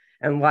love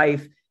and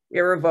life,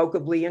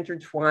 irrevocably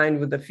intertwined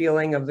with the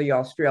feeling of the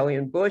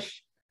Australian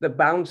bush, the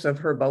bounce of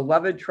her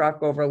beloved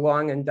truck over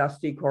long and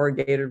dusty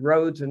corrugated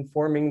roads,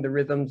 informing the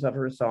rhythms of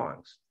her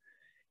songs.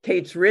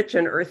 Kate's rich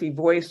and earthy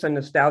voice and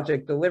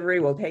nostalgic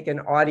delivery will take an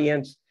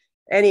audience,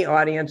 any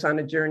audience, on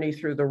a journey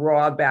through the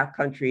raw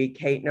backcountry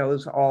Kate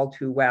knows all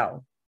too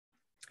well.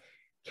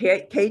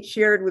 Kate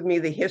shared with me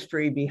the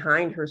history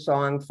behind her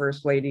song,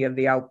 First Lady of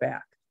the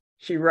Outback.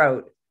 She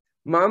wrote,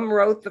 "Mom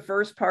wrote the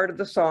first part of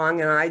the song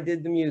and I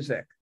did the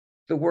music.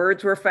 The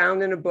words were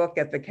found in a book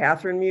at the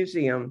Catherine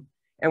Museum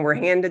and were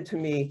handed to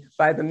me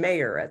by the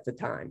mayor at the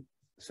time."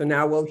 So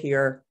now we'll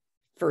hear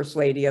First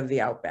Lady of the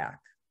Outback.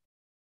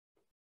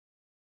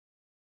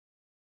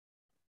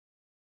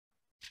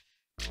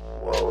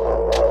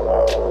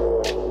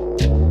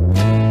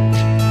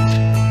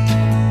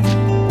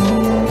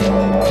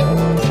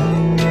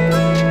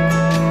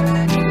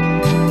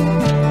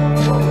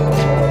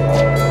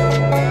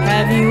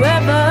 Have you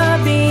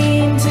ever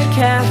been to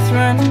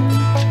Catherine?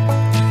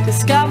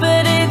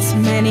 Discovered its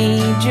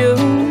many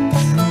jewels?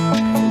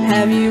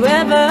 Have you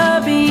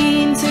ever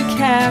been to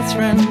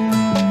Catherine,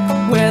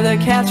 where the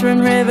Catherine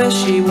River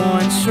she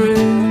winds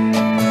through?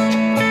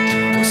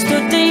 Or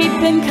stood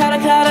deep in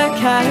Katakata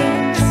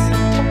caves,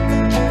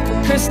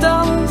 with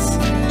crystals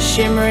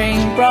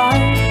shimmering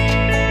bright?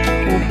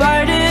 Or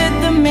boated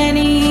the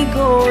many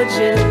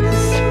gorges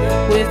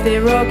with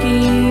their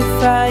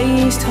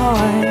rocky-faced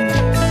heights?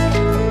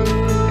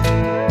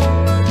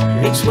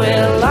 It's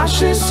where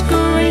luscious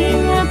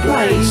green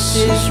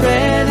replaces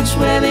red. It's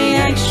where the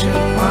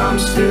ancient palm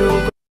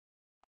still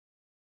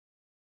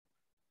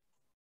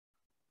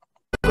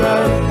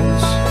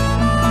grows.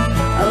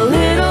 A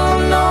little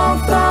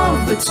north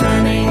of the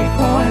turning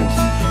point,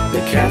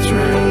 the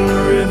Catherine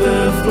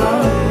River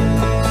flows.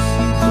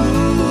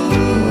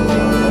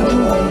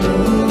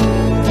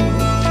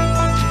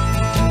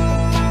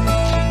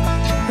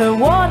 Her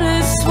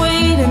water's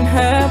sweet and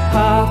her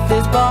path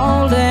is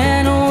bold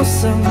and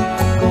awesome.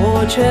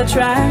 Gorge her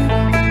track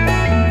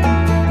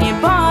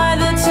nearby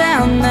the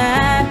town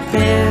that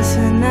bears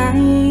her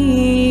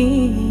name,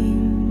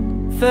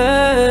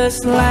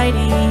 First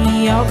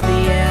Lady of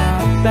the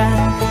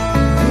Outback.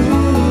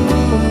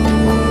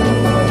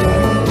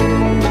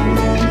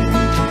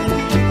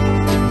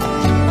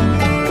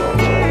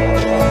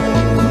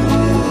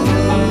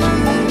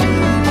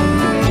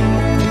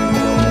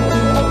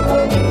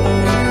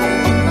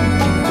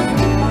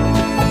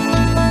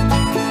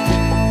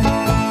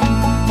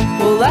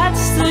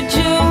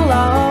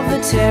 Of the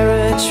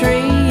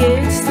territory,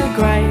 it's the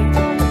great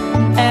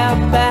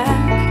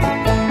outback.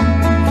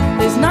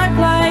 There's no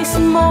place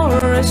more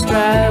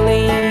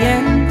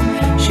Australian.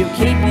 She'll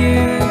keep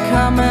you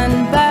coming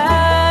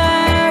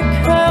back.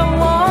 Her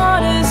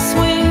water's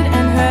sweet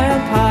and her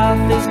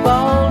path is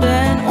bold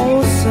and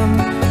awesome.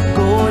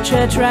 Gorge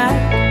her track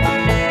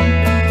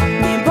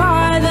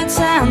nearby the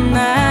town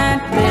that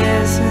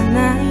bears her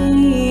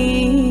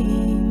name,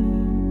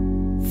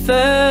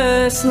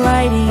 First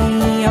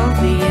Lady of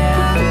the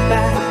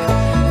Outback.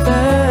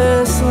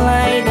 First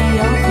Lady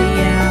of the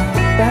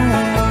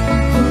Outback.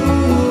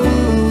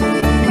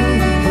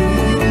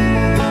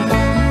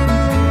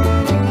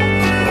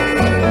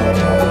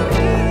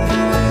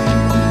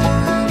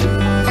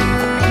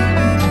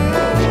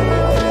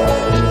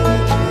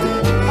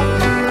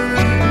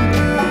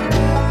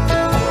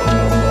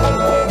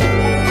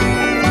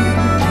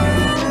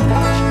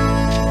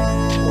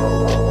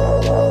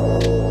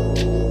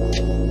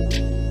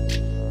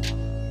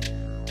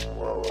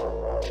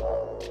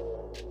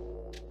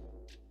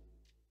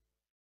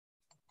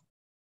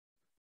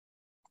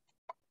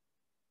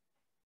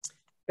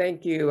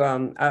 Thank you.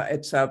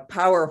 It's a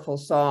powerful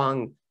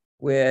song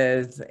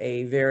with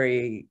a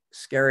very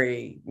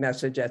scary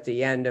message at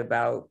the end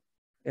about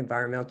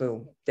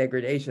environmental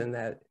degradation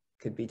that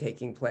could be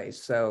taking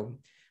place. So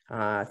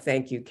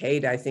thank you,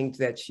 Kate. I think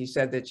that she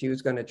said that she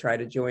was going to try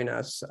to join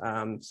us.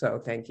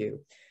 So thank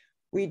you.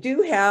 We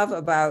do have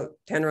about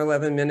 10 or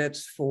 11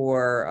 minutes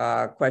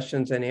for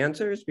questions and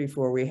answers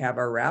before we have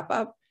our wrap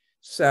up.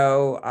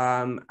 So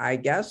I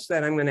guess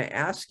that I'm going to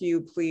ask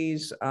you,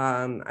 please,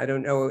 I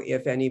don't know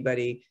if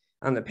anybody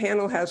on the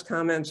panel has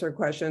comments or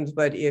questions,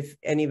 but if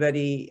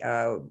anybody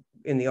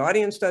in the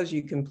audience does,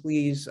 you can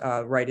please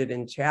write it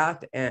in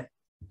chat and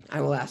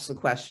I will ask the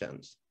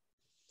questions.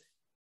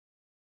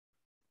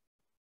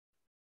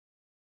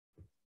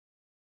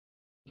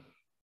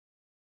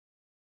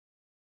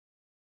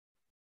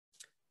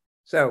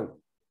 So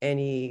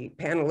any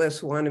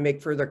panelists want to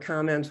make further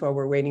comments while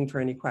we're waiting for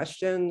any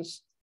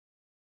questions?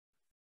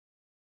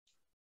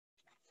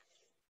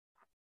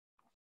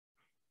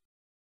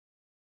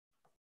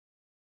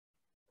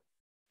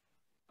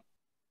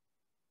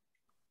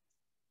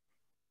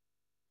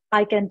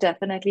 I can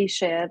definitely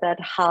share that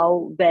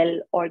how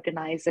well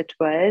organized it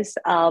was.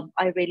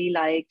 I really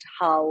liked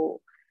how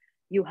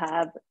you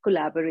have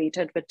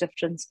collaborated with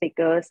different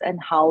speakers and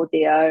how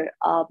they are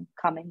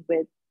coming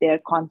with their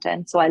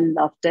content. So I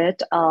loved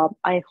it.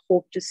 I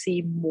hope to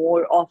see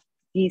more of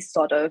these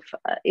sort of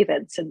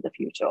events in the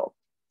future.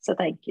 So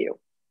thank you.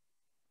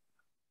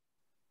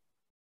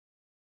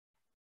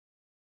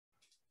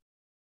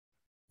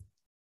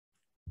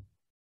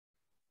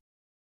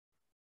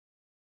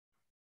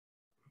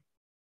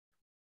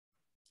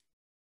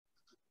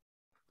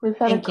 We've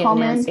had Thank a you,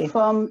 comment Nancy.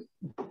 from,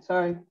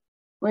 sorry,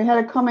 we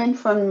had a comment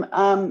from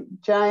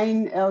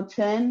Jane L.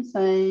 Chen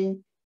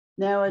saying,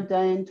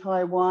 nowadays in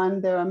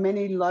Taiwan, there are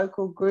many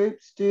local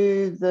groups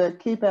do the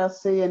Keep Our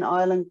Sea and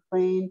Island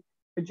Clean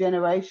for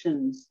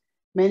generations.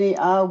 Many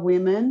are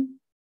women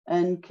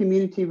and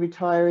community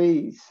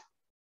retirees.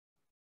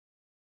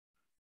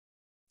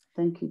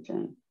 Thank you,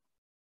 Jane.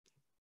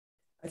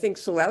 I think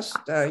Celeste,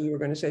 you were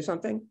going to say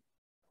something?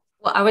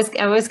 Well, I was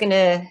going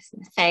to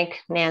thank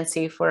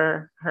Nancy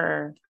for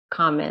her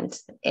comment.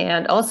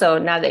 And also,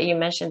 now that you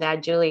mentioned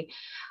that, Julie,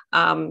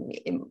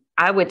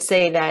 I would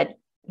say that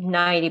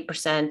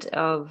 90%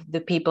 of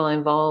the people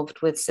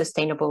involved with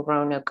sustainable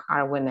Roanoke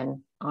are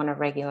women on a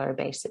regular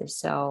basis.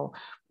 So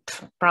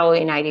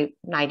probably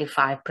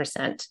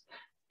 95%.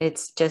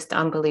 It's just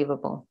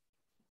unbelievable.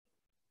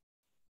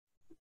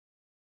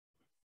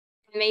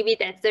 Maybe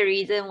that's the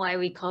reason why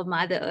we call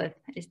Mother Earth.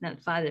 It's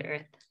not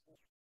Father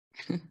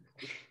Earth.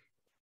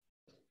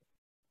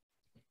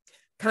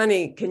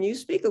 Connie, can you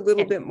speak a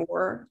little bit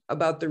more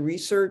about the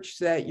research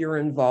that you're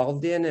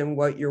involved in and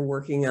what you're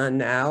working on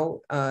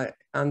now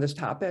on this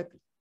topic?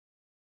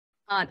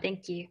 Oh,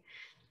 thank you.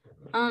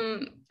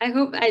 I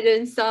hope I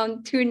didn't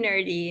sound too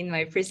nerdy in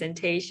my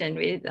presentation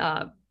with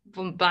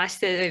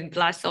bombasted and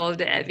blast all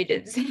the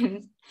evidence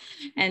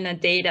and the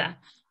data.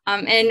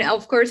 And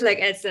of course, like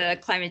as a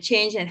climate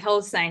change and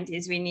health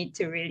scientists, we need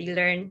to really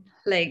learn,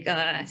 like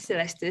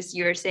Celestis,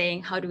 you were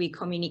saying, how do we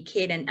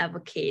communicate and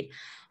advocate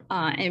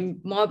and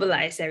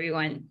mobilize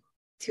everyone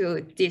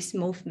to this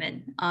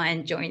movement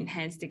and join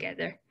hands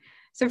together.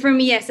 So for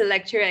me as a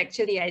lecturer,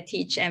 actually, I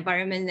teach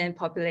environment and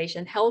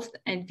population health.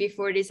 And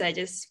before this, I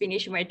just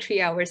finished my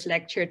 3 hours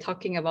lecture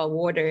talking about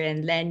water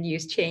and land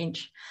use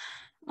change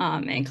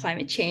and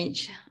climate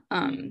change.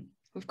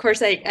 Of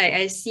course,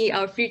 I see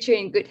our future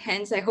in good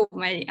hands. I hope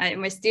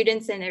my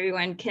students and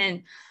everyone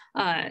can,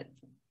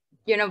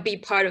 be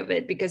part of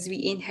it, because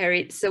we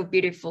inherit so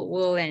beautiful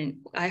world, and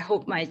I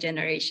hope my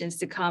generations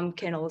to come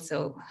can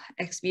also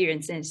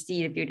experience and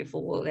see the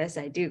beautiful world as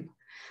I do.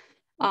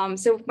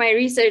 So my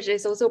research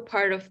is also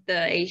part of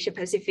the Asia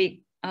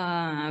Pacific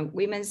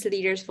Women's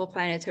Leaders for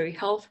Planetary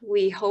Health.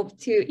 We hope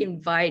to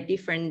invite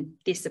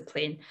different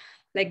disciplines.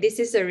 Like, this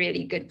is a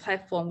really good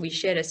platform. We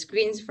share the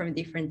screens from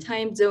different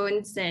time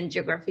zones and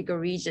geographical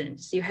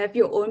regions. You have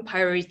your own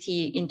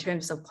priority in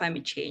terms of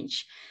climate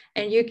change.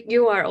 And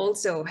you are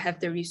also have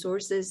the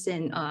resources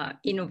and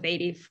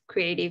innovative,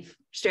 creative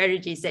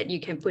strategies that you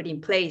can put in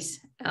place,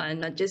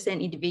 not just at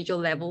an individual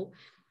level,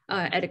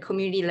 at a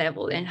community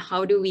level. And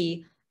how do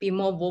we be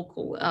more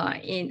vocal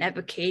in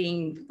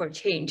advocating for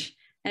change?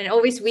 And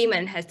always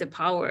women has the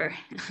power.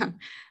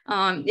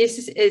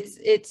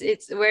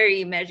 It's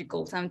very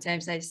magical.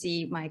 Sometimes I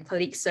see my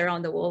colleagues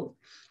around the world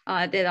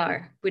that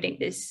are putting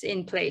this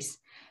in place.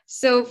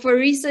 So for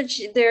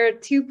research, there are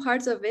two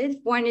parts of it.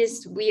 One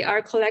is we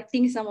are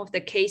collecting some of the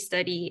case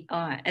study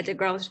at the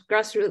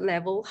grassroots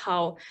level,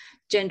 how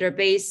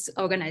gender-based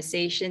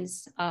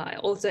organizations,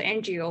 also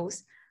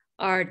NGOs,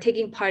 are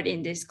taking part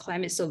in these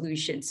climate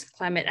solutions,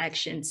 climate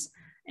actions,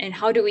 and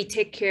how do we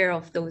take care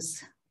of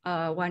those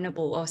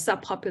vulnerable or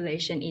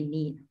subpopulation in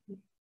need.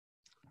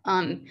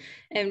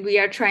 And we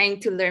are trying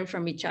to learn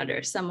from each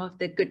other, some of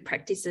the good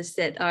practices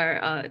that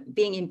are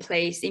being in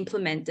place,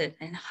 implemented,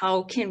 and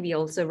how can we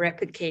also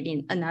replicate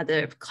in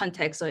another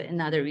context or in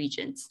other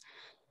regions.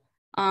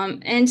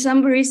 And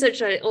some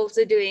research are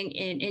also doing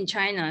in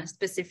China.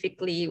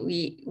 Specifically,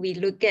 we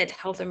look at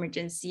health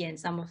emergency and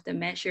some of the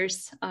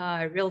measures,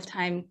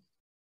 real-time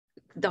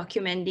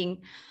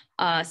documenting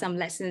some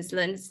lessons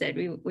learned that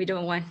we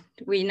don't want.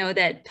 We know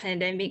that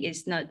pandemic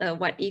is not a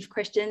what if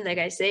question, like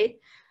I say.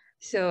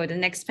 So the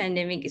next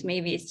pandemic is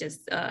maybe it's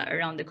just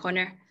around the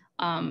corner.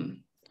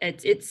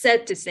 It's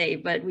sad to say,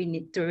 but we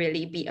need to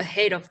really be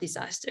ahead of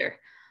disaster.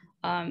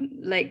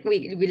 Like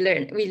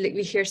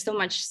we hear so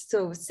much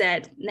so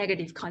sad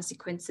negative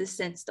consequences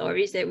and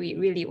stories that we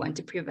really want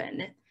to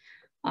prevent it.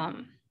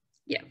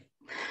 Yeah,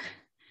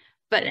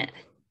 but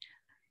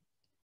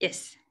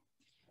yes.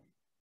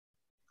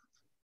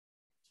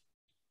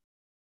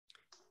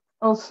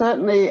 Well,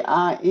 certainly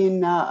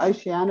in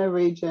Oceania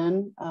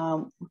region,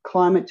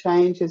 climate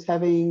change is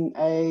having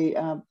a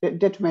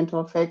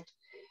detrimental effect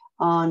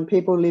on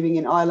people living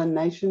in island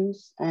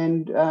nations.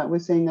 And we're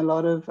seeing a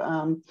lot of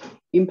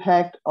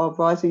impact of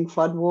rising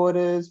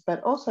floodwaters,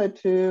 but also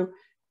to,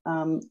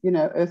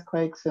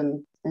 earthquakes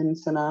and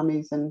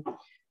tsunamis and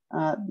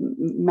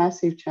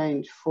massive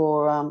change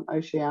for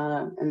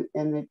Oceania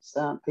and its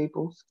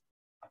peoples.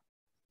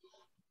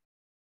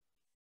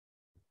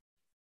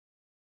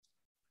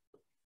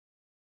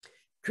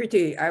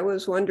 Kriti, I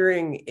was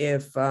wondering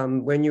if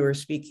when you were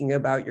speaking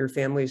about your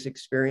family's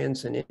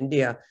experience in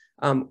India,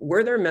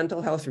 were there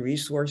mental health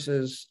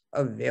resources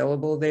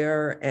available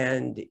there?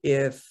 And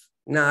if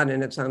not,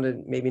 and it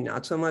sounded maybe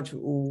not so much,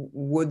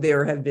 would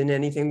there have been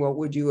anything? What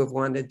would you have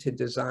wanted to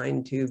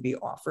design to be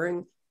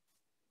offering?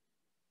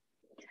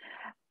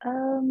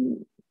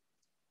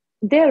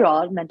 There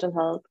are mental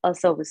health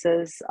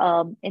services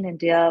in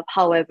India.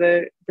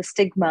 However, the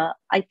stigma,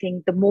 I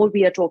think the more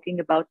we are talking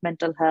about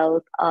mental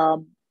health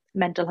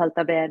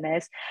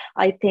awareness,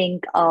 I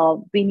think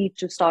we need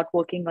to start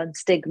working on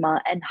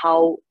stigma and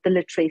how the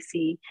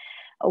literacy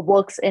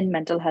works in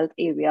mental health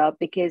area,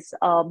 because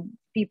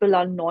people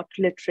are not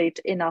literate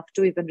enough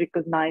to even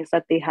recognize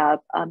that they have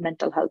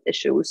mental health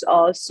issues.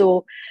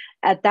 So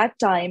at that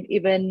time,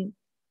 even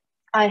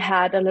I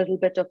had a little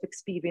bit of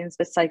experience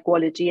with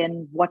psychology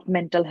and what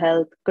mental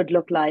health could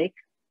look like.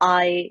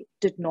 I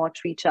did not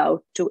reach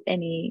out to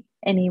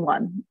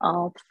anyone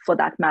for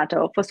that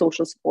matter, for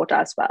social support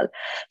as well.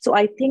 So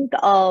I think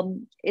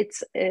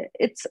it's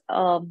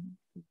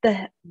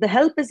the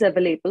help is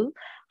available.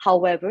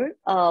 However,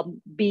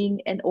 being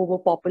an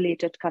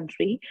overpopulated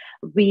country,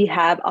 we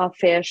have our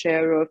fair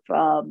share of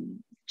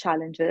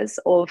challenges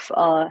of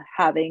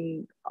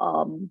having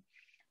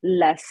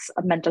less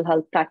mental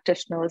health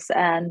practitioners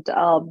and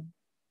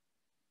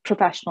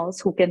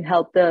professionals who can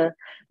help the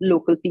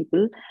local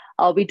people.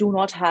 We do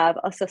not have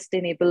a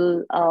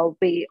sustainable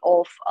way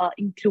of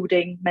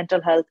including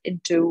mental health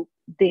into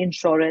the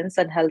insurance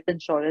and health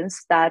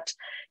insurance that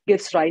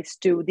gives rise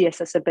to the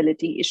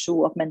accessibility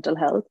issue of mental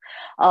health.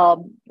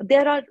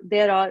 There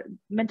are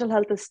mental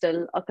health is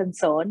still a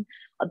concern.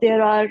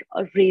 There are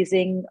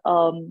raising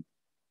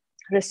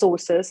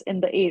resources in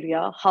the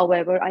area.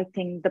 However, I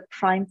think the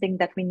prime thing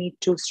that we need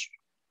to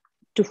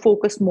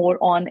focus more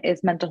on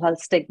is mental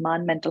health stigma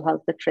and mental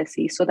health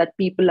literacy, so that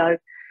people are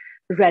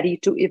ready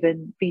to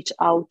even reach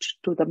out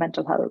to the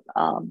mental health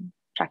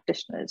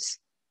practitioners.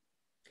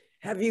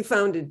 Have you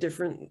found it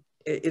different?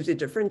 Is it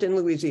different in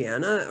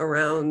Louisiana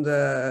around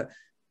the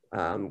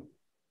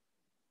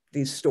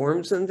these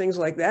storms and things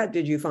like that?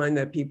 Did you find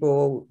that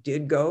people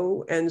did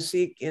go and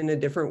seek in a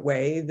different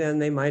way than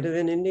they might have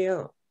in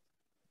India?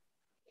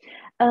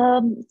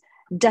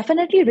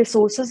 Definitely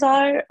resources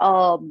are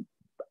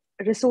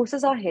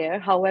here.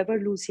 However,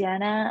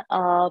 Louisiana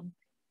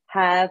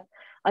have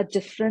a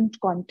different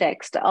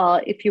context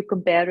if you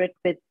compare it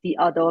with the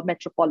other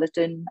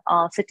metropolitan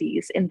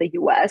cities in the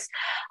US.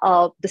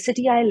 The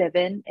city I live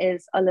in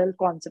is a little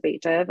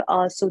conservative,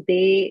 so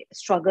they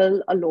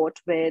struggle a lot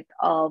with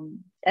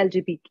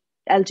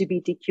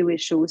LGBTQ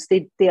issues.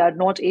 They are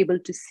not able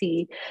to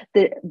see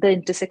the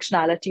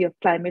intersectionality of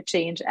climate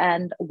change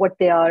and what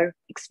they are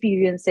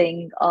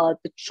experiencing.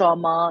 The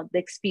trauma, the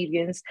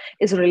experience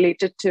is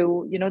related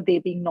to, they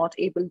being not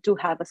able to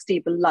have a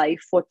stable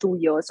life for 2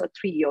 years or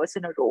 3 years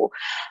in a row.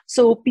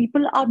 So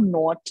people are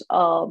not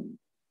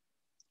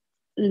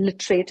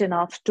literate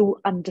enough to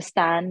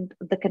understand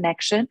the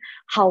connection.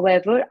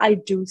 However, I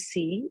do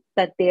see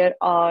that there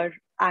are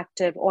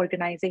active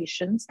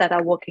organizations that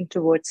are working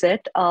towards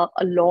it. A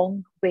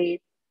long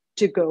way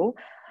to go,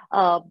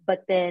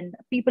 but then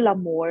people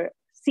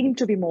seem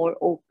to be more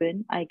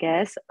open, I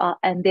guess,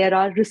 and there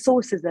are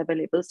resources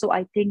available. So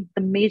I think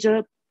the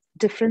major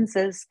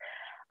differences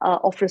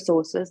of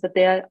resources, that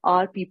there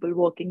are people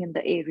working in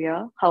the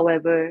area.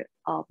 However,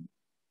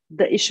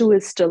 the issue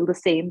is still the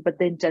same, but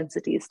the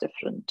intensity is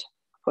different,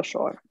 for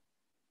sure.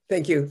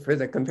 Thank you for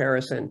the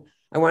comparison.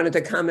 I wanted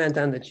to comment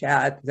on the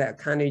chat that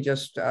Connie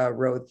just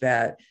wrote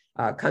that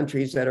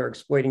countries that are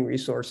exploiting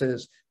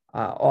resources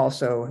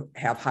also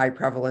have high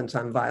prevalence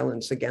on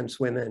violence against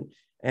women.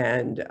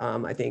 And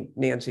I think,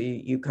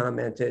 Nancy, you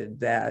commented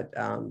that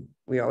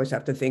we always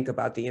have to think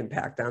about the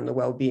impact on the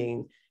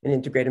well-being and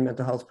integrated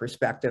mental health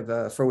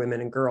perspective for women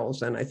and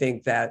girls. And I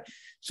think that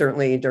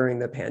certainly during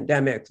the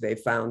pandemic, they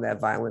found that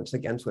violence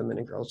against women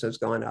and girls has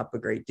gone up a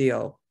great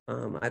deal.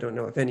 I don't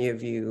know if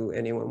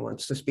anyone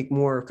wants to speak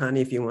more.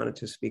 Connie, if you wanted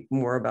to speak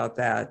more about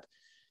that,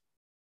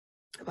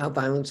 about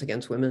violence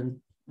against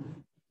women.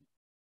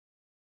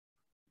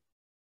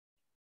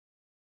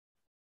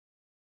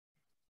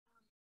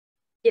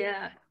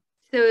 Yeah,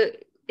 so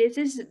this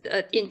is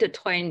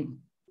intertwined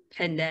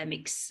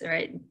pandemics,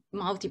 right?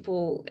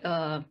 Multiple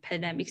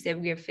pandemics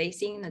that we are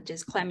facing, not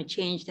just climate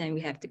change, then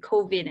we have the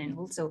COVID and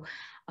also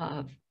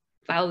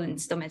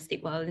violence,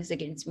 domestic violence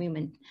against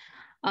women.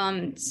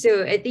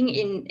 So I think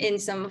in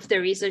some of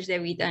the research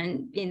that we've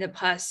done in the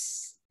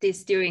past,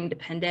 during the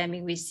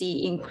pandemic, we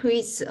see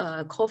increased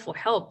call for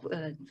help,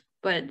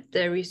 but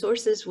the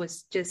resources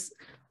was just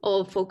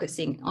all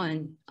focusing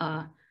on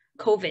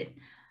COVID.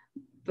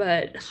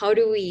 But how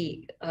do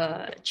we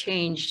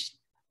change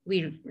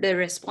the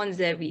response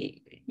that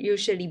we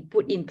usually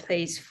put in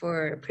place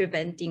for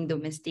preventing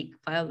domestic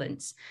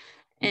violence?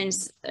 And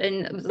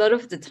a lot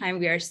of the time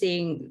we are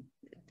seeing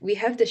we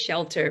have the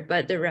shelter,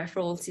 but the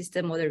referral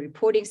system or the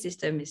reporting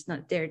system is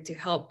not there to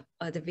help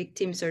the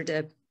victims or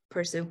the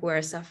person who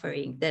are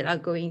suffering that are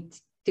going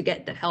to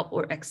get the help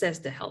or access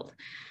the help.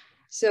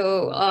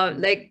 So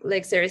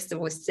like Sarah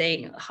was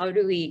saying, how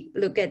do we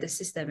look at the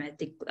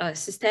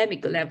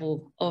systemic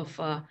level of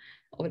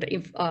the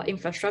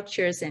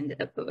infrastructures and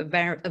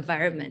the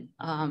environment,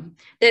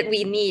 that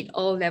we need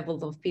all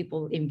levels of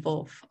people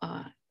involved,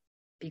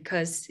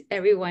 because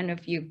every one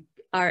of you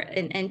are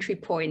an entry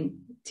point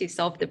to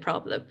solve the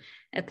problem,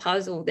 a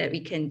puzzle that we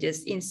can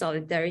just in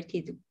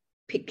solidarity to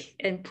pick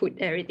and put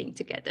everything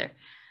together.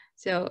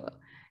 So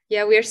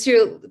yeah, we are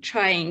still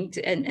trying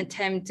to and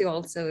attempt to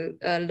also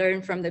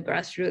learn from the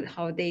grassroots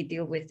how they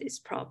deal with this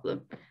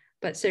problem.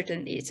 But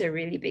certainly it's a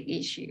really big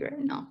issue right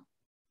now.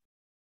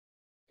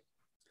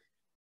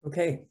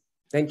 Okay,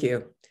 thank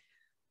you.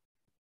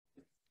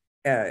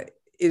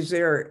 Is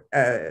there,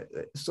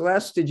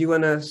 Celeste, did you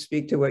want to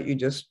speak to what you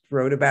just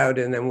wrote about,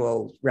 and then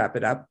we'll wrap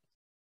it up?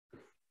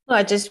 Well,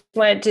 I just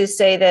wanted to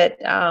say that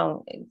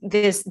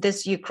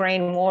this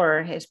Ukraine war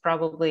is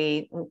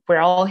probably, we're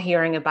all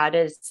hearing about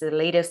it. It's the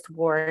latest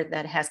war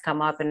that has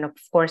come up. And of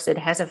course, it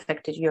has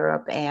affected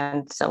Europe.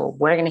 And so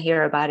we're going to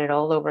hear about it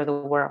all over the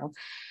world,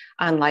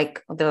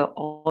 unlike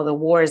all the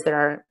wars that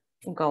are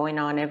going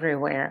on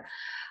everywhere.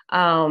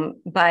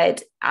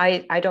 But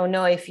I don't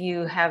know if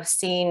you have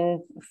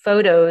seen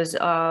photos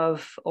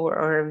of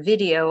or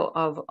video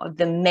of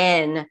the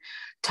men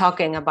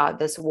talking about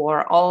this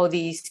war, all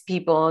these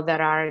people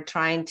that are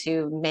trying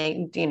to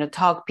make,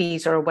 talk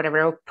peace or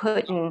whatever,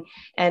 Putin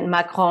and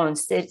Macron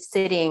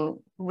sitting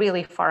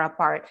really far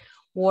apart.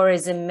 War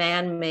is a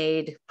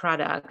man-made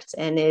product,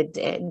 and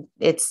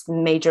its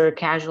major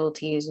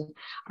casualties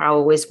are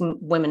always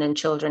women and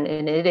children,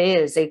 and it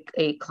is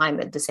a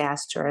climate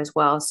disaster as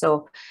well.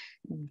 So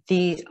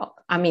I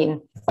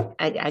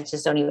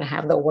just don't even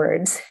have the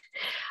words,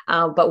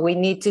 but we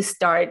need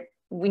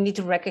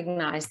to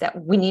recognize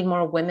that we need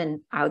more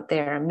women out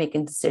there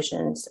making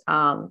decisions,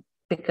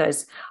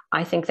 because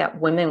I think that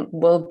women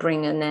will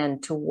bring an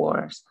end to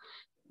wars.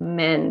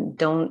 Men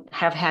don't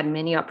have had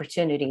many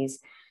opportunities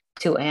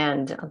to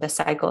end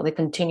the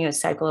continuous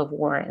cycle of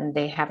war, and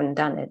they haven't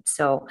done it.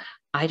 So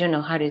I don't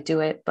know how to do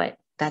it, but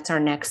that's our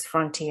next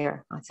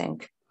frontier, I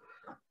think.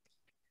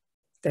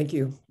 Thank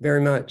you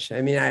very much.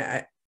 I mean,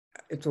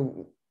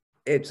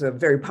 it's a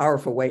very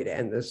powerful way to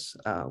end this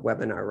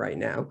webinar right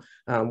now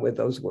with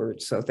those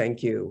words. So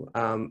thank you.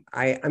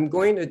 I'm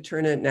going to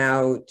turn it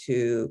now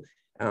to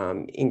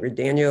Ingrid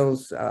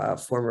Daniels,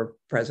 former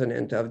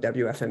president of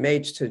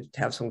WFMH, to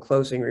have some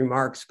closing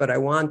remarks. But I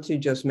want to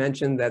just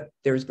mention that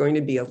there's going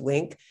to be a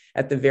link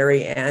at the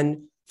very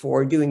end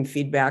for doing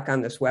feedback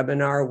on this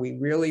webinar. We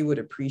really would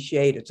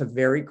appreciate, it's a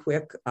very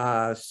quick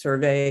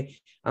survey.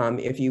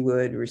 If you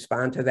would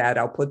respond to that,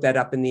 I'll put that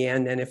up in the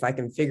end. And if I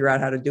can figure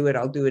out how to do it,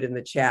 I'll do it in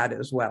the chat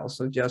as well.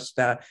 So just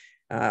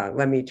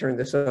let me turn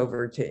this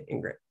over to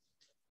Ingrid.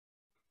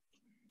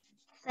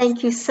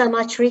 Thank you so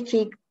much,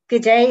 Ricky.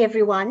 Good day,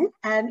 everyone.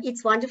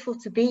 It's wonderful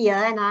to be here,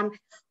 and I'm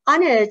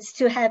honored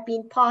to have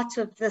been part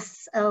of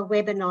this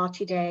webinar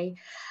today.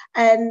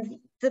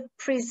 The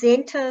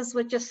presenters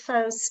were just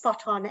so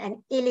spot on and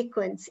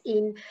eloquent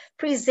in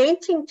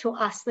presenting to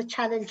us the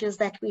challenges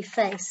that we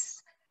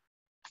face.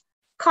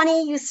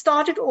 Connie, you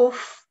started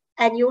off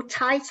and your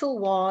title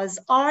was,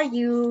 "Are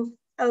you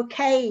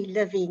okay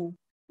living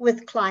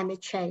with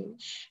climate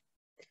change?"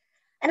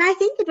 And I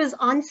think it was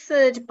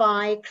answered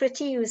by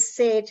Kriti, who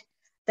said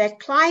that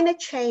climate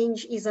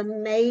change is a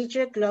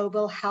major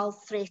global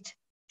health threat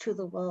to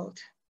the world.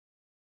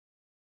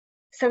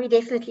 So we're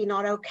definitely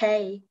not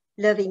okay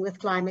living with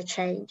climate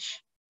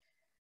change.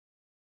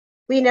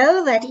 We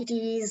know that it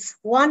is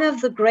one of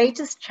the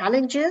greatest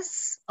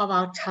challenges of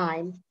our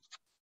time,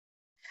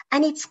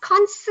 and its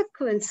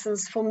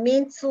consequences for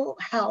mental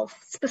health,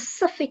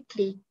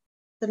 specifically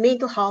the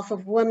mental health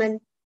of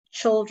women,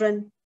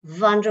 children,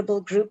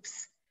 vulnerable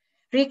groups,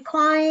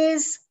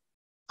 requires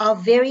our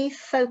very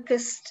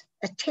focused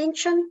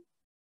attention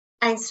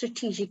and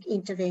strategic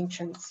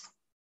interventions.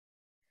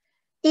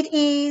 It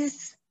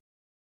is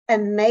a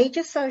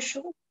major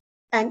social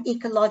and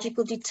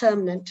ecological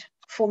determinant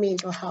for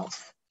mental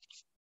health.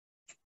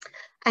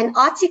 An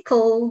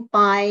article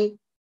by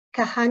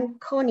Kahan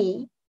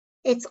Koni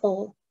et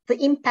al.,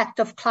 The Impact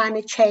of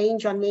Climate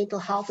Change on Mental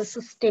Health, a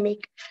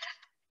Systemic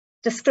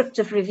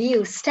Descriptive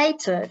Review,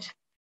 stated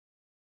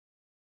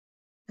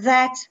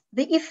that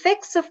the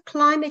effects of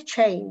climate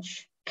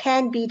change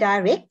can be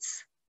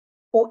direct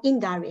or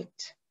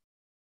indirect,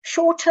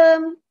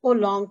 short-term or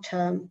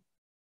long-term.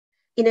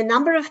 In a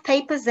number of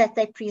papers that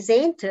they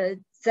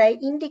presented, they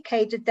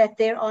indicated that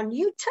there are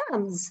new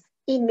terms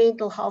in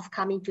mental health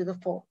coming to the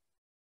fore,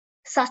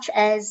 such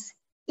as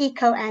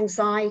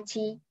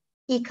eco-anxiety,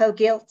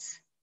 eco-guilt,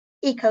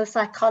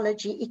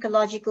 eco-psychology,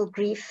 ecological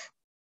grief,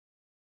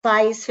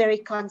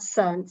 biospheric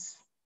concerns.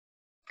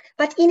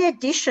 But in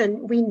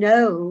addition, we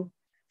know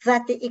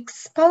that the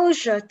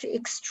exposure to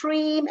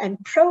extreme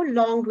and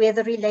prolonged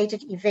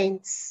weather-related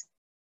events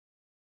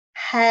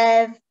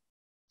have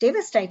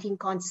devastating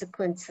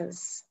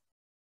consequences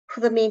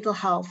for the mental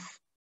health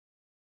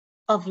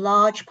of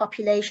large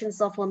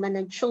populations of women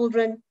and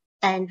children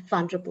and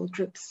vulnerable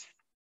groups.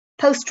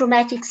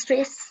 Post-traumatic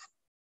stress,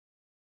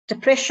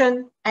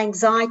 depression,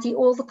 anxiety,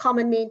 all the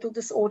common mental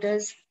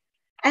disorders.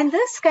 And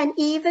this can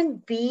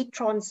even be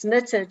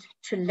transmitted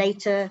to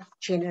later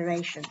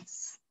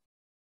generations.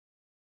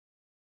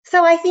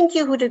 So I think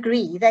you would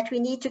agree that we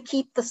need to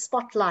keep the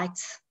spotlight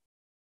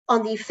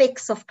on the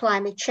effects of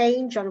climate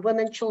change on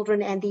women,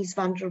 children, and these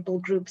vulnerable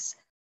groups.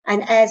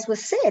 And as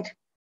was said,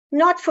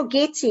 not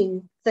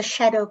forgetting the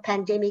shadow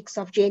pandemics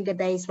of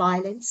gender-based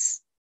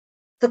violence,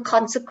 the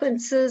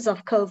consequences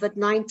of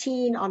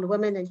COVID-19 on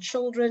women and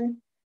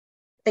children,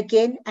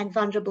 again, and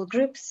vulnerable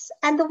groups,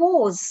 and the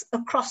wars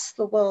across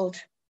the world.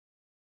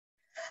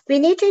 We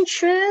need to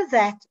ensure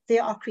that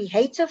there are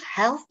creative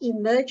health,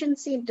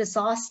 emergency, and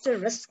disaster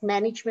risk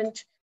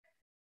management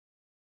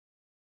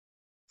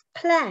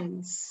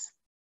plans,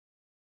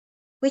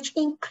 which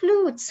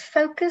includes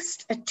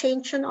focused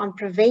attention on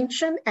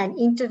prevention and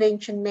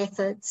intervention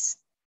methods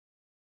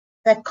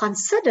that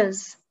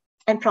considers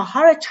and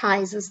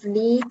prioritizes the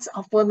needs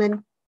of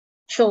women,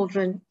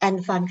 children,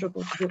 and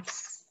vulnerable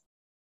groups.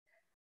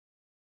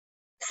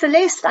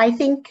 Celeste, I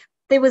think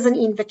there was an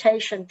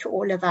invitation to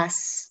all of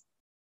us.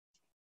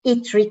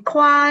 It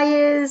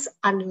requires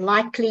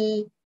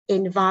unlikely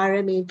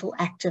environmental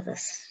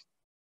activists,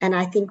 and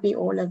I think we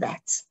all are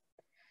that.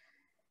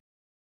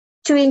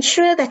 To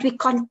ensure that we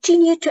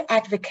continue to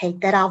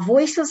advocate, that our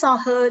voices are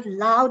heard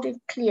loud and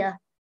clear,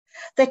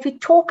 that we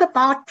talk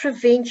about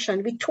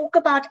prevention, we talk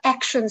about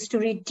actions to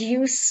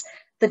reduce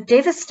the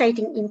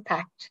devastating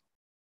impact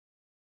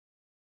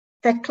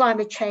that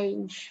climate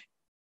change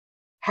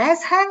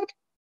has had.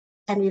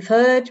 And we've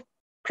heard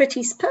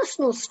Kriti's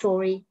personal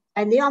story,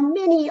 and there are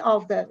many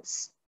of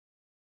those.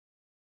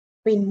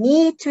 We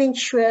need to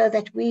ensure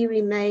that we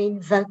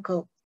remain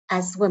vocal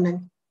as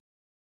women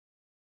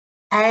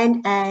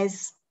and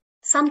as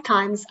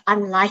sometimes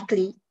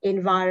unlikely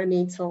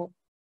environmental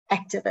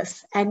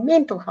activists and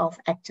mental health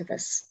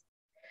activists.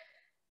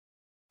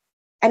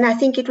 And I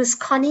think it was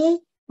Connie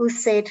who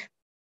said,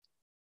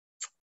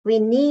 we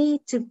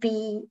need to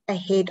be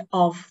ahead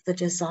of the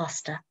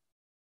disaster.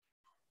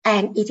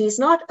 And it is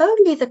not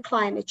only the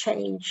climate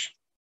change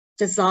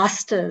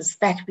disasters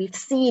that we've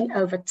seen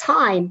over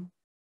time,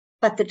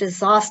 but the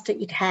disaster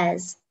it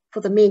has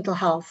for the mental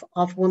health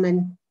of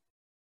women,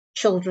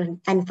 children,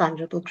 and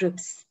vulnerable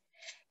groups.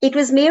 It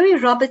was Mary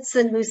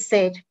Robertson who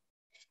said,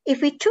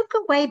 if we took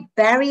away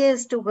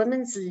barriers to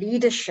women's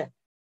leadership,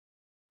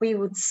 we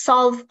would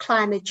solve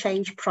climate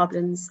change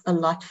problems a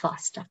lot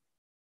faster.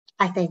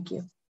 I thank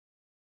you.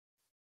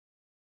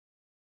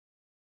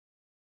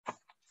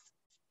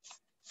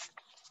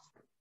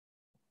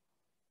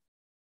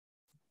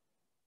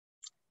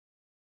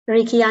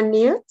 Ricky,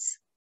 unmute.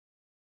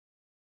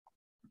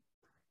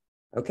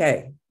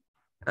 Okay,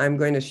 I'm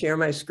going to share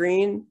my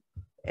screen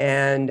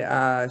and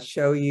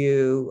show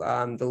you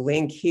the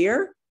link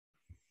here.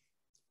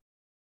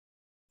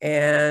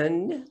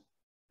 And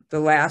the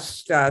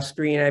last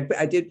screen,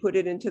 I did put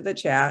it into the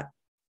chat.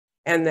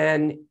 And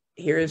then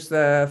here's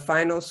the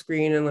final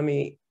screen, and let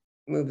me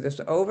move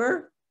this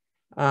over.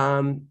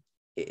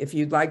 If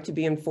you'd like to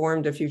be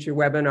informed of future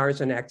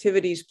webinars and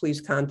activities, please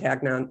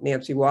contact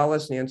Nancy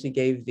Wallace. Nancy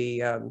gave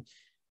the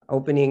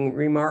opening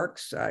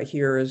remarks.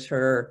 Here is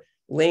her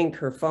link,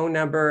 her phone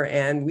number,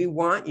 and we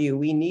want you,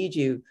 we need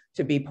you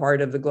to be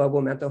part of the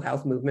global mental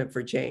health movement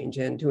for change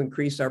and to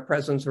increase our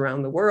presence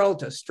around the world,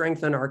 to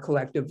strengthen our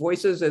collective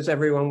voices, as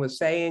everyone was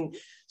saying.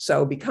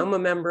 So become a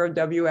member of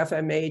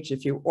WFMH.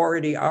 If you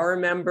already are a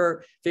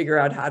member, figure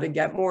out how to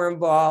get more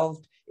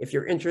involved. If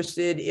you're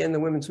interested in the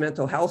women's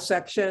mental health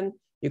section,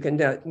 you can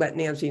let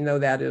Nancy know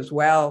that as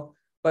well.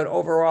 But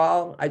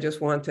overall, I just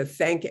want to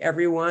thank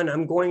everyone.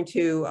 I'm going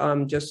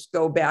to just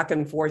go back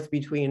and forth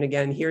between,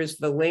 again, here's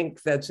the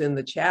link that's in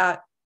the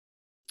chat.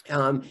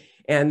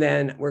 And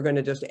then we're going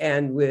to just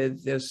end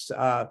with this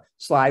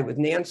slide with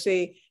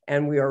Nancy.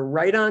 And we are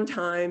right on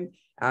time.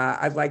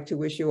 I'd like to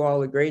wish you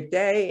all a great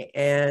day.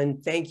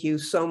 And thank you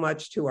so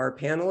much to our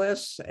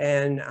panelists.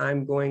 And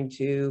I'm going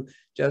to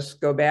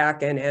just go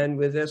back and end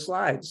with this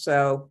slide.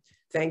 So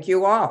thank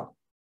you all.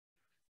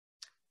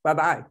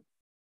 Bye-bye.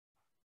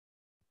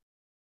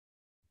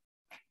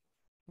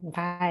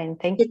 Bye, and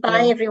thank you.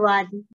 Goodbye, everyone.